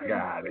 Fuck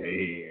out of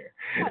here.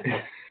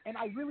 And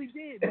I really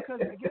did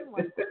because again,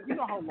 like you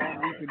know how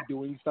long we've been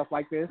doing stuff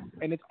like this,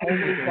 and it's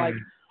always like.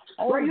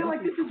 Right, you're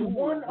like, this is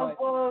one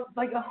of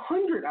like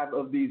 100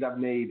 of these I've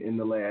made in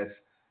the last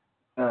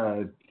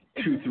 2-3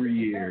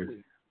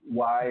 years.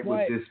 Why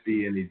would this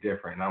be any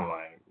different? I'm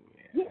like,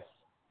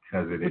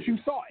 because it is. But you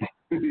saw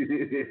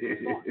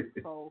it.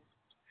 So,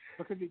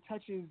 because it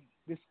touches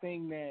this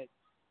thing that,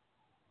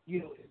 you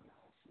know,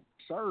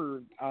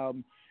 absurd.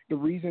 The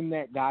reason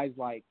that guys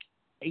like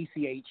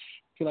ACH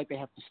feel like they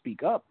have to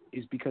speak up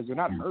is because they're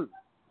not hurt,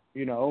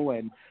 you know,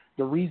 and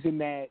the reason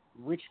that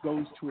Rich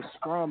goes to a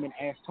scrum and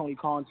asks Tony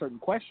Khan certain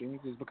questions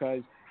is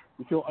because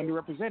we feel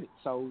underrepresented.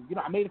 So, you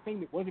know, I made a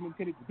thing that wasn't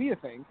intended to be a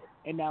thing,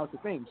 and now it's a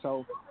thing.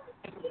 So,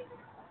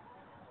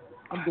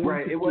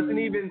 it wasn't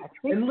even.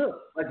 And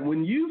look, like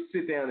when you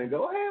sit down and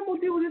go, "Hey, I'm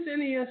gonna deal with this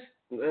NES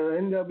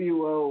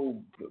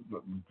NWO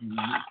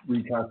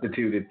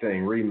reconstituted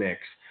thing, remix,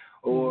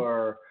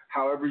 or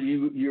however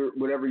your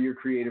whatever your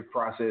creative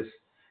process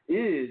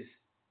is,"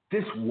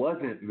 this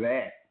wasn't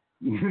that.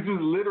 This was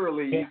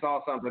literally you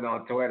saw something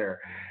on Twitter,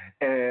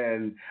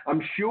 and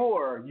I'm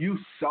sure you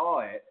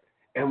saw it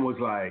and was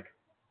like,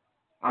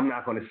 "I'm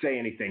not going to say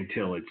anything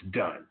till it's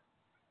done."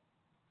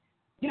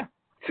 Yeah.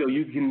 So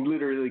you can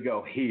literally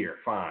go here,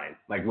 fine,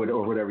 like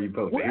or whatever you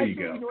post. Well, here actually,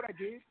 you go. You know what I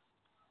did?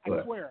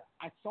 I swear,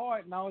 I saw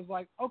it and I was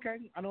like, okay,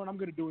 I know what I'm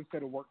going to do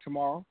instead of work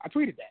tomorrow. I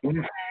tweeted that.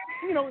 You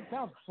know, it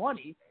sounds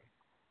funny,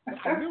 but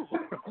I knew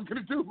what I was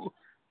going to do.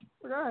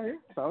 All right.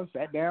 So I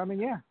sat down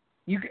and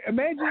you can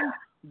imagine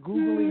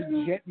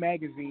Googling Jet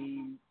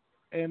Magazine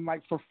and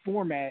like for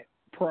format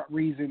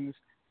reasons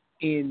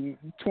in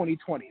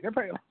 2020. They're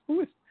probably like, who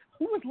is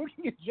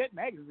looking at Jet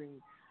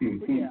Magazine?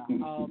 But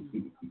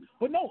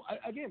but no,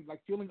 again,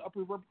 like feeling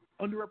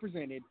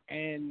underrepresented,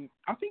 and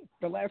I think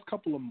the last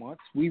couple of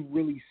months we've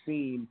really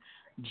seen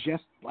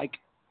just like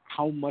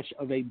how much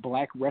of a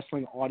black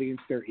wrestling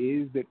audience there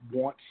is that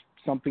wants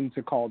something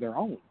to call their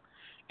own.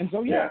 And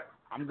so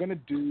I'm gonna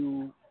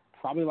do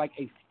probably like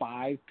a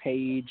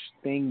 5-page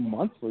thing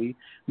monthly,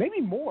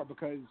 maybe more,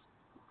 because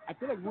I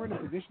feel like we're in a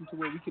position to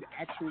where we could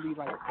actually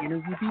like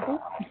interview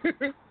people.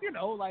 You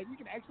know, like we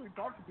can actually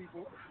talk to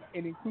people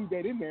and include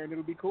that in there, and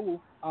it'll be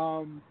cool.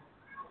 I'm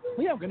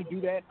going to do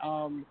that.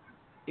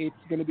 It's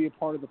going to be a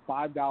part of the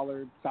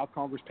 $5 South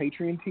Congress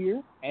Patreon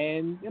tier,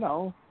 and you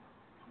know,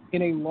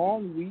 in a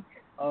long week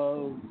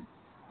of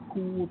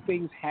cool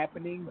things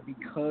happening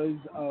because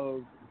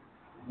of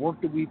work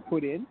that we've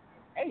put in,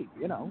 hey,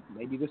 you know,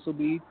 maybe this will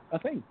be a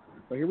thing.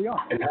 So here we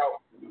are.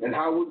 And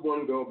how would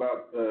one go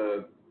about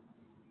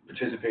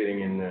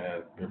participating in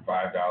your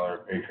 $5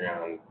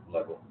 Patreon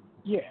level?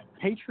 Yeah,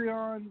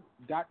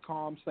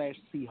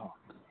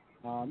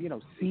 patreon.com/Seahawk. You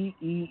know,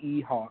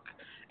 CEE Hawk.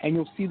 And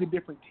you'll see the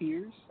different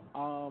tiers.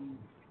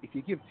 If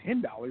you give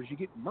 $10, you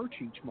get merch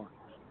each month.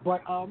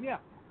 But,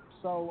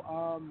 so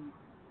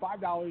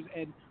 $5,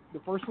 and the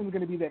first one's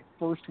going to be that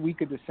first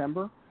week of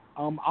December.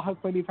 I'll have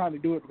plenty of time to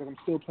do it because I'm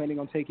still planning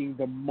on taking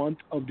the month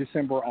of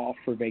December off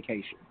for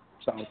vacation.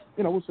 So,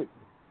 you know, we'll see.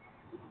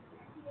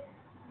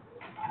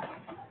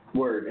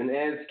 Word. And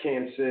as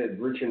Cam said,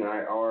 Rich and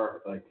I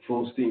are like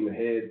full steam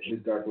ahead. His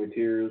Dark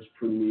Materials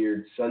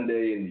premiered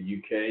Sunday in the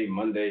UK,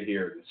 Monday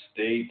here in the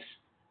States.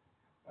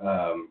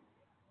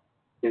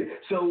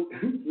 So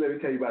let me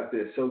tell you about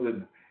this. So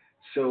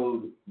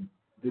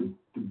the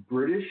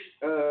British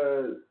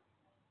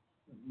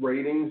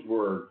ratings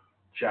were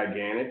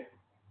gigantic,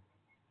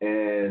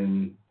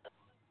 and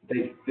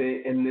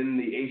and then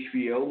the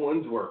HBO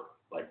ones were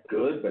like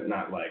good, but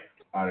not like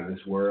out of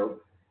this world.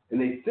 And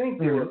they think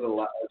there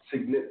was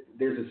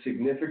there's a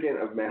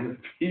significant amount of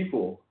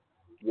people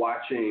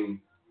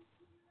watching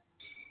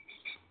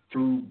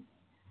through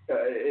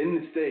in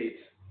the States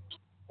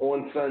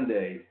on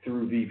Sunday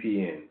through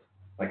VPN.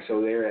 Like,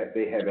 so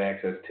they have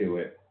access to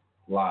it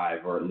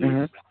live, or at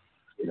least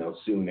you know,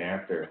 soon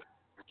after,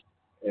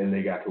 and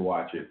they got to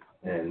watch it.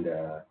 And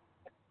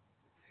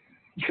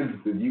because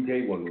the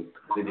UK one was,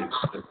 they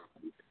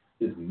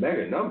just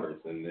mega numbers,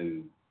 and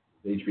then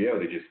HBO,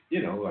 they just,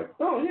 you know, like,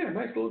 oh yeah,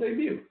 nice little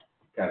debut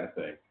kind of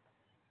thing.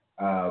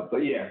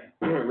 But yeah,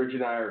 Rich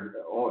and I are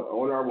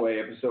on our way.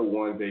 Episode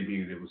 1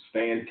 debuted. It was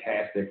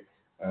fantastic.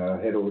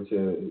 Head over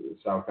to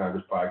South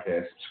Congress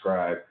Podcast,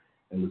 subscribe,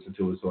 and listen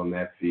to us on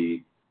that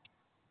feed.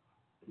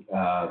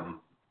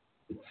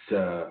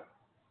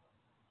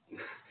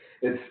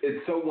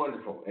 It's so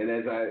wonderful, and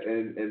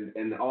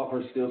and the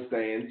offer still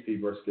stands.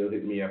 People are still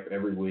hitting me up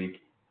every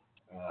week.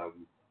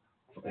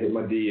 Hit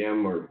my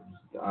DM or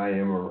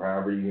IM or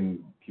however you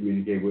can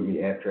communicate with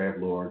me at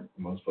Travlord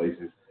in most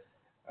places.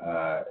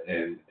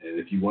 And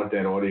if you want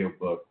that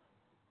audiobook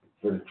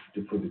for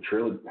the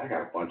trilogy, I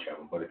got a bunch of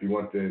them. But if you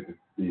want the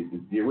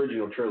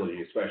original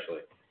trilogy,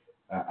 especially,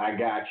 I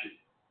got you.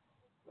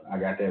 I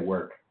got that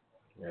work.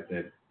 I got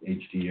that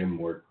HTM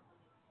work.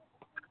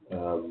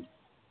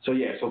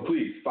 So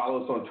please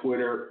follow us on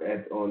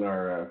Twitter on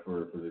our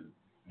for the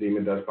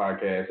Demon Dust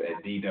Podcast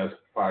at DDust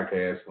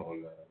Podcast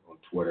on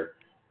Twitter,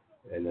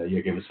 and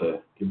give us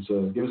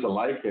a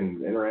like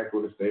and interact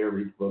with us there,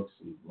 read books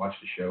and watch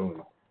the show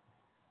and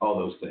all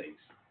those things.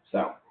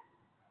 So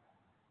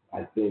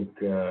I think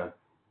that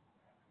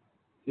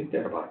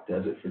about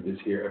does it for this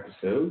here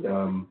episode.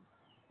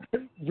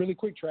 Really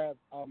quick, Trav.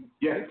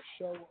 Yeah. Which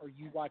show are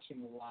you watching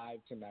live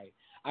tonight?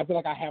 I feel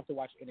like I have to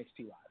watch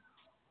NXT live.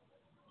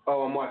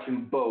 Oh, I'm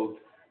watching both,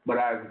 but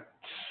I've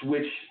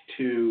switched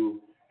to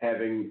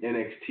having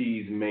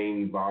NXT's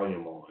main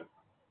volume on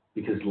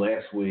because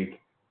last week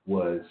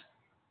was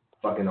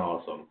fucking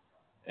awesome,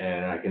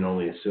 and I can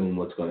only assume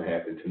what's going to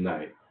happen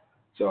tonight.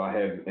 So I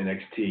have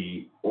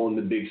NXT on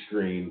the big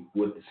screen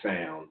with the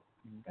sound,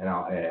 and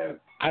I'll have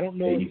I don't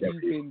know if you've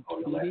AEW been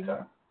on the tweeting.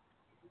 laptop.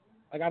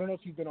 Like, I don't know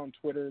if you've been on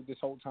Twitter this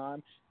whole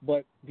time,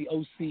 but the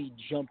OC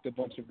jumped a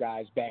bunch of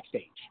guys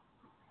backstage.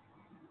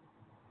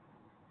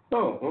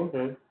 Oh,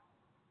 okay.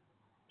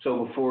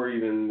 So before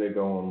even they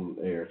go on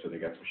air, so they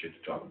got some shit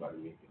to talk about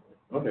immediately.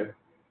 Okay.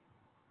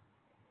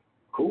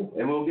 Cool.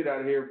 And we'll get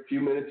out of here a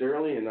few minutes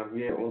early, and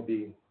it won't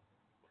be.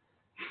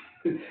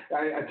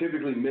 I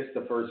typically miss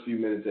the first few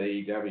minutes of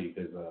AEW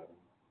because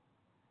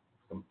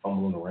I'm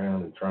fumbling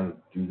around and trying to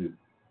do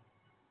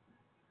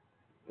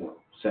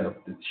set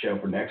up the show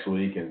for next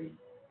week and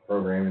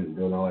programming and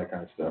doing all that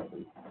kind of stuff.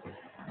 And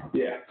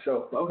yeah.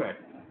 So okay.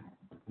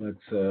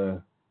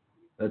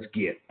 Let's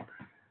get.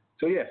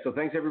 So yeah, so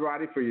thanks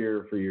everybody for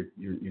your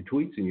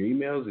tweets and your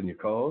emails and your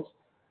calls.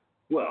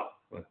 Well,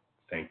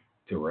 thank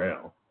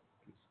Terrell.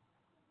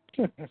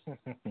 The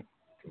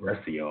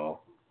rest of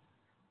y'all.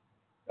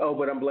 Oh,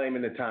 but I'm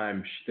blaming the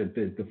time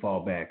to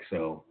fall back.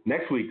 So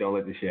next week, don't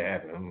let this shit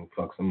happen. I'm gonna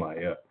fuck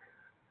somebody up.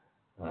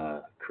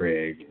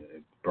 Craig,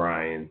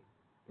 Brian,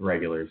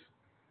 regulars,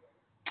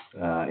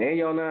 and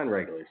y'all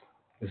non-regulars.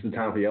 This is the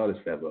time for y'all to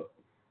step up.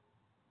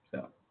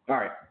 So, all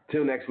right.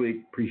 Till next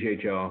week.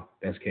 Appreciate y'all.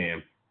 That's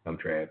Cam. I'm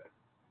Trav.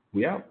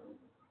 We out.